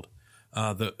revealed.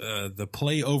 The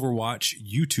Play Overwatch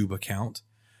YouTube account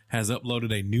has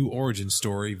uploaded a new origin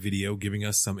story video giving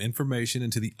us some information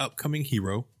into the upcoming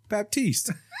hero,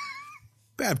 Baptiste.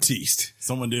 Baptiste.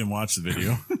 Someone didn't watch the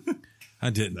video. I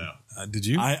didn't. No. Did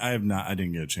you? I have not. I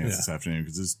didn't get a chance this afternoon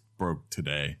because this broke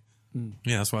today.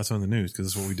 Yeah, that's why it's on the news, because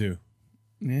that's what we do.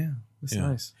 Yeah, that's Yeah.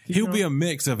 nice. He'll be a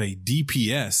mix of a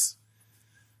DPS.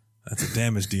 That's a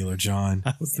damage dealer, John.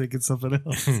 I was thinking something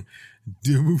else.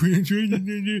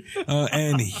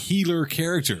 And healer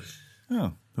character.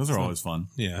 Oh, those are always fun.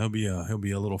 Yeah, he'll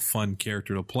be a little fun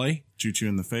character to play. Shoot you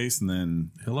in the face and then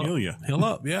heal you. Heal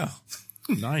up, yeah.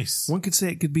 Nice. One could say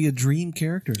it could be a dream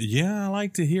character. Yeah, I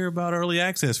like to hear about early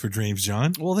access for Dreams,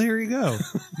 John. Well, there you go.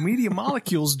 Media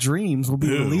Molecules Dreams will be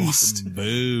released.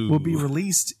 Boo. Will be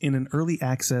released in an early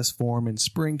access form in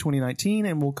spring 2019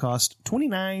 and will cost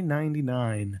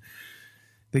 $29.99.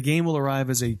 The game will arrive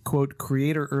as a, quote,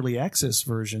 creator early access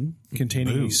version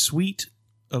containing a suite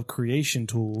of creation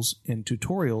tools and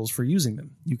tutorials for using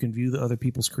them. You can view the other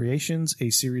people's creations, a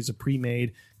series of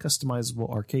pre-made, customizable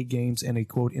arcade games, and a,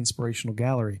 quote, inspirational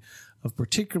gallery of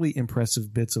particularly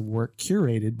impressive bits of work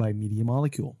curated by Media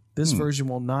Molecule. This version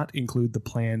will not include the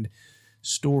planned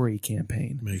story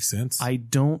campaign. Makes sense. I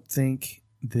don't think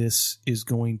this is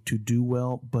going to do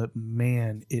well, but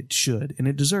man, it should, and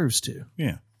it deserves to,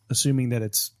 Yeah. assuming that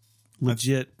it's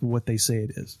legit what they say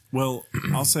it is. Well,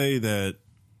 I'll say that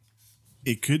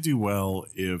it could do well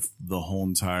if the whole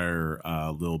entire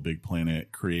Little Big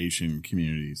Planet creation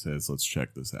community says, let's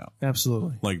check this out.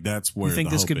 Absolutely. Like, that's where You think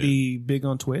the this hope could is. be big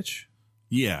on Twitch?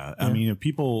 Yeah. I mean, if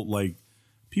people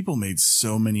made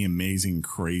so many amazing,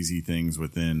 crazy things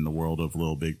within the world of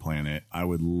Little Big Planet. I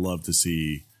would love to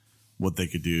see what they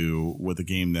could do with a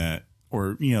game that,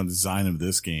 or, you know, the design of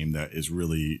this game that is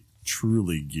really,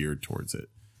 truly geared towards it.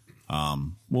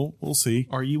 We'll see.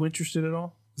 Are you interested at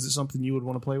all? Is it something you would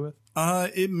want to play with?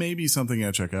 It may be something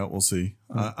I check out. We'll see.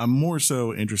 I'm more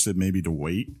so interested maybe to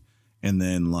wait and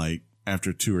then like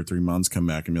after 2 or 3 months come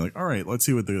back and be like, all right, let's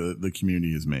see what the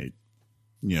community has made.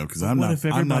 You know, because I'm not. What if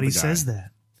I'm not everybody the guy. says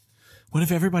that? What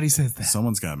if everybody says that?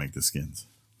 Someone's got to make the skins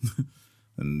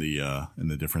and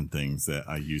the different things that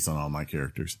I use on all my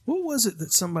characters. What was it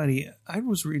that somebody, I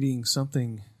was reading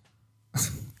something,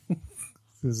 this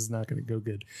is not going to go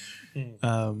good.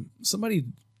 Somebody,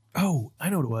 oh, I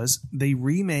know what it was. They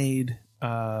remade,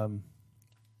 what's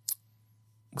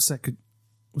that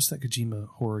Kojima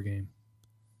horror game?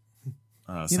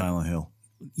 Silent Hill.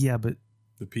 Yeah, but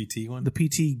The PT one? the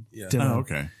PT demo. Oh,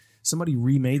 okay. Somebody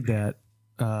remade that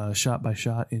shot by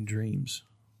shot in Dreams.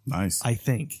 Nice. I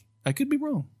think. I could be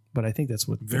wrong, but I think that's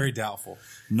what. Very doubtful.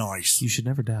 Nice. You should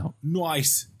never doubt.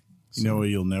 Nice. You know what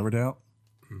you'll never doubt?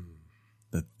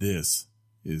 That this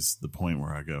is the point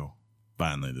where I go,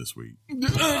 finally this week. See,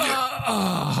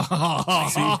 I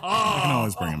can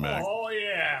always bring him back. Oh,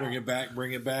 yeah. Bring it back.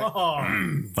 Bring it back.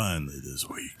 Finally this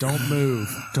week. Don't move.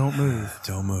 Don't move.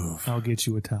 Don't move. I'll get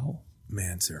you a towel.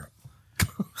 Man syrup.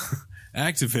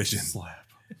 Activision.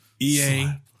 EA.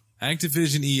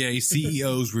 Activision EA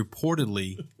CEOs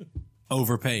reportedly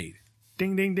overpaid.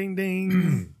 Ding, ding, ding,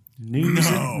 ding. News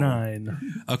at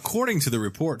 9. According to the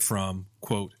report from,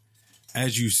 quote,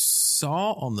 as you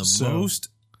saw on the most...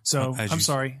 So, as I'm you-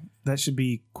 sorry. That should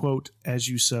be, quote, as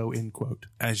you sow, end quote.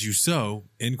 As you sow,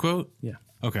 end quote? Yeah.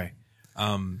 Okay.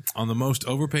 On the most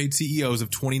overpaid CEOs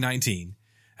of 2019,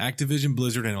 Activision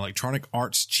Blizzard and Electronic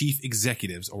Arts chief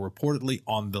executives are reportedly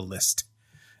on the list.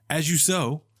 As You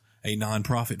Sow, a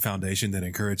nonprofit foundation that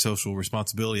encourages social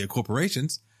responsibility of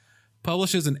corporations,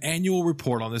 publishes an annual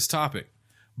report on this topic.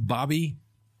 Bobby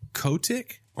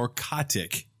Kotick or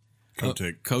Kotick?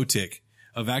 Kotick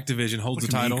of Activision holds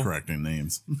the title correcting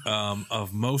names.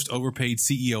 of most overpaid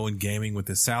CEO in gaming with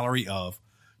a salary of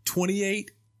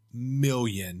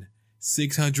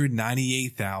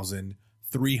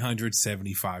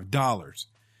 $28,698,375,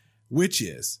 which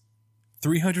is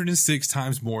 306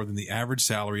 times more than the average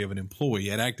salary of an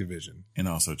employee at Activision. And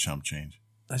also chump change.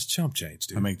 That's chump change,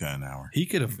 dude. I make that an hour. He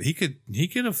could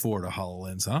afford a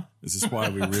HoloLens, huh? This is why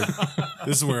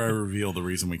this is where I reveal the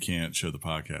reason we can't show the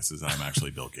podcast is I'm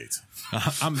actually Bill Gates.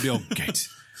 I'm Bill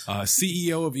Gates.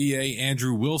 CEO of EA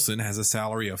Andrew Wilson has a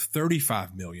salary of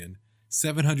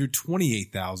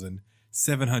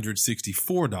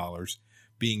 $35,728,764,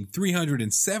 being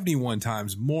 371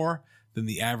 times more than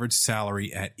the average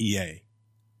salary at EA.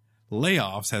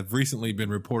 Layoffs have recently been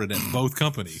reported at both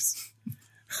companies.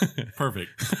 Perfect.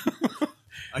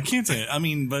 I can't say it. I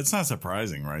mean, but it's not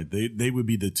surprising, right? They would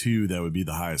be the two that would be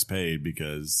the highest paid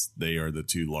because they are the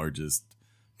two largest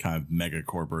kind of mega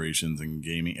corporations in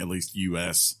gaming, at least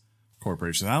U.S.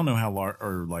 corporations. I don't know how large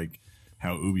or like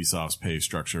how Ubisoft's pay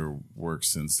structure works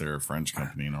since they're a French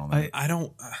company and all that. I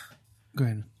don't. Go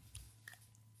ahead.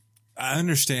 I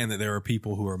understand that there are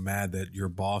people who are mad that your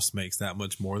boss makes that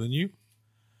much more than you,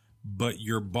 but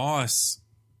your boss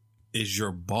is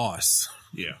your boss.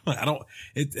 Yeah.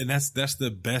 And that's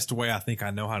the best way I think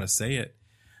I know how to say it.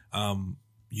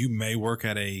 You may work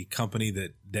at a company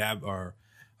that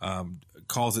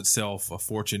calls itself a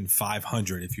Fortune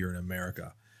 500 if you're in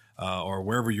America, or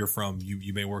wherever you're from.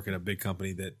 You may work at a big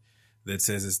company that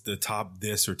says it's the top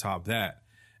this or top that,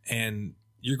 and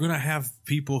you're going to have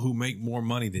people who make more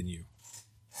money than you.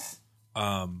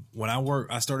 When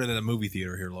I started at a movie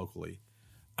theater here locally.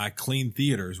 I cleaned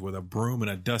theaters with a broom and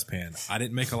a dustpan. I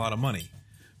didn't make a lot of money.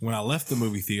 When I left the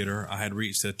movie theater, I had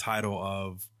reached a title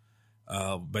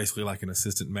of basically like an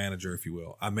assistant manager, if you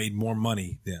will. I made more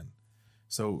money then.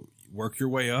 So work your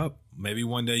way up. Maybe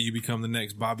one day you become the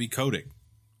next Bobby Kotick.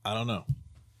 I don't know.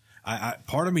 I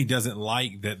part of me doesn't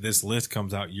like that this list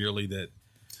comes out yearly. That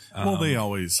well, they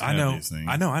always have these things.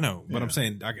 I know. But Yeah. I'm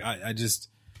saying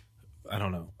I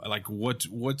don't know. Like what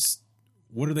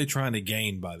are they trying to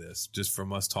gain by this? Just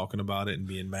from us talking about it and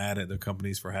being mad at the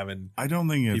companies for having I don't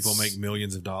think it's people make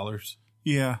millions of dollars?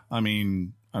 Yeah, I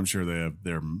mean, I'm sure they have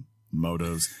their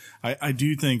motives. I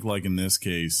do think, like in this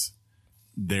case,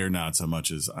 they're not so much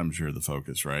as I'm sure the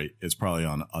focus, right? It's probably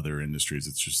on other industries.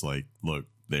 It's just like, look,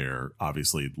 they're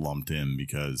obviously lumped in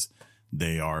because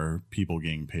they are people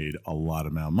getting paid a lot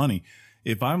amount of money.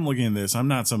 If I'm looking at this, I'm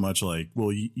not so much like,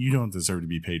 well, you don't deserve to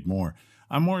be paid more.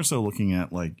 I'm more so looking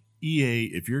at like EA,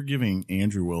 if you're giving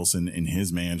Andrew Wilson and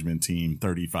his management team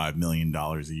 $35 million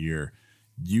a year,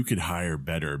 you could hire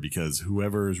better because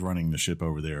whoever is running the ship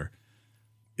over there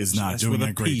is not That's doing with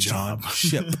a great P, job.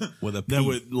 Ship with a P. That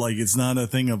would like, it's not a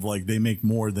thing of like they make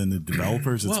more than the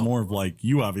developers. It's Well- more of like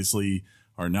you obviously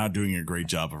are not doing a great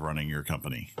job of running your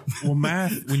company. Well,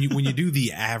 math when you do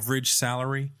the average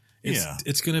salary,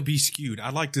 it's going to be skewed.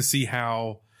 I'd like to see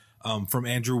how from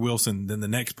Andrew Wilson, then the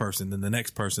next person, then the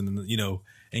next person, and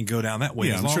and go down that way.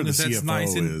 Yeah, as I'm long sure as the that's CFO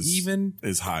nice and even,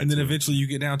 is high, and then too. eventually you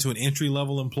get down to an entry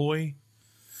level employee.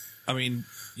 I mean,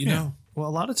 you know, Well,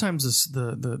 a lot of times this,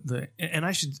 the and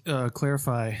I should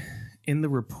clarify in the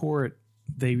report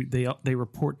they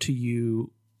report to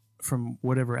you from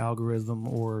whatever algorithm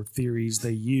or theories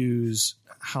they use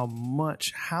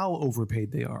how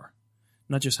overpaid they are,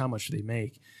 not just how much they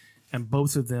make. And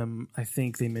both of them, I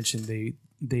think they mentioned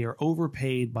they are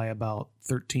overpaid by about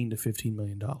 $13 to $15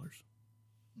 million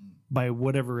by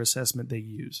whatever assessment they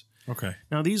use. okay,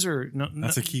 Now these are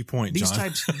that's a key point, these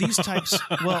John. types.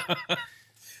 Well,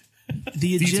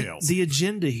 Details. the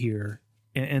agenda here,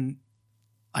 and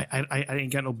I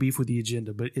ain't got no beef with the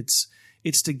agenda, but it's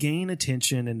to gain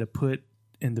attention and to put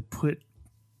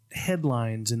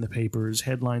headlines in the papers,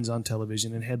 headlines on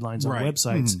television, and headlines on Right.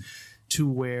 websites, to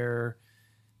where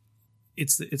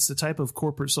it's the type of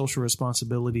corporate social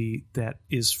responsibility that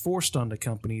is forced onto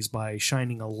companies by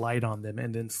shining a light on them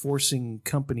and then forcing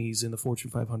companies in the Fortune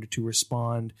 500 to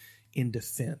respond in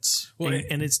defense. Well,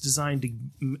 and it's designed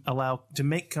to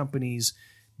make companies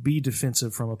be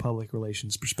defensive from a public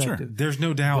relations perspective. There's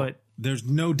no doubt. But- There's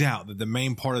no doubt that the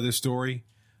main part of this story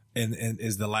and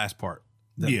is the last part.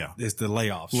 It's the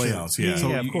layoffs. Layoffs, yeah.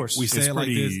 Yeah, of course. We say It's it like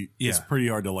this. It's pretty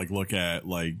hard to like look at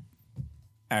like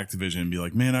Activision and be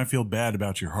like, man, I feel bad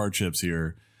about your hardships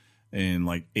here, and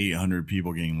like 800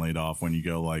 people getting laid off when you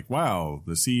go like, wow,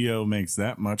 the CEO makes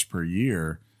that much per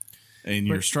year and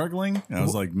you're struggling. And I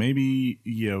was like, maybe,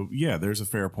 there's a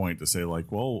fair point to say like,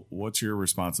 well, what's your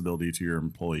responsibility to your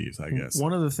employees, I guess.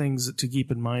 One of the things to keep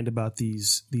in mind about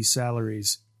these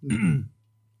salaries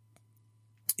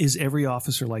is every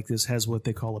officer like this has what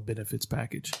they call a benefits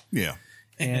package. Yeah.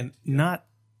 And not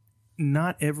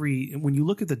every, when you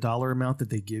look at the dollar amount that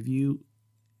they give you,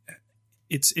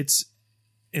 it's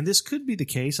and this could be the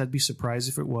case. I'd be surprised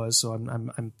if it was. So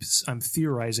I'm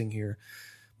theorizing here.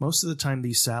 Most of the time,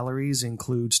 these salaries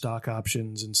include stock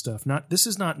options and stuff. This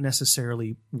is not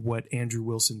necessarily what Andrew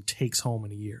Wilson takes home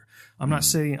in a year. I'm not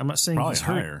saying Probably he's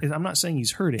higher. I'm not saying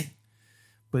he's hurting,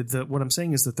 but what I'm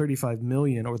saying is the $35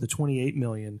 million or the $28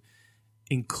 million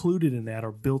included in that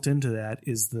or built into that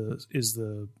is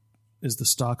the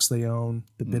stocks they own,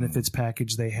 the benefits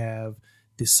package they have,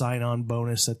 the sign-on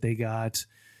bonus that they got,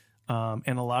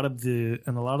 and a lot of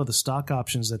the stock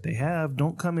options that they have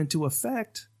don't come into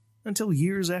effect until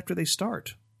years after they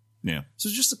start. Yeah. So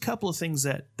just a couple of things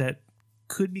that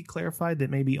could be clarified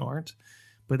that maybe aren't,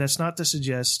 but that's not to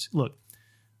suggest. Look,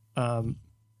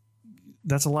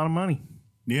 that's a lot of money.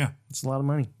 Yeah. It's a lot of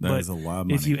money. That is a lot of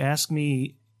money. If you ask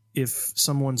me if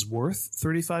someone's worth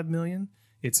 $35 million,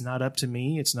 it's not up to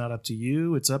me. It's not up to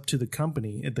you. It's up to the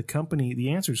company. The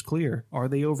answer is clear. Are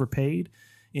they overpaid?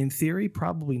 In theory,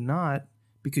 probably not,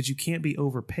 because you can't be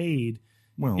overpaid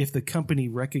Well, if the company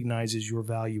recognizes your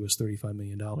value as $35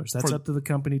 million. That's up to the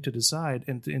company to decide,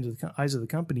 and into the eyes of the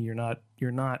company, you're not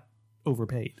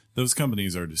overpaid. those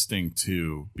companies are distinct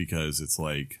too, because it's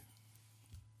like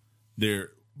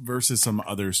they're versus some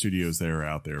other studios that are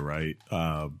out there, right?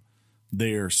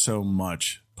 They are so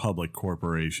much public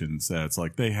corporations that it's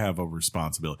like they have a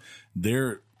responsibility.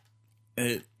 They're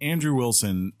Andrew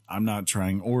Wilson. I'm not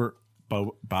trying, or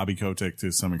Bobby Kotick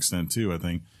to some extent too. I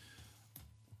think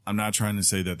I'm not trying to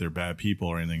say that they're bad people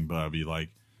or anything, but I'd be like,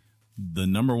 the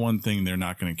number one thing they're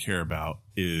not going to care about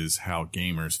is how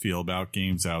gamers feel about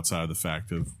games outside of the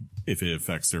fact of if it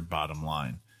affects their bottom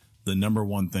line. The number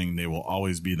one thing they will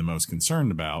always be the most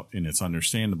concerned about, and it's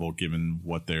understandable given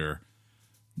what their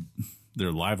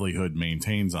livelihood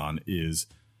maintains on, is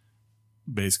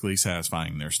basically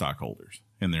satisfying their stockholders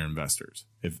and their investors.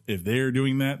 If they're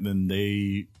doing that, then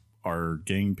they are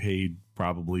getting paid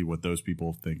probably what those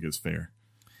people think is fair.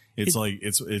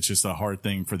 It's just a hard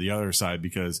thing for the other side,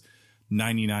 because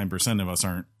 99% of us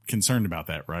aren't concerned about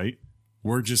that, right?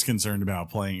 We're just concerned about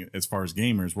playing. As far as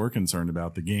gamers, we're concerned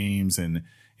about the games and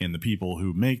the people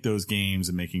who make those games,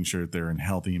 and making sure that they're in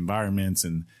healthy environments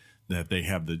and that they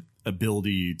have the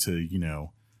ability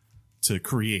to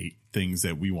create things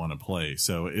that we want to play.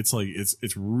 So it's like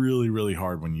it's really, really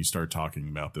hard when you start talking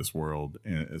about this world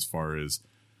as far as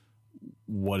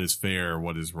what is fair,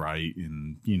 what is right,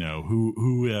 and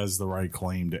who has the right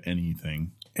claim to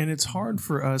anything. And it's hard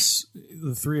for us,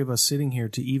 the three of us sitting here,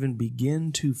 to even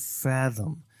begin to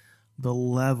fathom the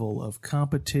level of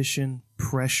competition,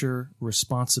 pressure,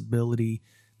 responsibility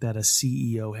that a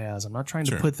CEO has. I'm not trying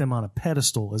to put them on a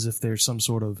pedestal as if they're some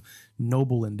sort of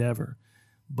noble endeavor,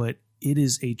 but it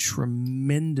is a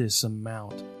tremendous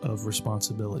amount of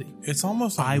responsibility. It's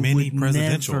almost like mini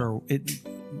presidential.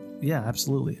 Yeah,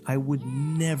 absolutely. I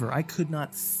could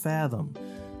not fathom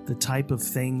the type of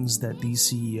things that these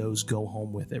CEOs go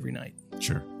home with every night.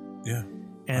 Sure. Yeah,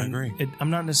 and I agree. I'm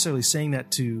not necessarily saying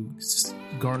that to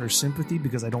garner sympathy,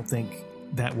 because I don't think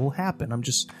that will happen. I'm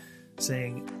just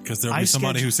saying, because there'll be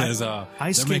somebody who says they're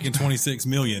making $26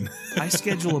 million. I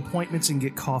schedule appointments and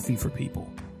get coffee for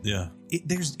people. Yeah,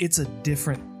 it's just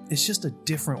a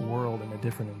different world and a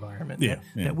different environment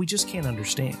that we just can't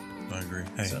understand. I agree.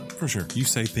 Hey, for sure. You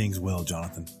say things well,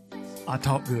 Jonathan. I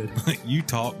talk good. You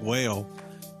talk well.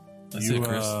 That's it,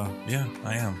 Chris. Yeah,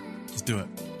 I am. Let's do it.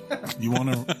 You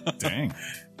want to? Dang.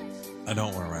 I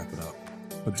don't want to wrap it up.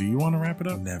 But do you want to wrap it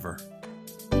up? Never.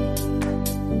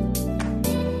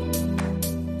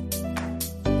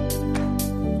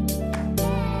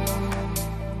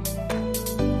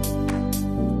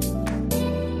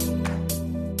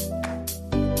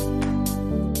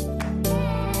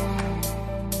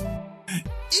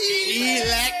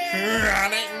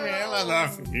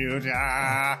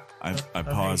 I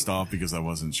paused off because I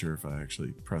wasn't sure if I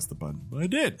actually pressed the button, but I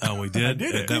did. Oh, we did? I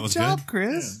did it. That was good job, good?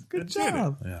 Chris. Yeah, good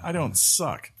job. Yeah. I don't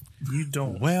suck. You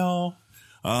don't. Well,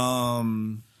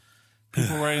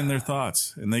 people write in their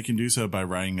thoughts, and they can do so by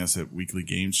writing us at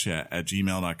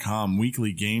weeklygameschat@gmail.com,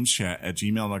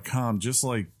 weeklygameschat@gmail.com, just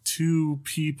like two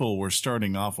people we're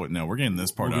starting off with. No, we're getting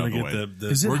this part out of the way.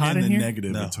 Is it we're hot getting in the here?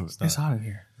 negative. No, It's hot in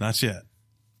here. not yet.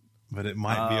 But it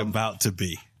might be about to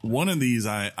be. One of these,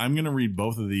 I'm going to read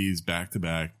both of these back to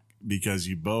back, because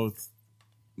you both,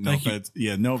 you both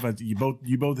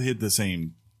hit the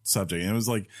same subject. And it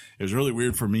was really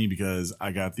weird for me, because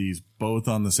I got these both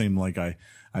on the same, like I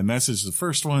messaged the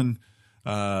first one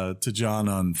to John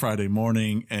on Friday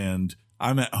morning, and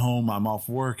I'm at home, I'm off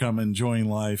work, I'm enjoying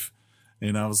life.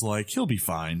 And I was like, he'll be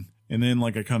fine. And then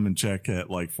I come and check at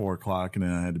 4:00, and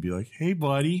then I had to be like, hey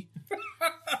buddy,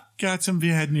 got some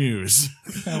bad news.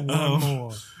 One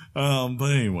more.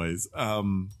 But anyways,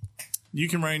 you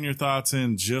can write in your thoughts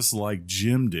in just like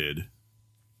Jim did.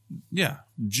 Yeah.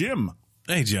 Jim.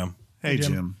 Hey, Jim. Hey,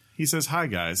 Jim. He says, hi,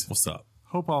 guys. What's up?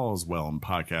 Hope all is well in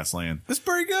podcast land. That's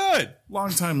pretty good.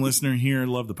 Longtime listener here.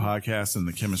 Love the podcast and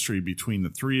the chemistry between the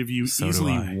three of you. So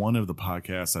Easily do I. one of the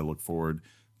podcasts I look forward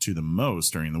to the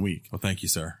most during the week. Well, thank you,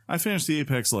 sir. I finished the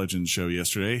Apex Legends show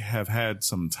yesterday, have had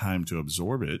some time to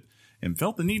absorb it, and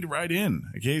felt the need to write in.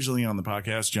 Occasionally on the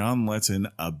podcast, John lets in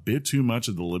a bit too much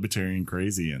of the libertarian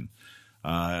crazy, and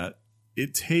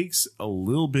it takes a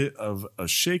little bit of a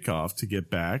shake-off to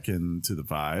get back into the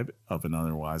vibe of an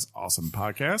otherwise awesome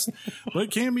podcast, but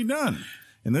it can be done.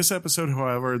 In this episode,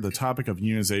 however, the topic of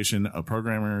unionization of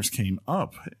programmers came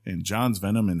up, and John's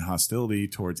venom and hostility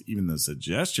towards even the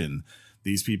suggestion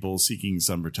these people seeking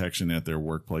some protection at their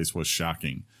workplace was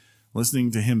shocking.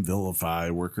 Listening to him vilify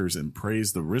workers and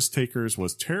praise the risk takers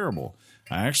was terrible.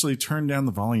 I actually turned down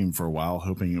the volume for a while,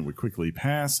 hoping it would quickly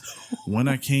pass. When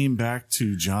I came back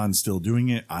to John still doing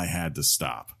it, I had to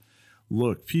stop.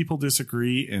 Look, people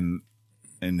disagree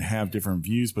and have different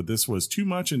views, but this was too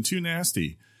much and too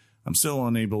nasty. I'm still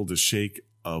unable to shake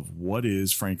of what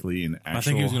is, frankly, an actual... I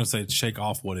think he was going to say shake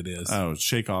off what it is. Oh,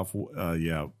 shake off,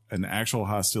 an actual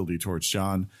hostility towards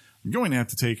John. I'm going to have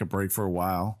to take a break for a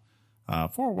while.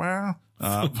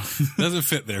 Doesn't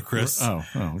fit there, Chris.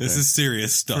 Okay. This is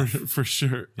serious stuff. For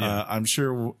sure. Yeah. I'm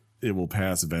sure it will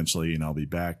pass eventually, and I'll be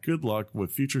back. Good luck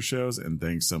with future shows, and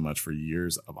thanks so much for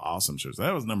years of awesome shows.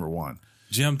 That was number one.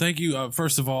 Jim, thank you.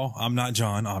 First of all, I'm not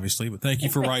John, obviously, but thank you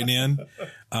for writing in.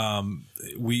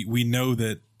 We know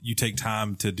that you take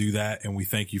time to do that, and we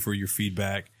thank you for your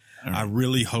feedback. Right. I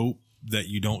really hope that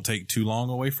you don't take too long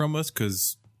away from us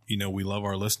because, we love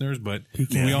our listeners, but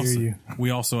we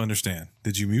also understand.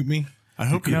 Did you mute me? I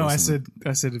hope you listen.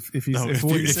 I said if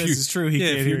what he says is true, he can't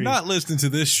hear you. If you're not listening to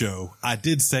this show, I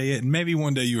did say it, and maybe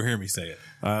one day you'll hear me say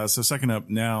it. So second up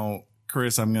now,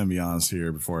 Chris, I'm going to be honest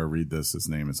here before I read this. His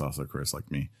name is also Chris, like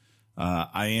me.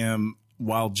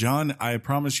 While John, I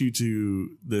promise you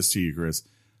to you, Chris,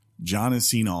 John has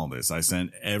seen all this. I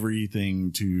sent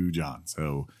everything to John.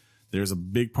 So there's a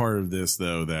big part of this,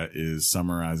 though, that is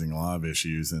summarizing a lot of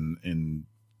issues. And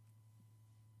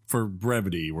for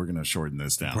brevity, we're going to shorten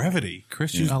this down. Brevity.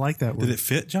 Chris, I like that word. Did it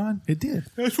fit, John? It did.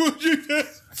 That's what you did.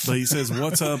 But he says,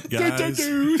 what's up, guys?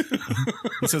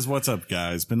 He says, what's up,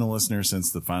 guys? Been a listener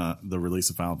since the release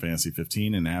of Final Fantasy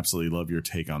 15 and absolutely love your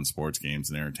take on sports games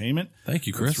and entertainment. Thank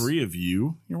you, Chris. The three of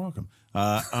you, you're welcome.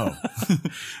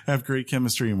 Have great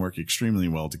chemistry and work extremely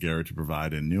well together to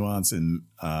provide a nuanced and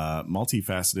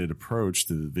multifaceted approach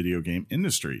to the video game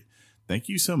industry. Thank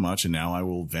you so much, and now I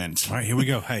will vent. All right, here we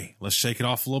go. Hey, let's shake it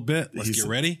off a little bit. Let's get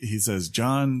ready. He says,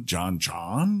 John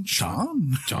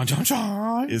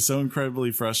is so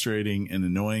incredibly frustrating and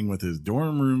annoying with his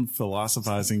dorm room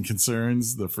philosophizing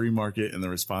concerns the free market and the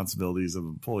responsibilities of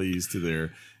employees to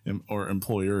their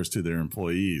employers to their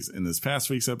employees. In this past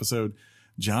week's episode,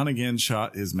 John again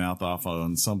shot his mouth off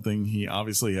on something he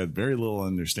obviously had very little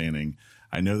understanding.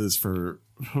 I know this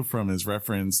from his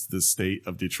reference to the state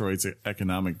of Detroit's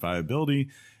economic viability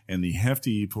and the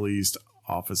hefty police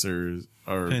officers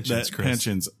or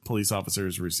pensions police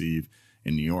officers receive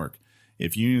in New York.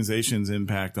 If unionization's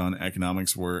impact on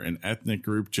economics were an ethnic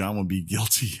group, John would be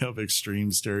guilty of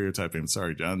extreme stereotyping.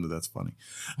 Sorry, John, but that's funny.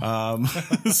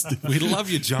 We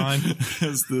love you, John.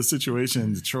 As the situation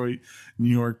in Detroit, New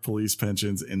York police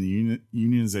pensions, and the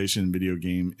unionization in video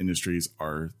game industries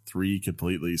are three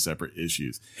completely separate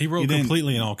issues. He wrote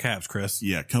completely in all caps, Chris.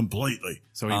 Yeah, completely.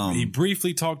 So he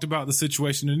briefly talked about the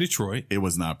situation in Detroit. It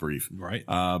was not brief. Right.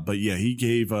 But yeah, he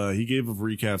gave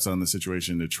recaps on the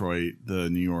situation in Detroit, the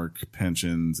New York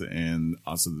pensions, and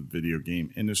also the video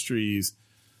game industries.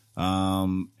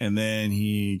 And then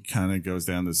he kind of goes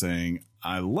down to saying,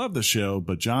 I love the show,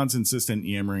 but John's insistent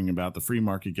yammering about the free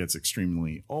market gets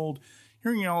extremely old.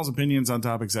 Hearing y'all's opinions on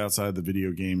topics outside the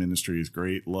video game industry is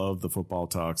great. Love the football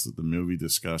talks, the movie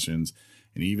discussions,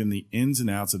 and even the ins and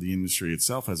outs of the industry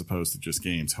itself as opposed to just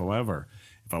games. However,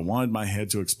 if I wanted my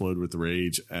head to explode with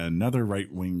rage, another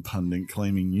right-wing pundit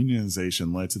claiming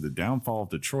unionization led to the downfall of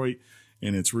Detroit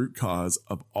and its root cause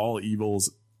of all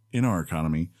evils in our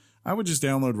economy, I would just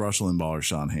download Rush Limbaugh or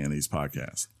Sean Hannity's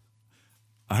podcast.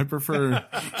 I prefer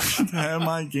to have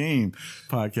my game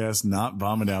podcast not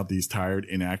vomit out these tired,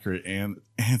 inaccurate, and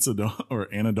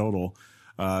anecdotal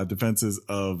defenses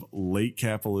of late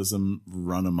capitalism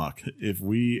run amok. If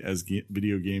we as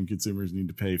video game consumers need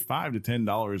to pay $5 to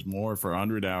 $10 more for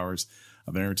 100 hours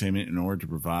of entertainment in order to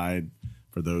provide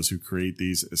for those who create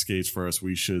these escapes for us,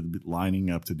 we should be lining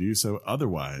up to do so.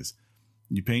 Otherwise,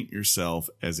 you paint yourself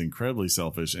as incredibly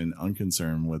selfish and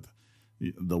unconcerned with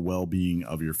the well-being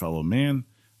of your fellow man.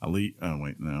 Oh, wait,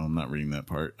 no, I'm not reading that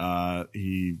part.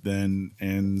 He then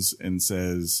ends and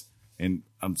says, and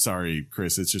I'm sorry,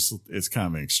 Chris, it's kind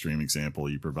of an extreme example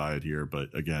you provide here, but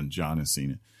again, John has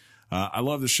seen it. I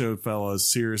love the show, fellas.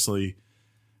 Seriously,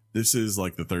 this is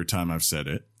like the third time I've said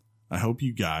it. I hope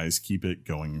you guys keep it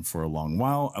going for a long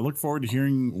while. I look forward to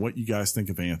hearing what you guys think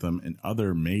of Anthem and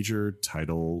other major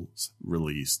titles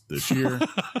released this year.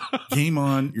 Game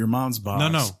on your mom's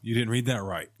box. No, you didn't read that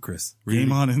right, Chris.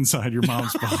 Game on inside your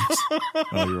mom's box.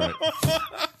 Oh, you're right.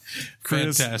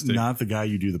 Chris, fantastic. Not the guy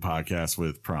you do the podcast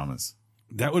with, promise.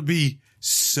 That would be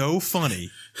so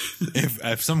funny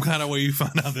if some kind of way you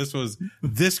found out this was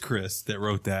this Chris that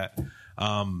wrote that.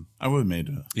 I would have made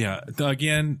it. Yeah.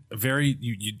 Again,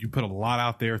 you put a lot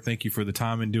out there. Thank you for the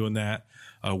time in doing that.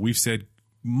 We've said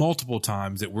multiple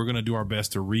times that we're going to do our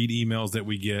best to read emails that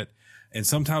we get. And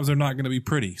sometimes they're not going to be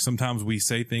pretty. Sometimes we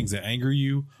say things that anger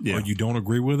you or you don't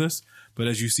agree with us. But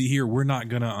as you see here, we're not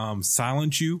going to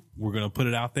silence you. We're going to put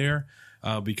it out there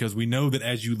because we know that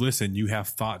as you listen, you have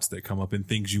thoughts that come up and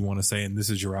things you want to say. And this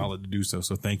is your outlet to do so.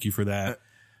 So thank you for that.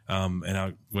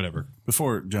 Whatever.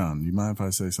 Before, John, you mind if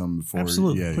I say something before?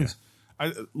 Absolutely. Please.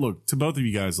 Look, to both of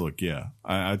you guys,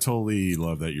 I totally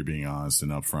love that you're being honest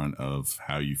and upfront of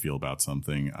how you feel about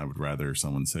something. I would rather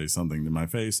someone say something to my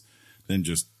face than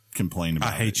just complain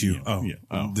about it. I hate you.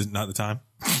 Not the time.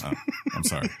 I'm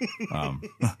sorry.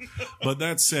 But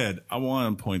that said, I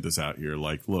want to point this out here.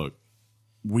 Like, look,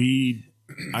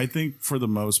 I think for the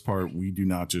most part, we do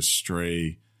not just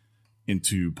stray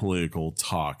into political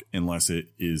talk unless it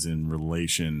is in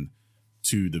relation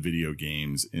to the video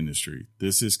games industry.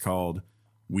 This is called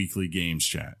Weekly Games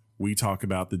Chat. We talk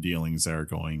about the dealings that are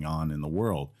going on in the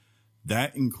world.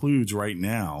 That includes right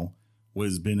now what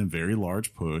has been a very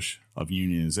large push of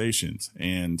unionizations.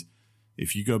 And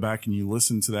if you go back and you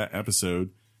listen to that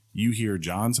episode, you hear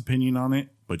John's opinion on it,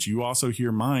 but you also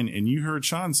hear mine. And you heard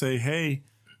Sean say, hey,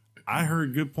 I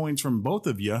heard good points from both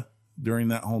of you during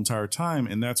that whole entire time.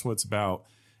 And that's what it's about,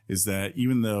 is that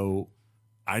even though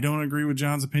I don't agree with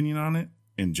John's opinion on it,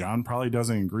 and John probably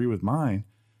doesn't agree with mine,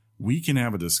 we can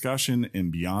have a discussion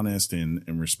and be honest and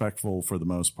respectful for the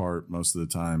most part, most of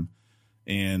the time.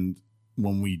 And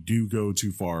when we do go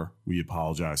too far, we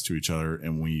apologize to each other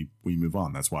and we move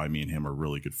on. That's why me and him are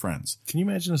really good friends. Can you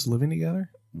imagine us living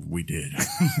together? We did.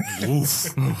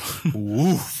 Woof.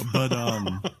 Woof. But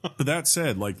that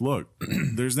said, like, look,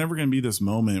 there's never going to be this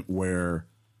moment where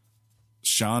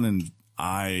Sean and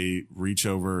I reach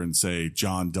over and say,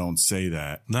 John, don't say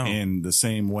that. No. And the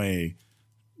same way,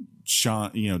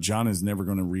 Sean, John is never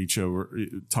going to reach over,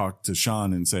 talk to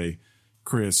Sean and say,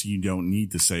 Chris, you don't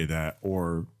need to say that.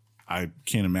 Or I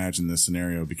can't imagine this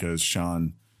scenario because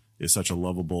Sean is such a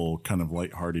lovable, kind of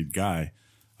lighthearted guy.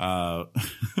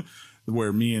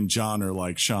 Where me and John are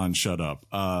like, Sean, shut up.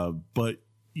 But,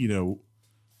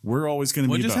 we're always going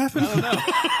to be. What just happened? I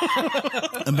don't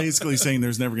know. I'm basically saying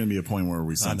there's never going to be a point where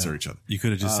we censor each other. You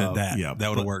could have just said that. Yeah, that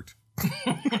would have worked.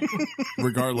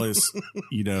 Regardless,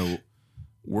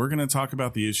 we're going to talk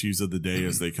about the issues of the day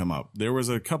as they come up. There was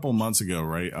a couple months ago,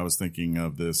 right? I was thinking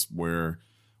of this where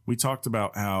we talked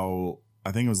about how,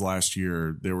 I think it was last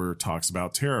year, there were talks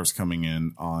about tariffs coming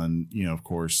in on, of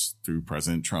course, through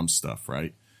President Trump's stuff,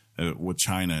 right? With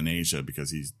China and Asia,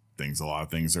 because he thinks a lot of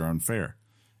things are unfair.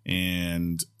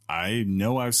 And I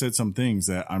know I've said some things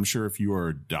that I'm sure if you are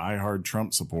a diehard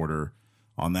Trump supporter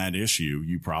on that issue,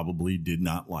 you probably did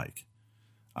not like.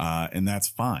 And that's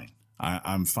fine.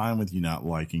 I'm fine with you not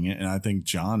liking it. And I think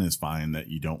John is fine that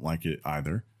you don't like it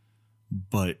either.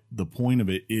 But the point of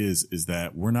it is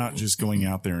that we're not just going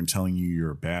out there and telling you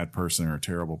you're a bad person or a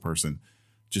terrible person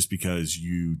just because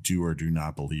you do or do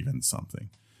not believe in something.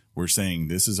 We're saying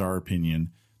this is our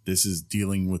opinion. This is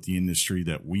dealing with the industry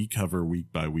that we cover week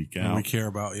by week out. And we care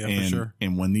about, for sure.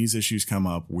 And when these issues come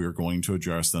up, we're going to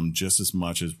address them just as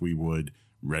much as we would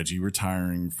Reggie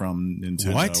retiring from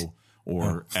Nintendo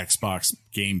or Xbox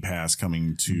Game Pass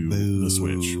coming to the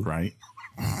Switch, right?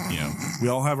 We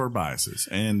all have our biases.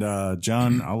 And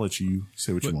John, I'll let you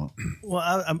say what you want.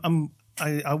 Well,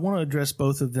 I want to address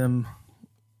both of them,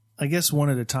 I guess, one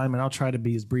at a time, and I'll try to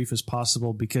be as brief as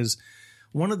possible because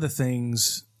one of the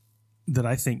things that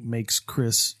I think makes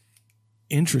Chris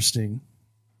interesting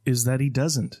is that he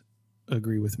doesn't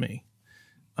agree with me.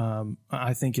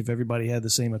 I think if everybody had the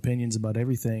same opinions about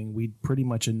everything, we'd pretty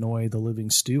much annoy the living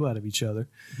stew out of each other.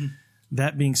 Mm-hmm.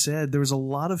 That being said, there's a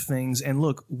lot of things, and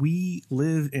look, we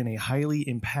live in a highly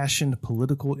impassioned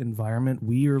political environment.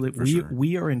 We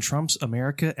are in Trump's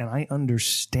America, and I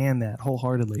understand that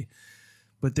wholeheartedly.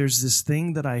 But there's this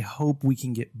thing that I hope we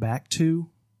can get back to,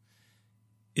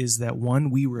 is that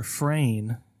one, we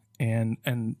refrain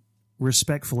and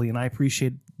respectfully, and I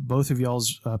appreciate both of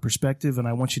y'all's perspective, and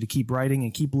I want you to keep writing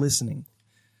and keep listening.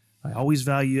 I always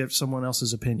value someone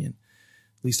else's opinion.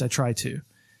 At least I try to.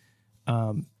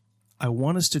 I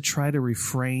want us to try to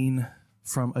refrain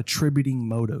from attributing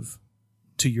motive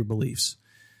to your beliefs.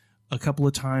 A couple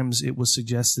of times it was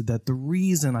suggested that the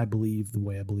reason I believe the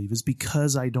way I believe is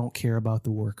because I don't care about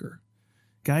the worker.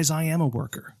 Guys, I am a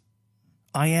worker.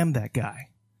 I am that guy.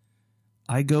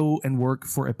 I go and work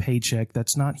for a paycheck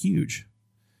that's not huge.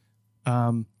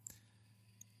 I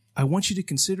want you to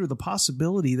consider the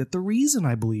possibility that the reason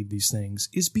I believe these things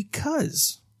is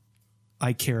because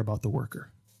I care about the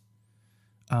worker.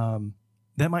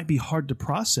 That might be hard to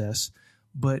process,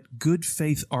 but good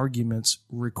faith arguments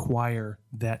require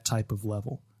that type of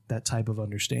level. that type of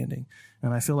understanding.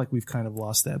 And I feel like we've kind of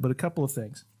lost that. But a couple of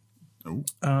things. Oh.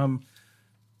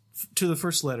 To the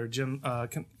first letter, Jim.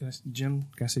 Can I say Jim?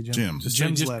 Jim.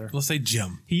 Jim's letter. Let's say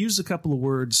Jim. He used a couple of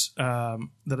words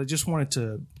that I just wanted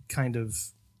to kind of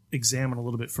examine a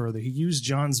little bit further. He used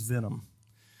John's venom.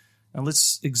 Now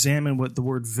let's examine what the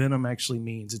word venom actually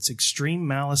means. It's extreme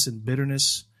malice and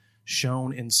bitterness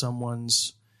shown in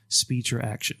someone's speech or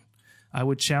action. I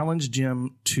would challenge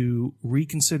Jim to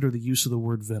reconsider the use of the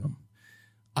word venom.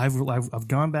 I've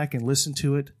gone back and listened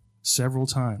to it several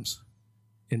times.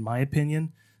 In my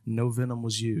opinion, no venom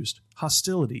was used.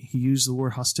 Hostility. He used the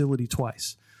word hostility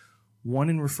twice. One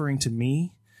in referring to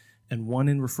me and one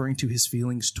in referring to his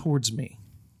feelings towards me.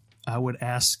 I would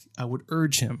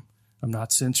urge him. I'm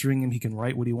not censoring him. He can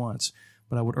write what he wants.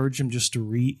 But I would urge him just to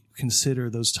reconsider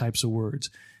those types of words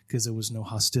because there was no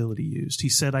hostility used. He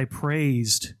said, I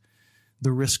praised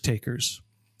the risk takers.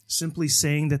 Simply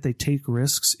saying that they take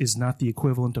risks is not the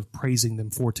equivalent of praising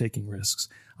them for taking risks.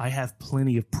 I have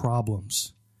plenty of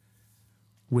problems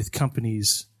with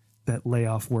companies that lay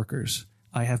off workers.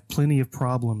 I have plenty of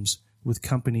problems with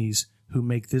companies who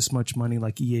make this much money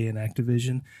like EA and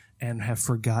Activision and have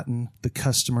forgotten the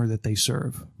customer that they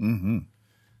serve. Mm-hmm.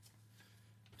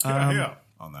 Yeah.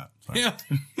 On that. Sorry.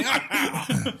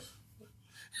 Yeah.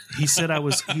 He said I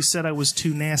was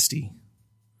too nasty.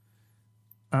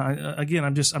 Again,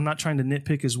 I'm not trying to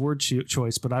nitpick his word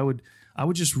choice, but I would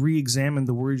just re-examine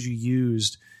the words you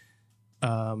used,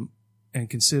 and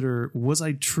consider, was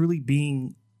I truly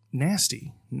being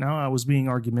nasty? No, I was being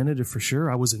argumentative for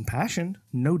sure. I was impassioned,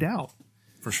 no doubt,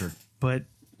 For sure. but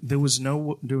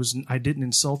I didn't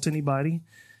insult anybody.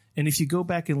 And if you go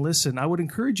back and listen, I would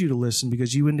encourage you to listen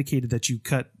because you indicated that you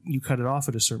cut it off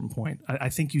at a certain point. I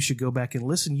think you should go back and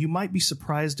listen. You might be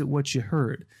surprised at what you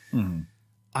heard. Mm-hmm.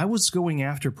 I was going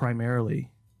after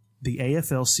primarily the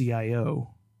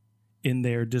AFL-CIO in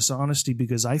their dishonesty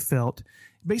because I felt,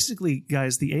 basically,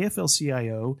 guys, the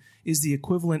AFL-CIO is the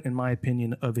equivalent, in my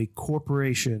opinion, of a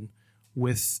corporation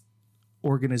with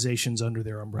organizations under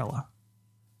their umbrella.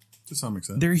 To some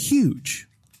extent. They're huge.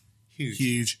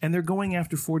 Huge. And they're going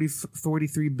after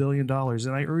 $43 billion.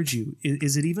 And I urge you,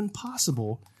 is it even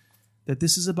possible that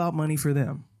this is about money for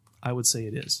them? I would say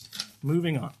it is.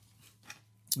 Moving on.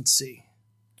 Let's see.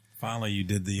 Finally, you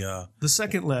did the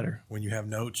second letter. when you have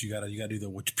notes, you gotta do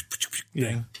the Yeah.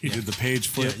 thing. He did the page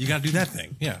flip. Yeah, you gotta do that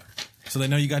thing. Yeah, so they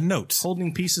know you got notes.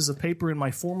 Holding pieces of paper in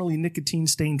my formerly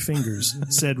nicotine-stained fingers,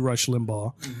 said Rush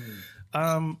Limbaugh.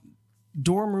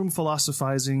 Dorm room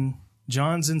philosophizing,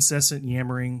 John's incessant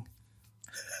yammering.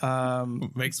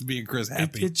 Makes me and Chris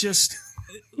happy. It just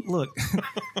look.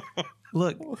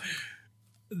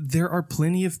 There are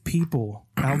plenty of people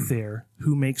out there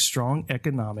who make strong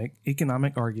economic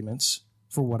arguments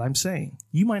for what I'm saying.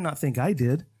 You might not think I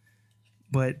did,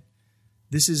 but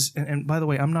this is. And by the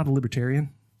way, I'm not a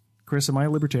libertarian. Chris, am I a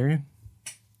libertarian?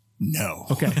 No.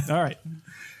 Okay. All right.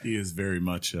 He is very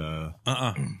much in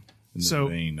the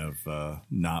vein of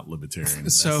not libertarian.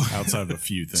 So outside of a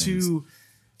few things.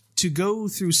 To go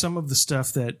through some of the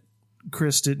stuff that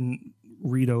Chris didn't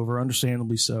read over,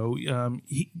 understandably so,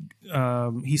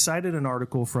 he cited an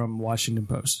article from Washington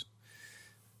Post.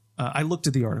 I looked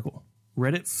at the article,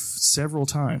 read it several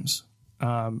times.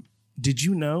 Did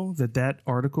you know that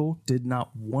article did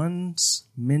not once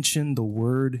mention the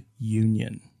word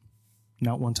union?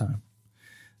 Not one time.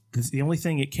 The only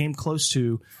thing it came close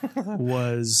to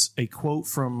was a quote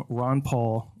from Ron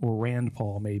Paul, or Rand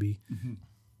Paul maybe,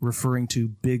 referring to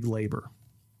big labor.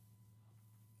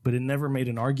 But it never made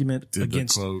an argument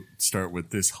against. Did the quote start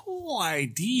with this whole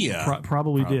idea?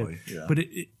 Probably did. Yeah. But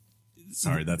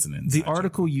sorry, that's an inside the joke.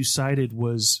 article you cited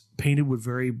was painted with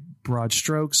very broad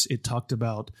strokes. It talked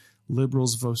about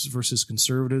liberals versus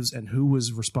conservatives and who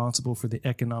was responsible for the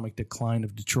economic decline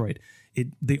of Detroit.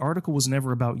 The article was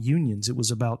never about unions. It was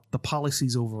about the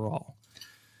policies overall.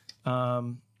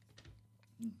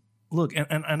 Look,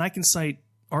 and I can cite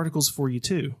articles for you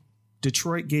too.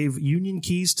 Detroit gave union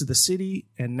keys to the city,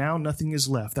 and now nothing is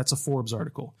left. That's a Forbes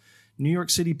article. New York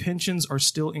City pensions are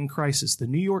still in crisis. The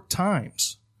New York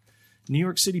Times. New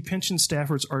York City pension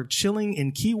staffers are chilling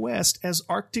in Key West as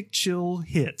Arctic chill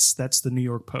hits. That's the New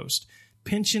York Post.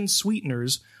 Pension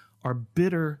sweeteners are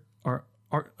bitter.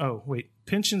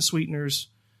 Pension sweeteners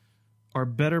are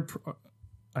better.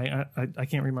 I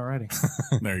can't read my writing.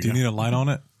 There you Do you go. need a light on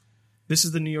it? This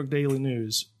is the New York Daily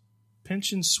News.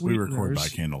 Pension We sweeteners record by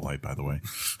candlelight, by the way.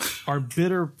 are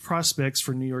bitter prospects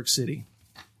for New York City.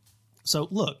 So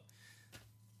look,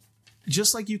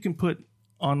 just like you can go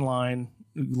online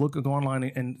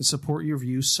and support your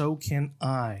view, so can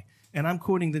I. And I'm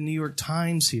quoting the New York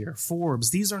Times here,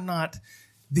 Forbes. These are not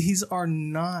These are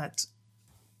not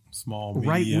Small,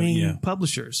 right-wing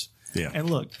publishers. Yeah. And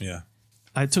look, Yeah.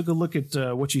 I took a look at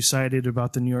what you cited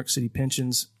about the New York City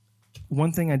pensions.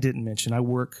 One thing I didn't mention, I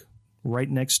work right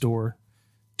next door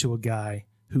to a guy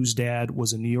whose dad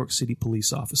was a New York City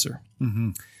police officer.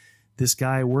 Mm-hmm. This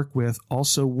guy I work with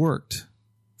also worked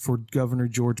for Governor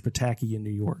George Pataki in New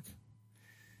York.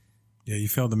 Yeah, you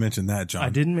failed to mention that, John. I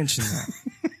didn't mention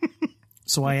that.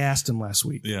 So I asked him last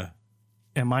week, Yeah.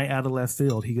 am I out of left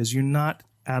field? He goes, you're not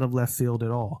out of left field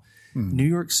at all. New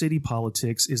York City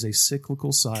politics is a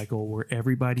cyclical cycle where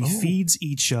everybody feeds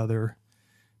each other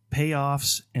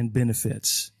payoffs and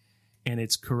benefits, and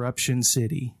it's corruption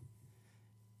city.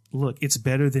 Look, it's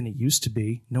better than it used to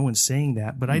be. No one's saying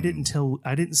that, but I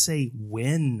didn't say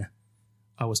when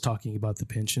I was talking about the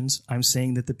pensions. I'm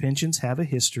saying that the pensions have a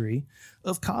history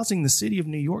of causing the city of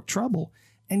New York trouble.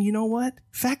 And you know what?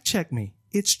 Fact check me.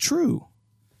 It's true.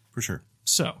 For sure.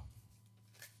 So,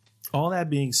 all that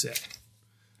being said,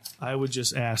 I would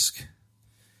just ask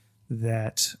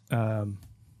that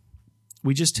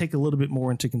we just take a little bit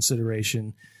more into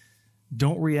consideration.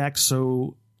 Don't react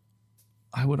so,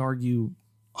 I would argue,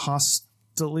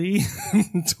 hostilely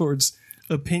towards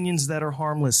opinions that are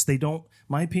harmless.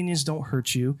 My opinions don't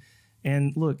hurt you.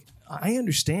 And look, I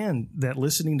understand that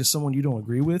listening to someone you don't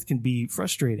agree with can be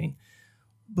frustrating,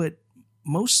 but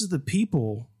most of the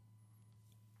people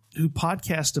who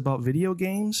podcast about video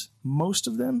games, most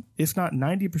of them, if not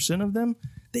 90% of them,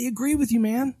 they agree with you,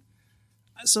 man.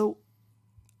 So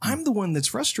I'm the one that's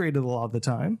frustrated a lot of the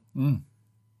time.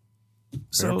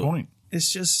 Fair point.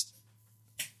 It's just,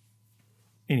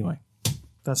 anyway,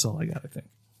 that's all I got, I think.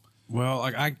 Well,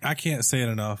 like I can't say it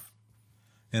enough.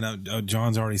 And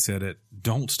John's already said it.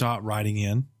 Don't stop writing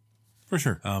in. For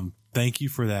sure. Thank you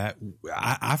for that.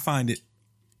 I find it,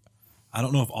 I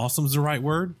don't know if awesome is the right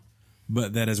word,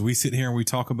 but that as we sit here and we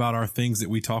talk about our things that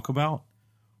we talk about,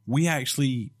 we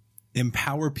actually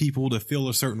empower people to feel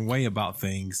a certain way about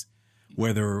things,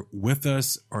 whether with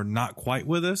us or not quite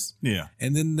with us. Yeah.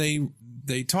 And then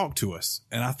they talk to us.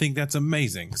 And I think that's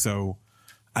amazing. So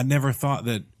I never thought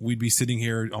that we'd be sitting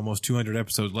here almost 200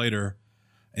 episodes later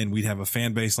and we'd have a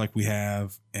fan base like we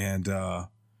have. And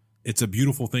it's a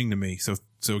beautiful thing to me. So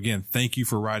again, thank you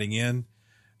for writing in.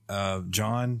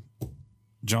 John's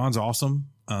awesome.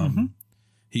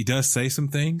 He does say some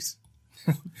things.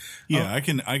 Yeah, I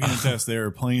can attest there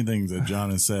are plenty of things that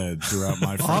John has said throughout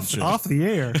my friendship. Off the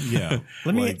air. Yeah.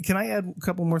 Can I add a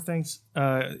couple more things?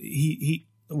 He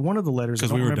one of the letters,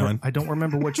 because we were done. I don't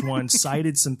remember which one,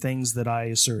 cited some things that I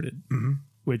asserted,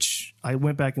 which I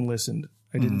went back and listened.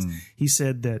 I didn't. He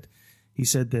said that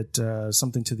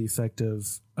something to the effect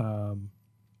of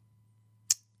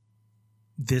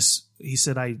this. He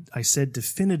said I said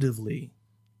definitively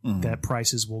that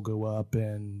prices will go up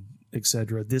and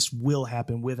etc. This will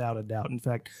happen without a doubt. In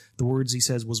fact, the words he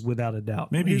says was without a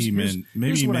doubt. Maybe he meant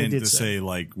to say say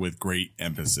like with great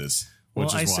emphasis,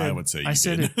 which is why I would say I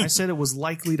said it was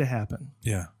likely to happen.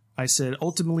 Yeah. I said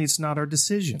ultimately it's not our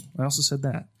decision. I also said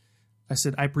that. I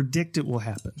said I predict it will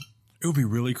happen. It would be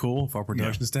really cool if our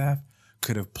production staff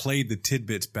could have played the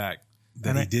tidbits back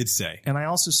that he did say. And I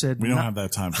also said we don't have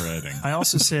that time for editing. I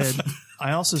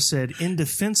also said in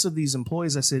defense of these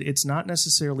employees, I said it's not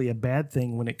necessarily a bad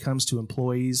thing when it comes to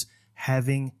employees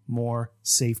having more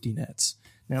safety nets.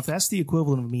 Now, if that's the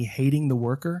equivalent of me hating the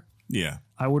worker, yeah,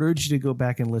 I would urge you to go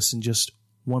back and listen just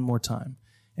one more time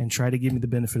and try to give me the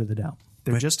benefit of the doubt.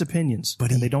 They're just opinions,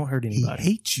 and they don't hurt anybody. He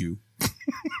hates you.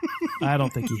 I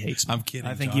don't think he hates me. I'm kidding.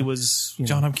 I think John. he was.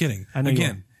 John, I'm kidding. I know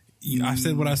Again, I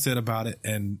said what I said about it,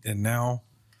 and now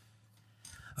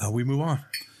we move on.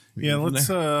 Yeah,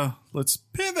 let's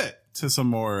pivot to some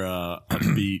more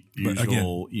upbeat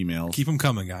usual emails. Keep them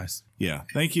coming, guys. Yeah,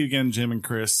 thank you again, Jim and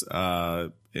Chris.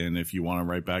 And if you want to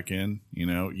write back in, you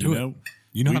know,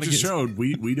 we how to showed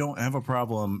we don't have a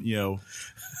problem. You know,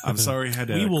 I'm sorry I had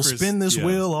to. We will spin this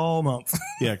wheel all month.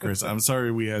 Yeah, Chris, I'm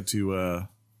sorry we had to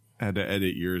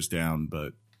edit yours down,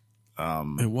 but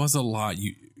it was a lot.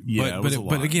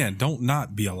 But again, don't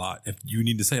not be a lot. If you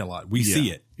need to say a lot, we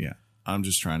see it. Yeah, I'm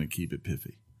just trying to keep it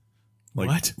pithy.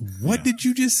 Like, what did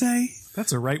you just say?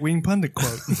 That's a right-wing pundit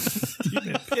quote. Keep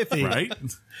it pithy. Right?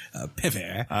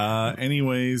 Pithy.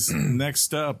 Anyways,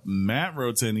 next up, Matt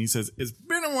wrote in. He says, "It's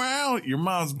been a while. Your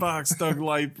mom's box, Thug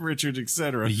Life, Richard,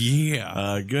 etc." Yeah.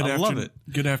 I love it.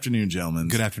 Good afternoon, gentlemen.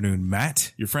 Good afternoon,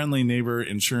 Matt. Your friendly neighbor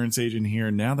insurance agent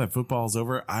here. Now that football's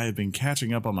over, I have been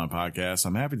catching up on my podcast.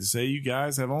 I'm happy to say you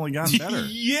guys have only gotten better.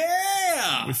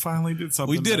 Yeah. We finally did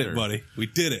something. We did better. it, buddy. We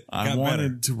did it. I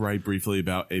wanted to write briefly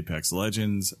about Apex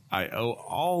Legends. I own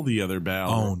all the other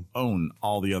battle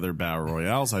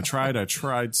royales. I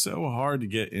tried so hard to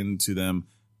get into them,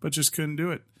 but just couldn't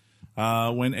do it.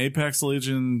 When Apex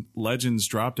Legends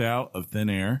dropped out of thin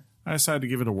air, I decided to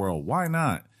give it a whirl. Why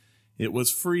not? It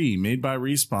was free, made by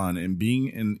Respawn, and being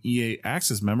an EA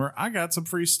Access member, I got some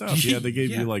free stuff. Yeah, they gave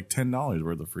you like $10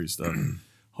 worth of free stuff.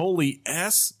 Holy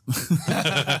S.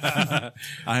 I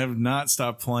have not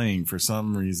stopped playing. For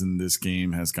some reason, this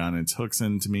game has gotten its hooks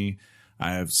into me.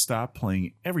 I have stopped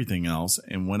playing everything else,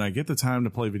 and when I get the time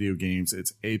to play video games,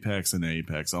 it's Apex and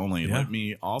Apex only. Yeah. Let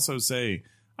me also say,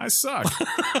 I suck.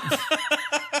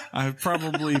 I've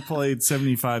probably played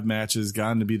 75 matches,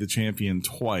 gotten to be the champion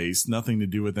twice, nothing to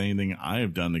do with anything I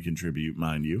have done to contribute,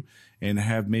 mind you, and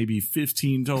have maybe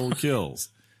 15 total kills.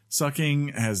 Sucking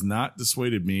has not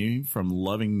dissuaded me from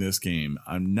loving this game.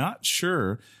 I'm not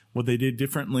sure what they did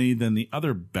differently than the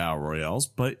other Battle Royales,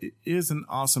 but it is an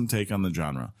awesome take on the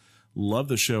genre. Love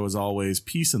the show as always.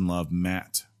 Peace and love,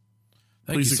 Matt.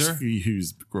 Thank Please you, sir.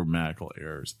 excuse grammatical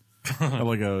errors. I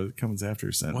like it comes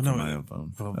after sent from my own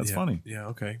phone. That's yeah, funny. Yeah,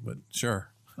 okay, but sure.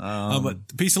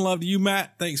 But peace and love to you,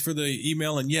 Matt. Thanks for the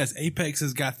email. And yes, Apex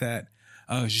has got that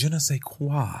je ne sais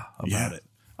quoi about it.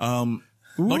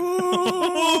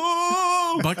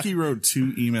 Bucky wrote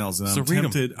 2 emails, and So I'm read 'em.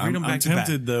 tempted. Read 'em I'm back to back.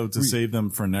 tempted though to save them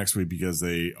for next week because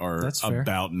they are That's fair.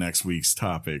 about next week's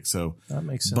topic. So, That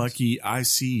makes sense. Bucky, I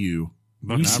see you.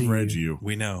 Bucky, I've read you.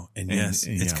 We know. And And- yes,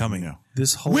 and it's yeah, coming. we know.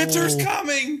 This whole Winter's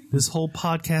coming. This whole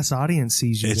podcast audience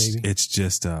sees you, baby. It's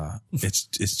just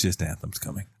Anthem's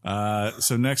coming.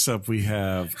 So next up we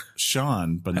have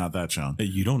Sean, but not that Sean.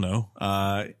 You don't know.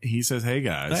 He says, "Hey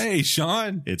guys, Hey,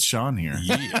 Sean. it's Sean here.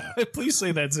 Yeah. Please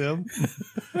say that, Tim.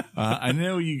 I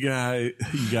know you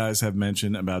guys have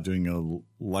mentioned about doing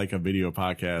a video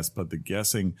podcast, but the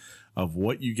guessing of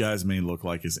what you guys may look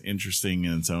like is interesting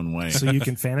in its own way. So you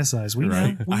can fantasize. We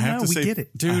Right. know. We I have know. to We say- get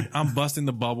it. Dude, I'm busting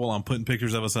the bubble. I'm putting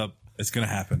pictures of us up. It's going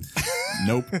to happen.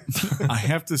 Nope. I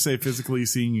have to say, physically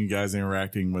seeing you guys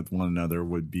interacting with one another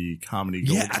would be comedy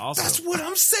gold also. That's what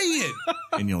I'm saying.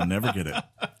 And you'll never get it.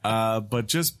 But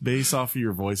just based off of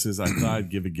your voices, I thought I'd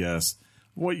give a guess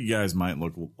what you guys might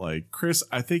look like. Chris,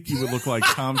 I think you would look like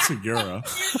Tom Segura.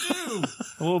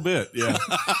 A little bit, yeah.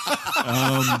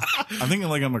 I'm thinking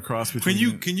like I'm a cross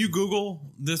between. Can you Google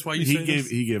this while you say this?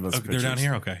 He gave us Okay, pictures. they're down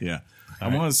here? Okay. Yeah.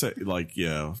 I want to say like,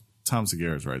 yeah, Tom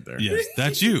Segura's right there. Yes,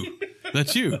 that's you.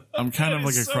 That's you. I'm kind of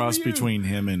like a so cross you. between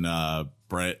him and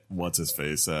Brett, what's his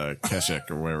face, Keshek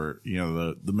or whatever,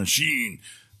 the machine.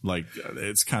 Like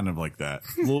it's kind of like that.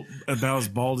 Well, about as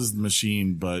bald as the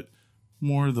machine, but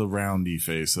more the roundy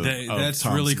face of That's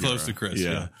Tom really Segura. close to Chris.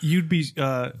 Yeah. You'd be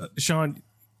Sean.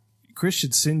 Chris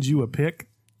should send you a pic.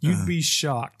 You'd be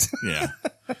shocked. Yeah.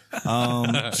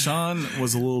 Sean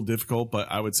was a little difficult, but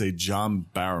I would say John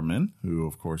Bowerman, who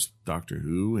of course Doctor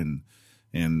Who and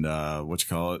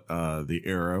the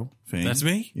Arrow fame. That's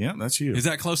me? Yeah, that's you. Is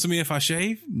that close to me if I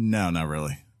shave? No, not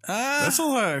really. That's a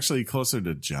lot actually closer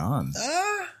to John.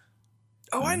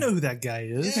 Oh, I know who that guy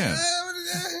is. Yeah.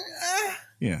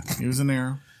 Yeah, he was an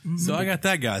Arrow. So I got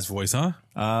that guy's voice,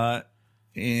 huh?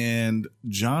 And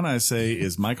John, I say,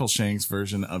 is Michael Shank's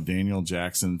version of Daniel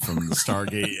Jackson from the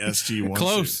Stargate SG-1.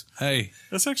 Close. Hey,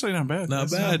 That's actually not bad.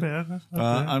 not Not bad. bad. Not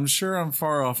bad. I'm sure I'm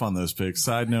far off on those picks.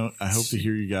 Side note, I hope to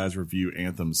hear you guys review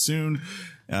Anthem soon.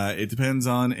 It depends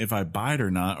on if I buy it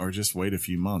or not, or just wait a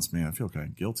few months. Man, I feel kind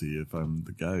of guilty if I'm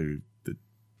the guy that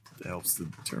helps to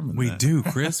determine We that. do,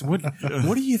 Chris. What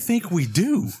do you think we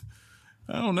do?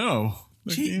 I don't know.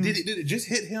 The game- Did it just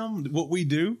hit him what we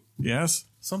do? Yes.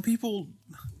 Some people,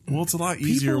 Well, it's a lot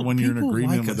easier when you're in people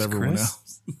agreement like with us, everyone Chris.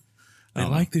 else. they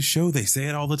like this show. They say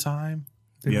it all the time.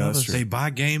 Yeah, love that's us. true. They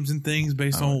buy games and things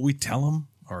based on what we tell them,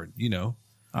 or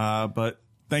But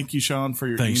thank you, Sean, for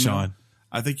your Thanks, email. Sean.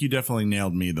 I think you definitely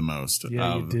nailed me the most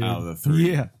Yeah, you did. out of the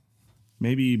 3. Yeah.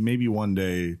 Maybe one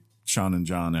day, Sean and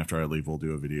John, after I leave, we'll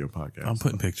do a video podcast. I'm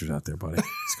putting pictures out there, buddy.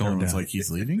 It's going Everyone's down. like,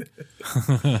 he's leaving?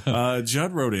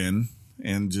 Judd wrote in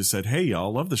and just said, hey,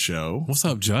 y'all, love the show. What's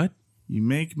up, Judd? You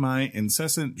make my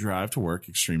incessant drive to work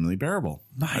extremely bearable.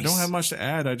 Nice. I don't have much to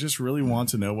add. I just really want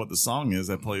to know what the song is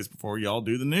that plays before y'all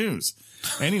do the news.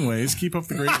 Anyways, keep up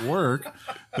the great work.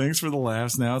 Thanks for the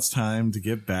laughs. Now it's time to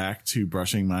get back to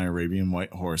brushing my Arabian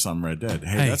white horse on Red Dead.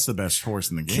 Hey, Hey, that's the best horse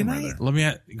in the game right there. Let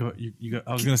me go.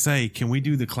 I was going to say, can we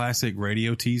do the classic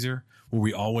radio teaser where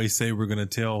we always say we're going to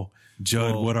tell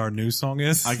Judd what our new song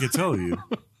is? I could tell you.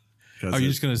 Are you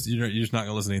just going to? You're just not going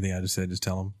to listen to anything I just said. Just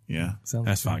tell him. Yeah.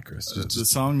 That's fine, Chris. The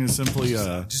song is simply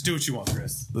Just do what you want,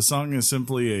 Chris. the song is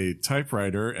simply a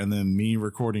typewriter and then me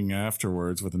recording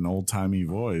afterwards with an old timey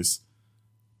voice.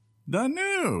 The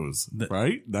news,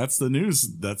 right? That's the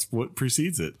news. That's what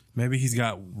precedes it. Maybe he's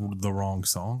got the wrong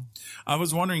song. I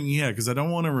was wondering, yeah, because I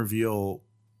don't want to reveal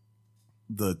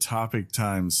the Topic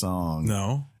Time song.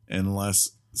 No.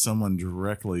 Unless someone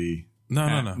directly. No.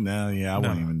 I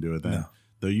won't even do it then. No.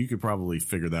 Though you could probably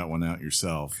figure that one out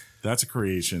yourself. That's a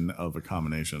creation of a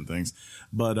combination of things.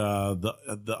 But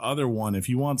the other one, if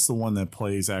he wants the one that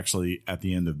plays actually at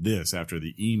the end of this after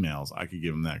the emails, I could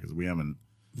give him that because we haven't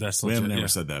ever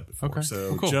said that before. Okay. So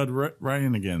well, cool. Judd,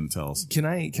 Ryan again, tell us. Can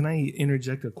I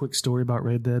interject a quick story about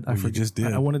Red Dead? I forgot. just did.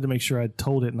 I wanted to make sure I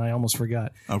told it, and I almost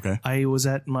forgot. Okay. I was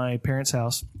at my parents'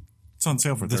 house. It's on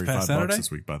sale for This past $35 Saturday? this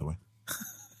week, by the way.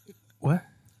 What?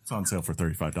 It's on sale for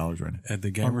 $35 right now. At the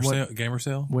gamer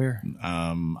sale? Where? I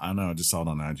don't know. I just saw it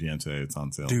on IGN today. It's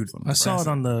on sale. Dude, Something I saw crazy.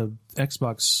 it on the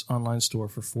Xbox online store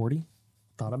for $40.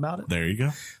 Thought about it, There you go.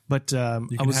 but You I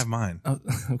can was have mine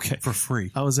okay. for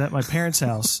free. I was at my parents'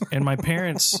 house, and my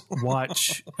parents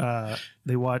watch.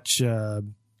 They watch.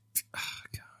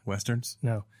 Westerns?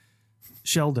 No,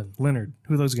 Sheldon, Leonard.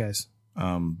 Who are those guys?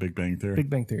 Big Bang Theory. Big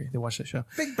Bang Theory. They watch that show.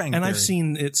 Big Bang And Theory. I've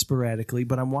seen it sporadically,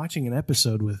 but I'm watching an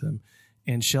episode with him,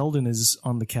 and Sheldon is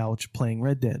on the couch playing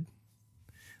Red Dead.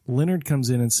 Leonard comes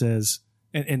in and says,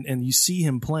 and you see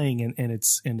him playing, and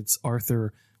it's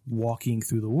Arthur walking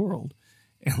through the world,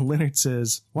 and Leonard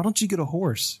says, "Why don't you get a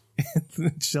horse?"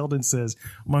 And Sheldon says,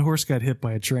 "My horse got hit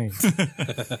by a train."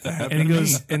 And he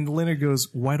goes, and Leonard goes,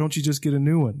 "Why don't you just get a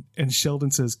new one?" And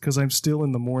Sheldon says, "Because I'm still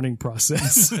in the mourning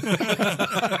process."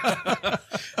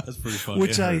 That's pretty funny.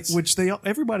 which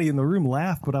everybody in the room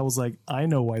laughed, but I was like, I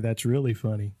know why that's really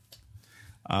funny.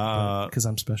 Because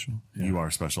I'm special. You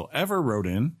are special. Ever wrote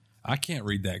in. I can't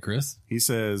read that, Chris. He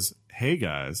says, "Hey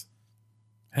guys,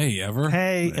 Hey, Ever.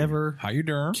 Hey, Ever. How you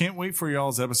doing? can't wait for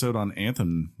y'all's episode on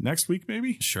Anthem next week,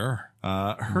 maybe." Sure.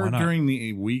 Heard not? during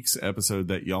the week's episode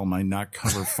that y'all might not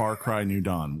cover Far Cry New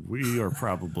Dawn. We are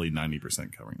probably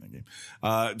 90% covering that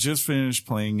game. Just finished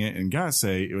playing it and gotta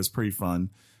say it was pretty fun.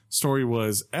 Story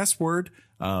was S-word,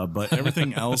 but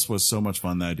everything else was so much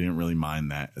fun that I didn't really mind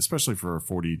that, especially for a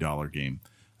 $40 game.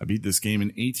 I beat this game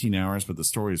in 18 hours, but the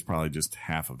story is probably just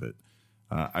half of it.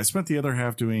 I spent the other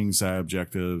half doing side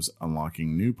objectives,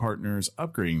 unlocking new partners,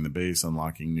 upgrading the base,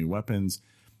 unlocking new weapons,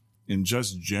 and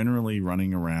just generally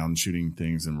running around shooting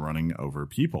things and running over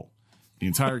people. The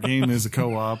entire game is a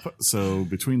co-op, so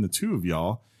between the two of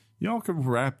y'all could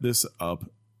wrap this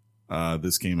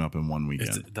game up in one weekend.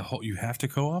 Is it the whole? You have to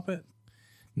co-op it,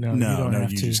 No, you don't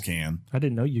have you to. just can. I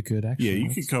didn't know you could, actually. Yeah,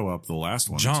 you could co-op the last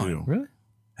one John. too. Really?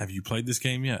 Have you played this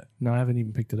game yet, No, I haven't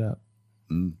even picked it up.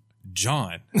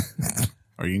 John?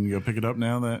 Are you gonna go pick it up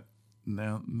now?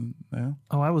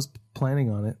 Oh, I was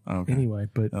planning on it Okay. anyway,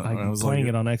 but I I'm was playing like-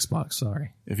 it on Xbox. Sorry.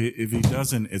 If he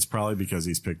doesn't, it's probably because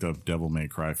he's picked up Devil May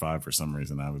Cry 5 for some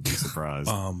reason. I would be surprised.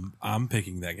 I'm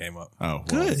picking that game up. Oh, well,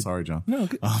 Good. sorry, John. No.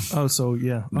 Good. So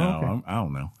yeah. No, Oh, okay. I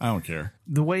don't know. I don't care.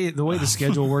 The way the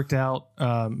schedule worked out,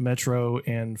 Metro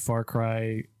and Far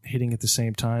Cry hitting at the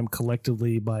same time,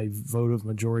 collectively by vote of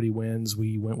majority wins,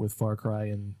 we went with Far Cry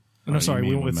and you we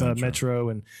mean went with with Metro,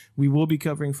 and we will be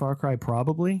covering Far Cry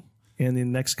probably in the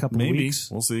next couple of Maybe weeks.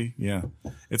 we'll see. Yeah,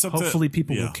 it's up Hopefully, to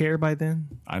people will care by then.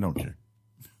 I don't care.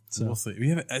 So We'll see. We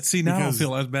haven't, see, now I don't Because-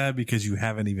 feel as bad because you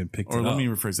haven't even picked Or it let up. me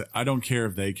rephrase it. I don't care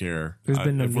if they care. there's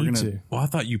been no if we're need gonna- to. Well, I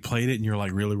thought you played it and you're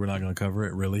like, really, we're not going to cover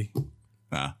it, really?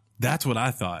 Nah. That's what I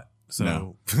thought. So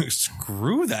No.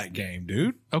 screw that game,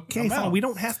 dude. Okay, I'm fine. out. We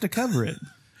don't have to cover it.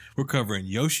 We're covering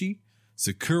Yoshi,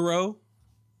 Sakura.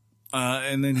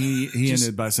 And then he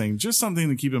ended by saying, just something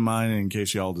to keep in mind in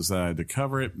case y'all decide to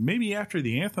cover it. Maybe after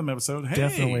the Anthem episode. Hey,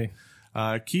 Definitely.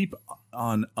 Keep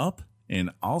on up,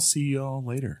 and I'll see y'all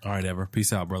later. All right, Ever.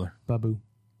 Peace out, brother. Babu.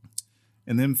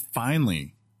 And then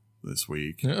finally, this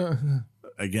week,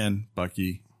 again,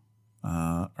 Bucky.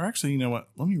 Or actually, you know what?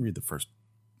 Let me read the first.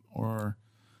 Or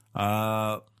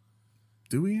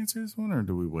do we answer this one or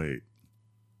do we wait?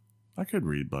 I could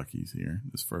read Bucky's here,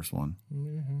 this first one.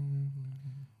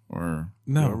 Or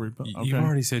do I No, read you've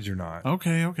already said you're not.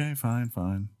 Okay, fine.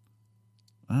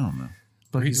 I don't know.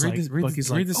 Bucky's read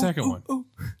the second one.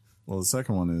 Well, the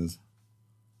second one is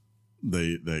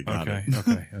they got Okay,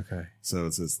 it. okay. So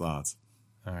it's his thoughts.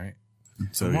 All right.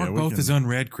 So Mark yeah, both as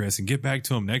unread, Chris, and get back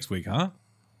to him next week, huh?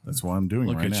 that's what I'm doing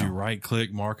Look right at now. you, right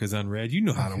click, mark as unread. You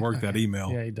know how to work that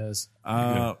email. Yeah, he does.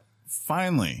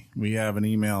 Finally, we have an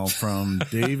email from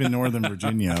Dave in Northern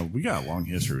Virginia. We got a long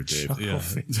history with Dave.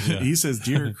 Yeah. He says,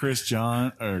 "Dear Chris,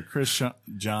 John, and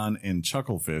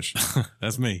Chucklefish."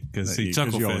 That's me, because you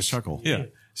Chucklefish. always chuckle. Yeah,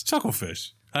 it's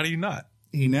Chucklefish. How do you not?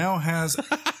 He now has.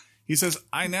 He says,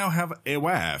 "I now have a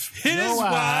wife." His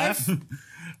wife.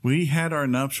 We had our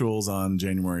nuptials on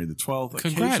January the 12th.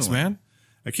 Congrats, man.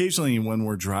 Occasionally, when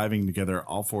we're driving together,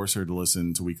 I'll force her to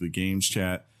listen to Weekly Games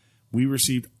Chat. We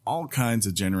received all kinds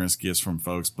of generous gifts from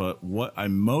folks, but what I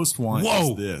most want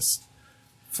is this.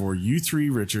 For you three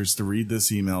Richards to read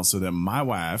this email so that my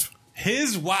wife...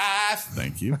 His wife!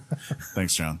 Thank you.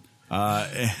 Thanks, John.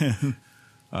 I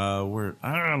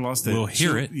lost it. We'll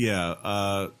hear it.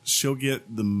 Yeah. She'll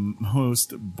get the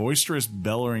most boisterous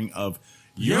bellowing of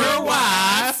your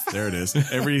wife. There it is.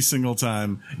 Every single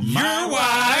time. Your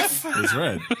wife is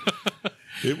read.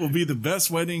 It will be the best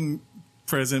wedding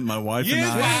present my wife and his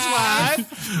I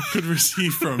could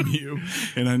receive from you.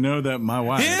 And I know that my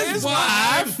wife, his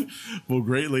wife, will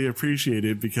greatly appreciate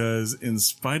it because in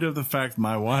spite of the fact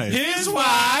my wife, his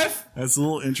wife, has a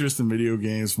little interest in video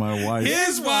games, my wife,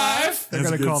 his wife, they're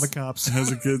going to call the cops,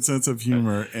 has a good sense of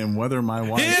humor. And whether my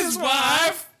wife, his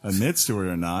wife, admits to it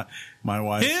or not, my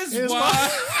wife, his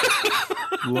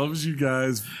wife, loves you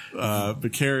guys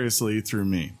vicariously through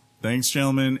me. Thanks,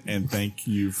 gentlemen, and thank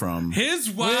you from his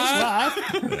wife.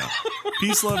 Yeah.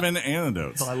 Peace, love, and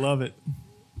anecdotes. Oh, I love it.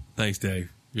 Thanks,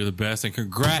 Dave. You're the best, and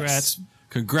congrats,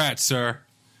 sir.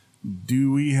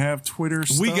 Do we have Twitter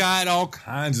stuff? We got all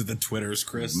kinds of the Twitters,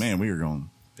 Chris. Man, we are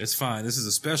going. It's fine. This is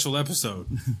a special episode.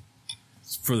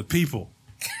 It's for the people.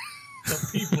 The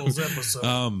people's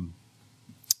episode.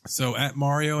 So at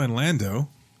Mario and Lando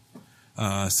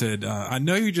said, I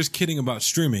know you're just kidding about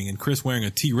streaming and Chris wearing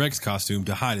a T-Rex costume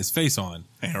to hide his face on.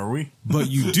 Hey, are we? But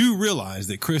you do realize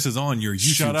that Chris is on your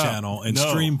YouTube channel and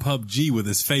stream PUBG with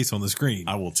his face on the screen.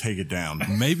 I will take it down.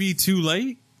 Maybe too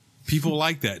late? People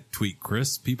like that tweet,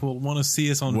 Chris. People want to see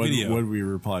us on video. What did we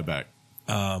reply back?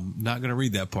 Not going to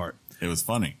read that part. It was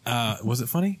funny. Was it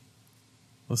funny?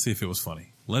 Let's see if it was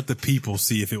funny. Let the people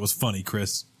see if it was funny,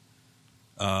 Chris.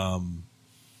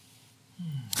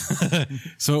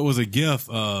 So it was a gif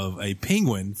of a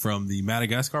penguin from the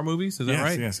Madagascar movies. Is that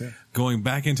right? Yes. Going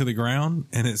back into the ground,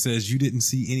 and it says you didn't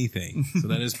see anything. So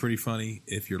that is pretty funny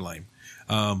if you're lame.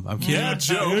 I'm kidding. Yeah,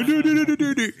 joke.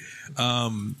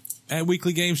 At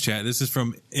Weekly Games Chat, this is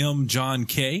from M. John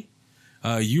K.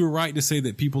 You were right to say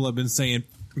that people have been saying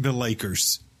the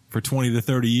Lakers for 20 to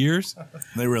 30 years.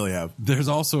 They really have. There's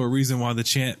also a reason why the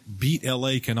chant beat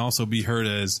LA can also be heard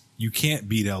as you can't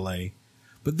beat LA.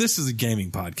 But this is a gaming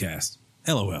podcast.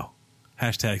 LOL.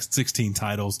 Hashtag 16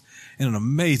 titles and an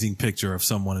amazing picture of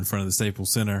someone in front of the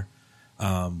Staples Center.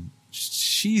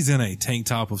 She's in a tank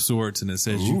top of sorts and it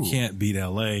says you can't beat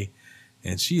LA.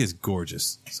 And she is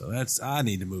gorgeous. So I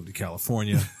need to move to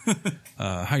California.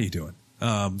 How you doing?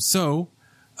 A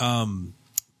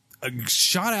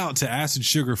shout out to Acid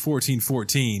Sugar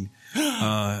 1414.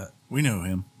 We know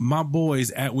him. My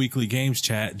boys at Weekly Games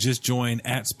Chat just joined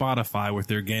at Spotify with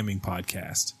their gaming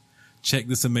podcast. Check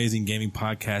this amazing gaming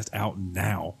podcast out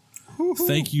now. Woo-hoo.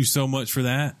 Thank you so much for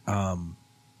that.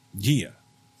 Yeah.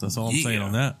 That's all I'm saying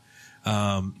on that.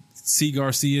 C.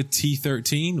 Garcia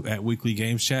T13 at Weekly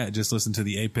Games Chat just listened to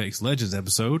the Apex Legends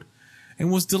episode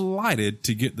and was delighted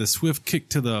to get the swift kick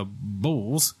to the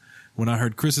bulls when I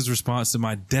heard Chris's response to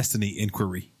my Destiny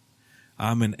inquiry.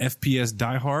 I'm an FPS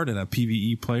diehard and a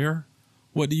PvE player.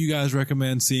 What do you guys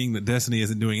recommend seeing that Destiny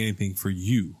isn't doing anything for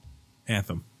you?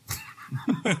 Anthem.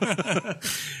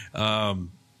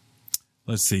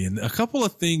 Let's see. And a couple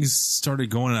of things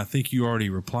started going, and I think you already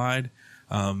replied.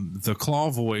 The Claw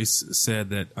Voice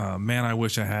said that, man, I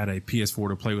wish I had a PS4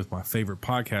 to play with my favorite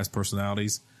podcast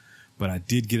personalities, but I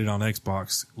did get it on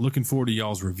Xbox. Looking forward to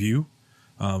y'all's review.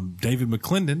 David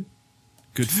McClendon,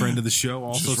 good friend of the show,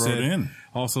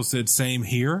 also said same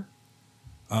here.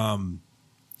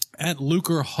 At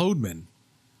Luker Hodman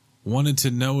wanted to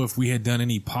know if we had done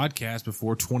any podcasts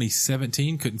before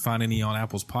 2017. Couldn't find any on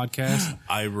Apple's podcast.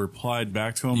 I replied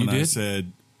back to him I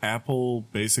said, Apple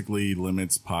basically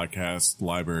limits podcast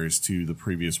libraries to the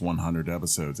previous 100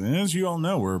 episodes. And as you all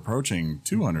know, we're approaching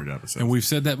 200 episodes. And we've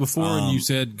said that before, and you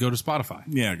said go to Spotify.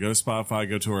 Yeah, go to Spotify,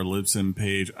 go to our Libsyn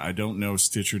page. I don't know if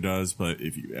Stitcher does, but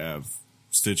if you have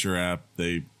Stitcher app,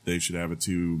 they should have it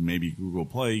too. Maybe Google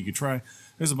Play, you could try.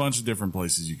 There's a bunch of different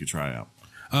places you could try out.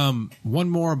 One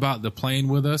more about the playing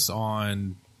with us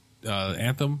on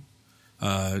Anthem.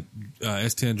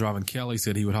 S10 Driving Kelly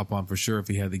said he would hop on for sure if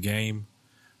he had the game.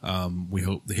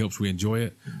 He hopes we enjoy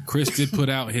it. Chris did put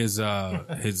out his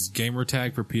gamer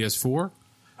tag for PS4.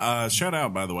 Shout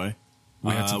out, by the way.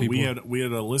 We had some people. We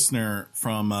had a listener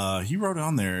from he wrote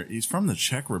on there. He's from the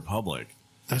Czech Republic.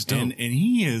 That's dope. And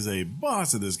he is a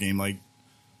boss at this game. Like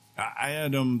I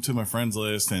add him to my friends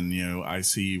list, and I can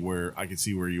see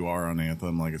where you are on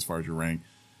Anthem, like as far as your rank.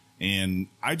 And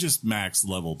I just maxed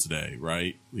level today,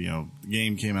 right? The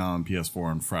game came out on PS4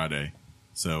 on Friday.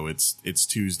 So it's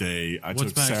Tuesday.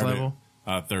 What's max Saturday, level?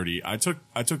 30. I took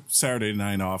Saturday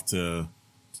night off to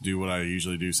do what I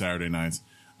usually do Saturday nights.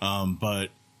 But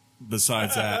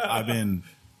besides that, I've been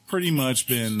pretty much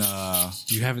been.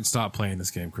 You haven't stopped playing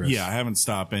this game, Chris. Yeah, I haven't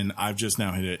stopped, and I've just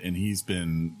now hit it, and he's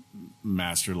been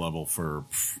master level for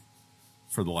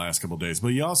the last couple of days.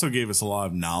 But he also gave us a lot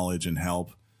of knowledge and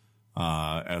help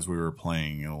as we were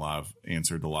playing, and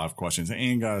answered a lot of questions,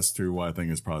 and got us through what I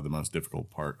think is probably the most difficult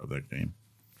part of that game.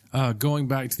 Going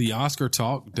back to the Oscar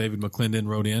talk, David McClendon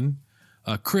wrote in,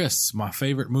 Chris, my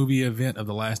favorite movie event of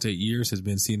the last 8 years has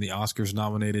been seeing the Oscars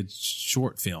nominated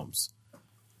short films.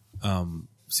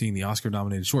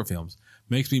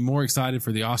 Makes me more excited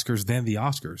for the Oscars than the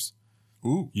Oscars.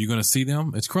 Ooh. You going to see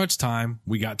them? It's crunch time.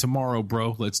 We got tomorrow,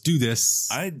 bro. Let's do this.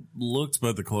 I looked,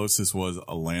 but the closest was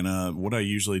Atlanta. What I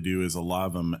usually do is a lot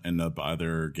of them end up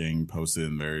either getting posted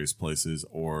in various places,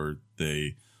 or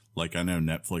they, like, I know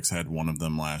Netflix had one of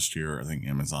them last year. I think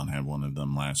Amazon had one of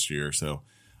them last year. So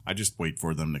I just wait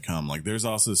for them to come. Like, there's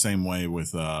also the same way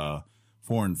with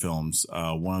foreign films.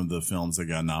 One of the films that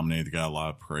got nominated, got a lot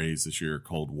of praise this year,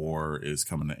 Cold War, is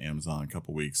coming to Amazon in a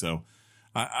couple weeks. So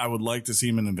I would like to see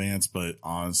them in advance, but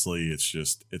honestly,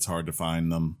 it's hard to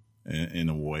find them in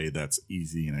a way that's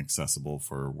easy and accessible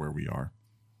for where we are.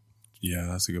 Yeah,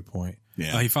 that's a good point.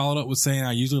 Yeah. He followed up with saying,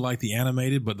 I usually like the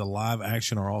animated, but the live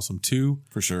action are awesome too.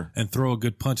 For sure. And throw a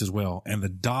good punch as well. And the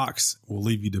docs will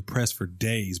leave you depressed for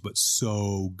days, but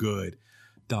so good.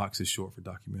 Docs is short for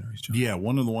documentaries, John. Yeah,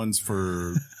 one of the ones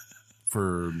for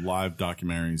live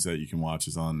documentaries that you can watch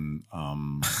is on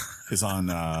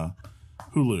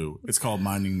Hulu. It's called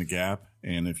Minding the Gap,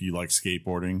 and if you like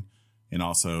skateboarding and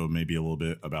also maybe a little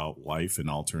bit about life and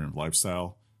alternative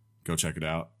lifestyle, go check it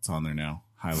out. It's on there now.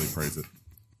 Highly praise it.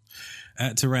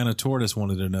 At Tyrannotortoise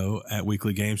wanted to know at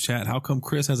Weekly Games Chat, how come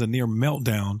Chris has a near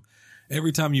meltdown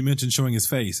every time you mention showing his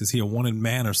face? Is he a wanted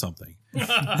man or something?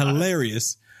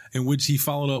 Hilarious. In which he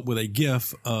followed up with a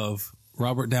gif of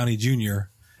Robert Downey Jr.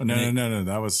 No.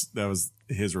 That was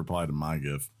his reply to my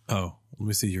gif. Oh, let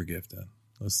me see your gif then.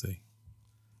 Let's see.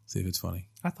 See if it's funny.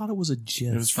 I thought it was a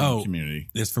GIF. It was from Community.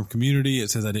 It's from Community. It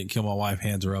says, I didn't kill my wife.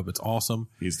 Hands are up. It's awesome.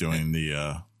 He's doing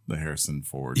the Harrison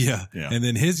Ford. Yeah. And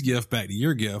then his gif back to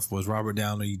your gif was Robert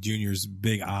Downey Jr.'s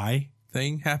big eye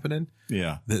thing happening.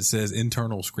 Yeah. That says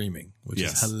internal screaming, which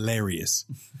is hilarious.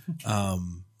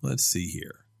 Let's see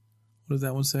here. What does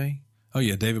that one say? Oh,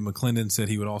 yeah. David McClendon said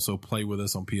he would also play with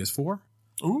us on PS4.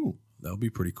 Ooh. That would be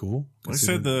pretty cool. Like I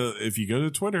said, if you go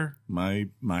to Twitter, my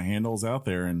handle's out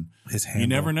there, and you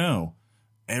never know.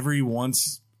 Every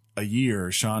once a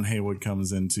year, Sean Haywood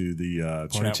comes into the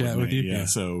chat with me. Yeah,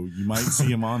 so you might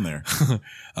see him on there.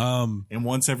 And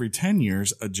once every 10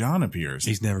 years, a John appears.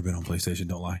 He's never been on PlayStation,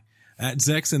 don't lie. At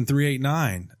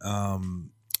Zexon389,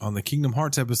 on the Kingdom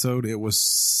Hearts episode, it was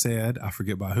said, I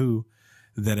forget by who,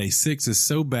 that a 6 is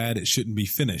so bad it shouldn't be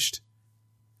finished.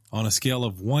 On a scale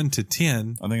of 1 to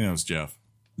 10. I think that was Jeff.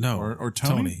 No. Or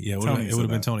Tony. Yeah, it would have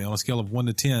been Tony. On a scale of 1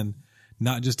 to 10,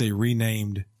 not just a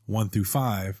renamed 1 through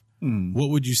 5, what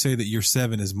would you say that your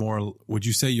 7 is more? Would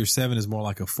you say your 7 is more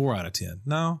like a 4 out of 10?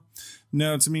 No?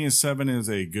 No, to me, a 7 is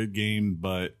a good game,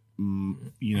 but,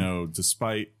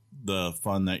 despite the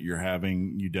fun that you're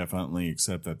having, you definitely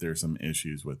accept that there's some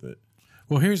issues with it.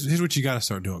 Well, here's what you got to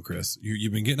start doing, Chris.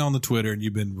 You've been getting on the Twitter and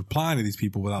you've been replying to these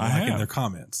people without liking their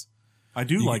comments. I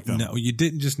do like them. No, you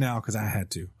didn't just now because I had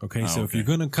to. Okay. If you're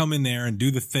going to come in there and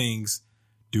do the things,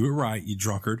 do it right, you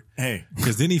drunkard. Hey.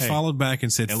 Because then he followed back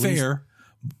and said fair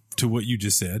to what you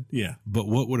just said. Yeah. But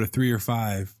what would a 3 or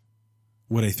 5,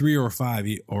 would a 3 or a 5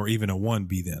 or even a 1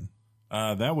 be then?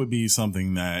 That would be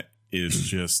something that is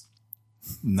just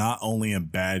not only a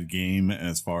bad game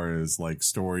as far as like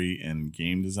story and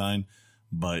game design,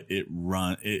 but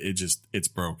it's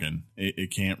broken.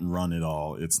 It can't run at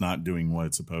all. It's not doing what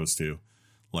it's supposed to.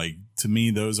 Like, to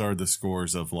me, those are the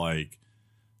scores of like,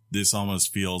 this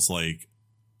almost feels like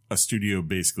a studio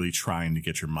basically trying to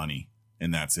get your money,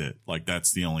 and that's it. Like,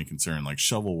 that's the only concern. Like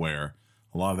shovelware,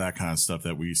 a lot of that kind of stuff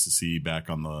that we used to see back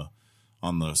on the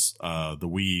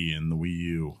Wii and the Wii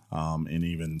U, and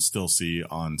even still see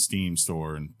on Steam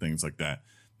Store and things like that.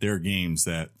 There are games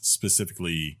that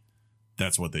specifically,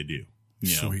 that's what they do.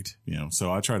 Sweet.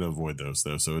 So I try to avoid those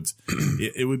though. So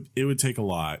it would take a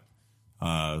lot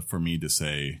for me to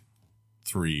say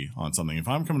 3 on something. If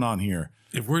I'm coming on here,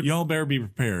 y'all better be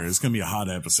prepared. It's going to be a hot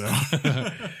episode.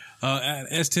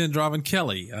 At S10 Driving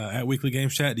Kelly, at Weekly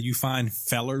Games Chat, do you find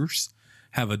fellers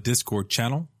have a Discord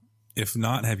channel? If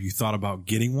not, have you thought about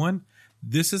getting one?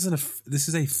 This is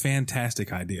a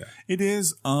fantastic idea. It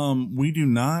is. We do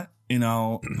not, and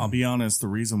I'll be honest. The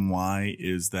reason why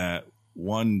is that,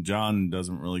 one, John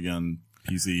doesn't really get on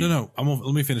PC. No.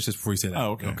 Let me finish this before you say that.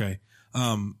 Oh, okay. Okay.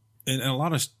 and a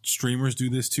lot of streamers do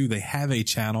this too. They have a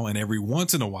channel, and every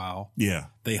once in a while,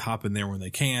 they hop in there when they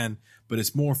can. But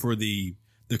it's more for the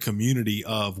community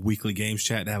of Weekly Games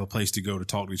Chat to have a place to go to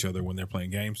talk to each other when they're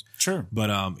playing games. Sure.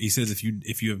 But he says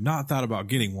if you have not thought about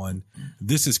getting one,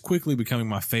 this is quickly becoming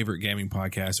my favorite gaming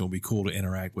podcast. It will be cool to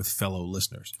interact with fellow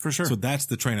listeners. For sure. So that's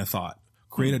the train of thought.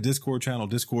 Create a Discord channel.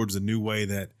 Discord is a new way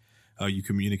that you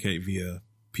communicate via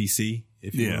PC,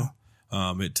 if you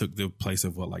will. It took the place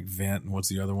of Vent and what's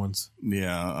the other ones?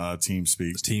 Yeah,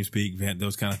 TeamSpeak, Vent,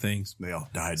 those kind of things. They all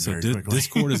died so very quickly.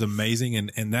 Discord is amazing,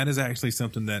 and that is actually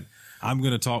something that I'm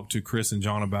going to talk to Chris and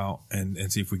John about and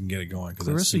see if we can get it going.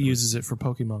 Clarissa uses it for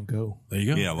Pokemon Go. There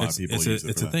you go. Yeah, a lot of people use it.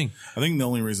 It's a thing. I think the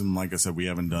only reason, like I said, we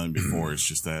haven't done it before is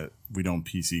just that we don't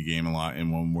PC game a lot,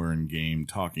 and when we're in game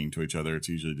talking to each other, it's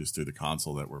usually just through the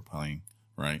console that we're playing.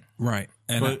 Right.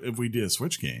 But if we did a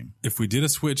Switch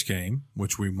game,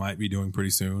 which we might be doing pretty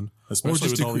soon,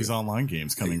 especially with all these online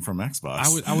games coming from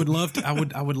Xbox,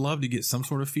 I would love to get some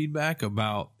sort of feedback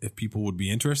about if people would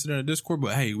be interested in a Discord.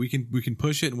 But hey, we can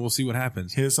push it and we'll see what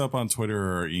happens. Hit us up on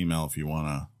Twitter or email if you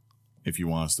want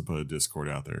us to put a Discord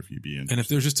out there. If you'd be interested, and if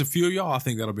there's just a few of y'all, I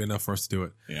think that'll be enough for us to do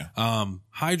it. Yeah.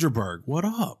 Hydraberg, what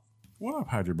up? What up,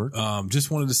 Hydraberg?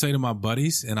 Just wanted to say to my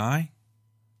buddies and I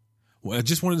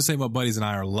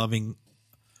are loving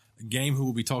a game who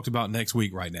will be talked about next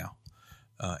week right now,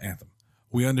 Anthem.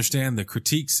 We understand the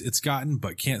critiques it's gotten,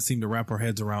 but can't seem to wrap our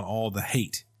heads around all the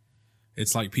hate.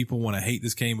 It's like people want to hate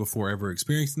this game before ever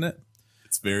experiencing it.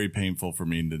 It's very painful for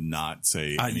me to not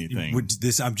say anything.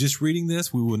 I'm just reading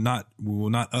this. We will not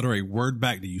utter a word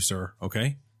back to you, sir.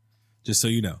 Okay? Just so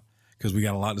you know, because we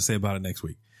got a lot to say about it next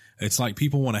week. It's like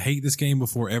people want to hate this game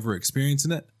before ever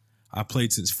experiencing it. I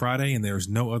played since Friday, and there's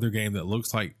no other game that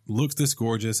looks this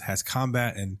gorgeous, has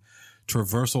combat and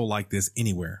traversal like this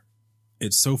anywhere.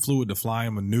 It's so fluid to fly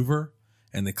and maneuver,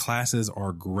 and the classes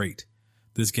are great.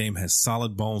 This game has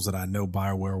solid bones that I know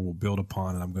BioWare will build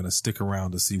upon, and I'm going to stick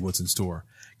around to see what's in store.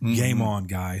 Mm-hmm. Game on,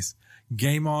 guys.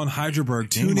 Game on, Hydraberg.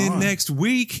 Tune in next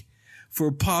week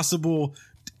for possible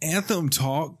Anthem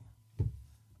talk.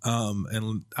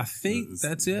 And I think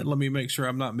that's it. Let me make sure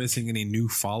I'm not missing any new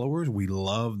followers. We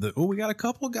love we got a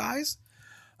couple of guys.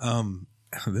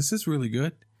 This is really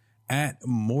good. At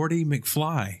Morty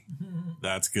McFly.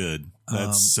 That's good.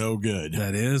 That's so good.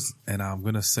 That is. And I'm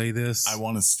going to say this. I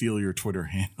want to steal your Twitter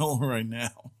handle right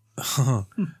now.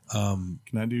 Can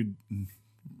I do?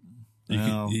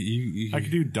 I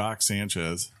could do Doc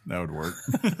Sanchez. That would work.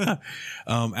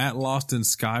 At Lost in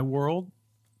Sky World.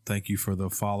 Thank you for the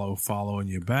following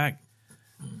you back.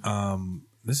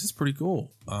 This is pretty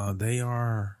cool. They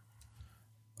are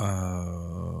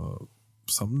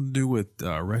something to do with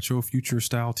retro future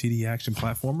style TD action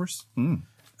platformers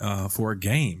for a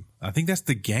game. I think that's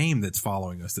the game that's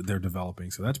following us that they're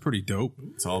developing. So that's pretty dope.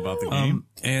 It's all about the game.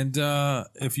 And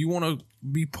if you want to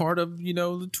be part of,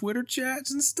 the Twitter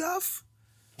chats and stuff,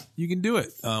 you can do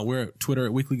it. We're at Twitter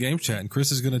at Weekly Games Chat, and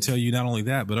Chris is going to tell you not only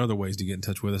that, but other ways to get in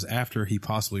touch with us after he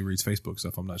possibly reads Facebook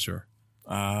stuff. I'm not sure.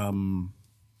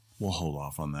 We'll hold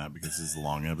off on that because this is a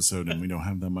long episode and we don't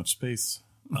have that much space.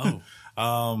 Oh,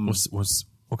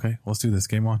 okay. Let's do this.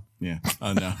 Game on. Yeah.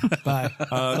 No. Bye.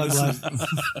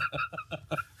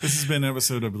 This has been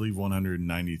episode, I believe,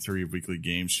 193 of Weekly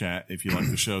Games Chat. If you like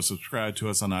the show, subscribe to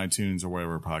us on iTunes or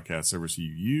whatever podcast service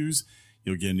you use.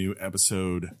 You'll get a new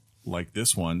episode like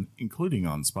this one, including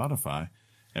on Spotify,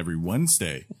 every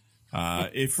Wednesday.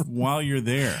 If while you're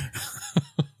there,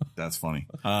 that's funny.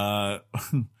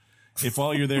 If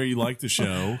while you're there you like the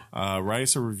show, write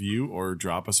us a review or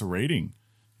drop us a rating.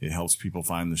 It helps people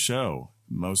find the show.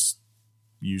 Most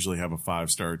usually have a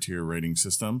 5-star tier rating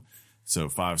system. So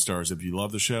 5 stars if you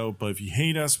love the show. But if you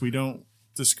hate us, we don't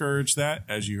discourage that,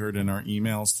 as you heard in our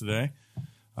emails today.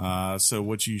 So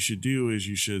what you should do is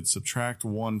you should subtract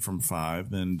 1 from 5,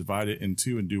 then divide it in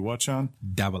 2 and do what, Sean?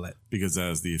 Double it. Because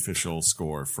that is the official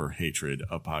score for Hatred,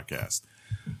 a podcast.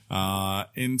 You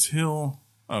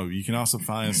can also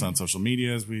find us on social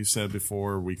media, as we've said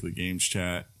before, Weekly Games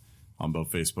Chat on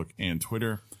both Facebook and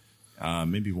Twitter.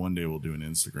 Maybe one day we'll do an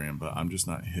Instagram, but I'm just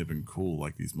not hip and cool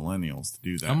like these millennials to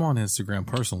do that. I'm on Instagram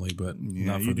personally, but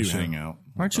not for the show. Hang out.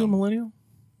 Aren't you a millennial?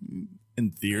 In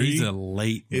theory, he's a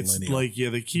late it's millennial. like,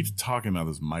 they keep talking about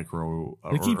this micro.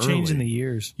 They keep changing the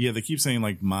years. Yeah, they keep saying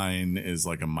like mine is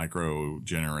like a micro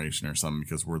generation or something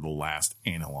because we're the last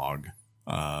analog,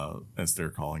 as they're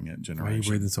calling it, generation. Why are you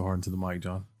breathing so hard into the mic,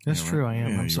 John? That's true. I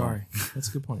am. Yeah, I'm sorry. That's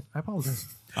a good point. I apologize.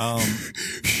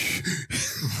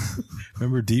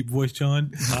 Remember deep voice,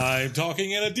 John? I'm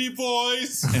talking in a deep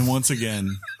voice. And once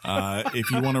again,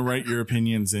 if you want to write your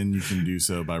opinions in, you can do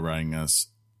so by writing us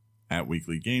at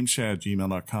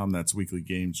weeklygameschat@gmail.com. That's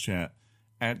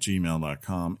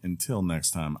weeklygameschat@gmail.com. Until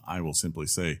next time, I will simply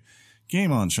say,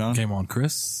 game on, Sean. Game on,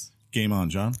 Chris. Game on,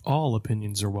 John. All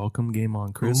opinions are welcome. Game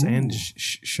on, Chris and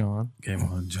Sean. Game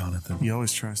on, Jonathan. He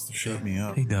always tries to shut me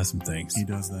up. He does some things. He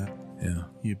does that. Yeah.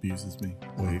 He abuses me.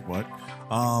 Wait, what?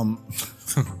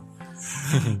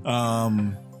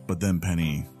 But then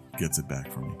Penny gets it back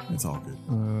from me. It's all good.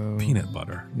 Peanut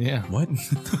butter. Yeah. What?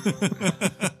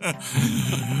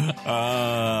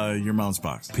 Your mom's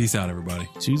box. Peace out, everybody.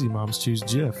 Choosy moms choose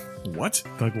Jif. What?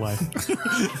 Thug life.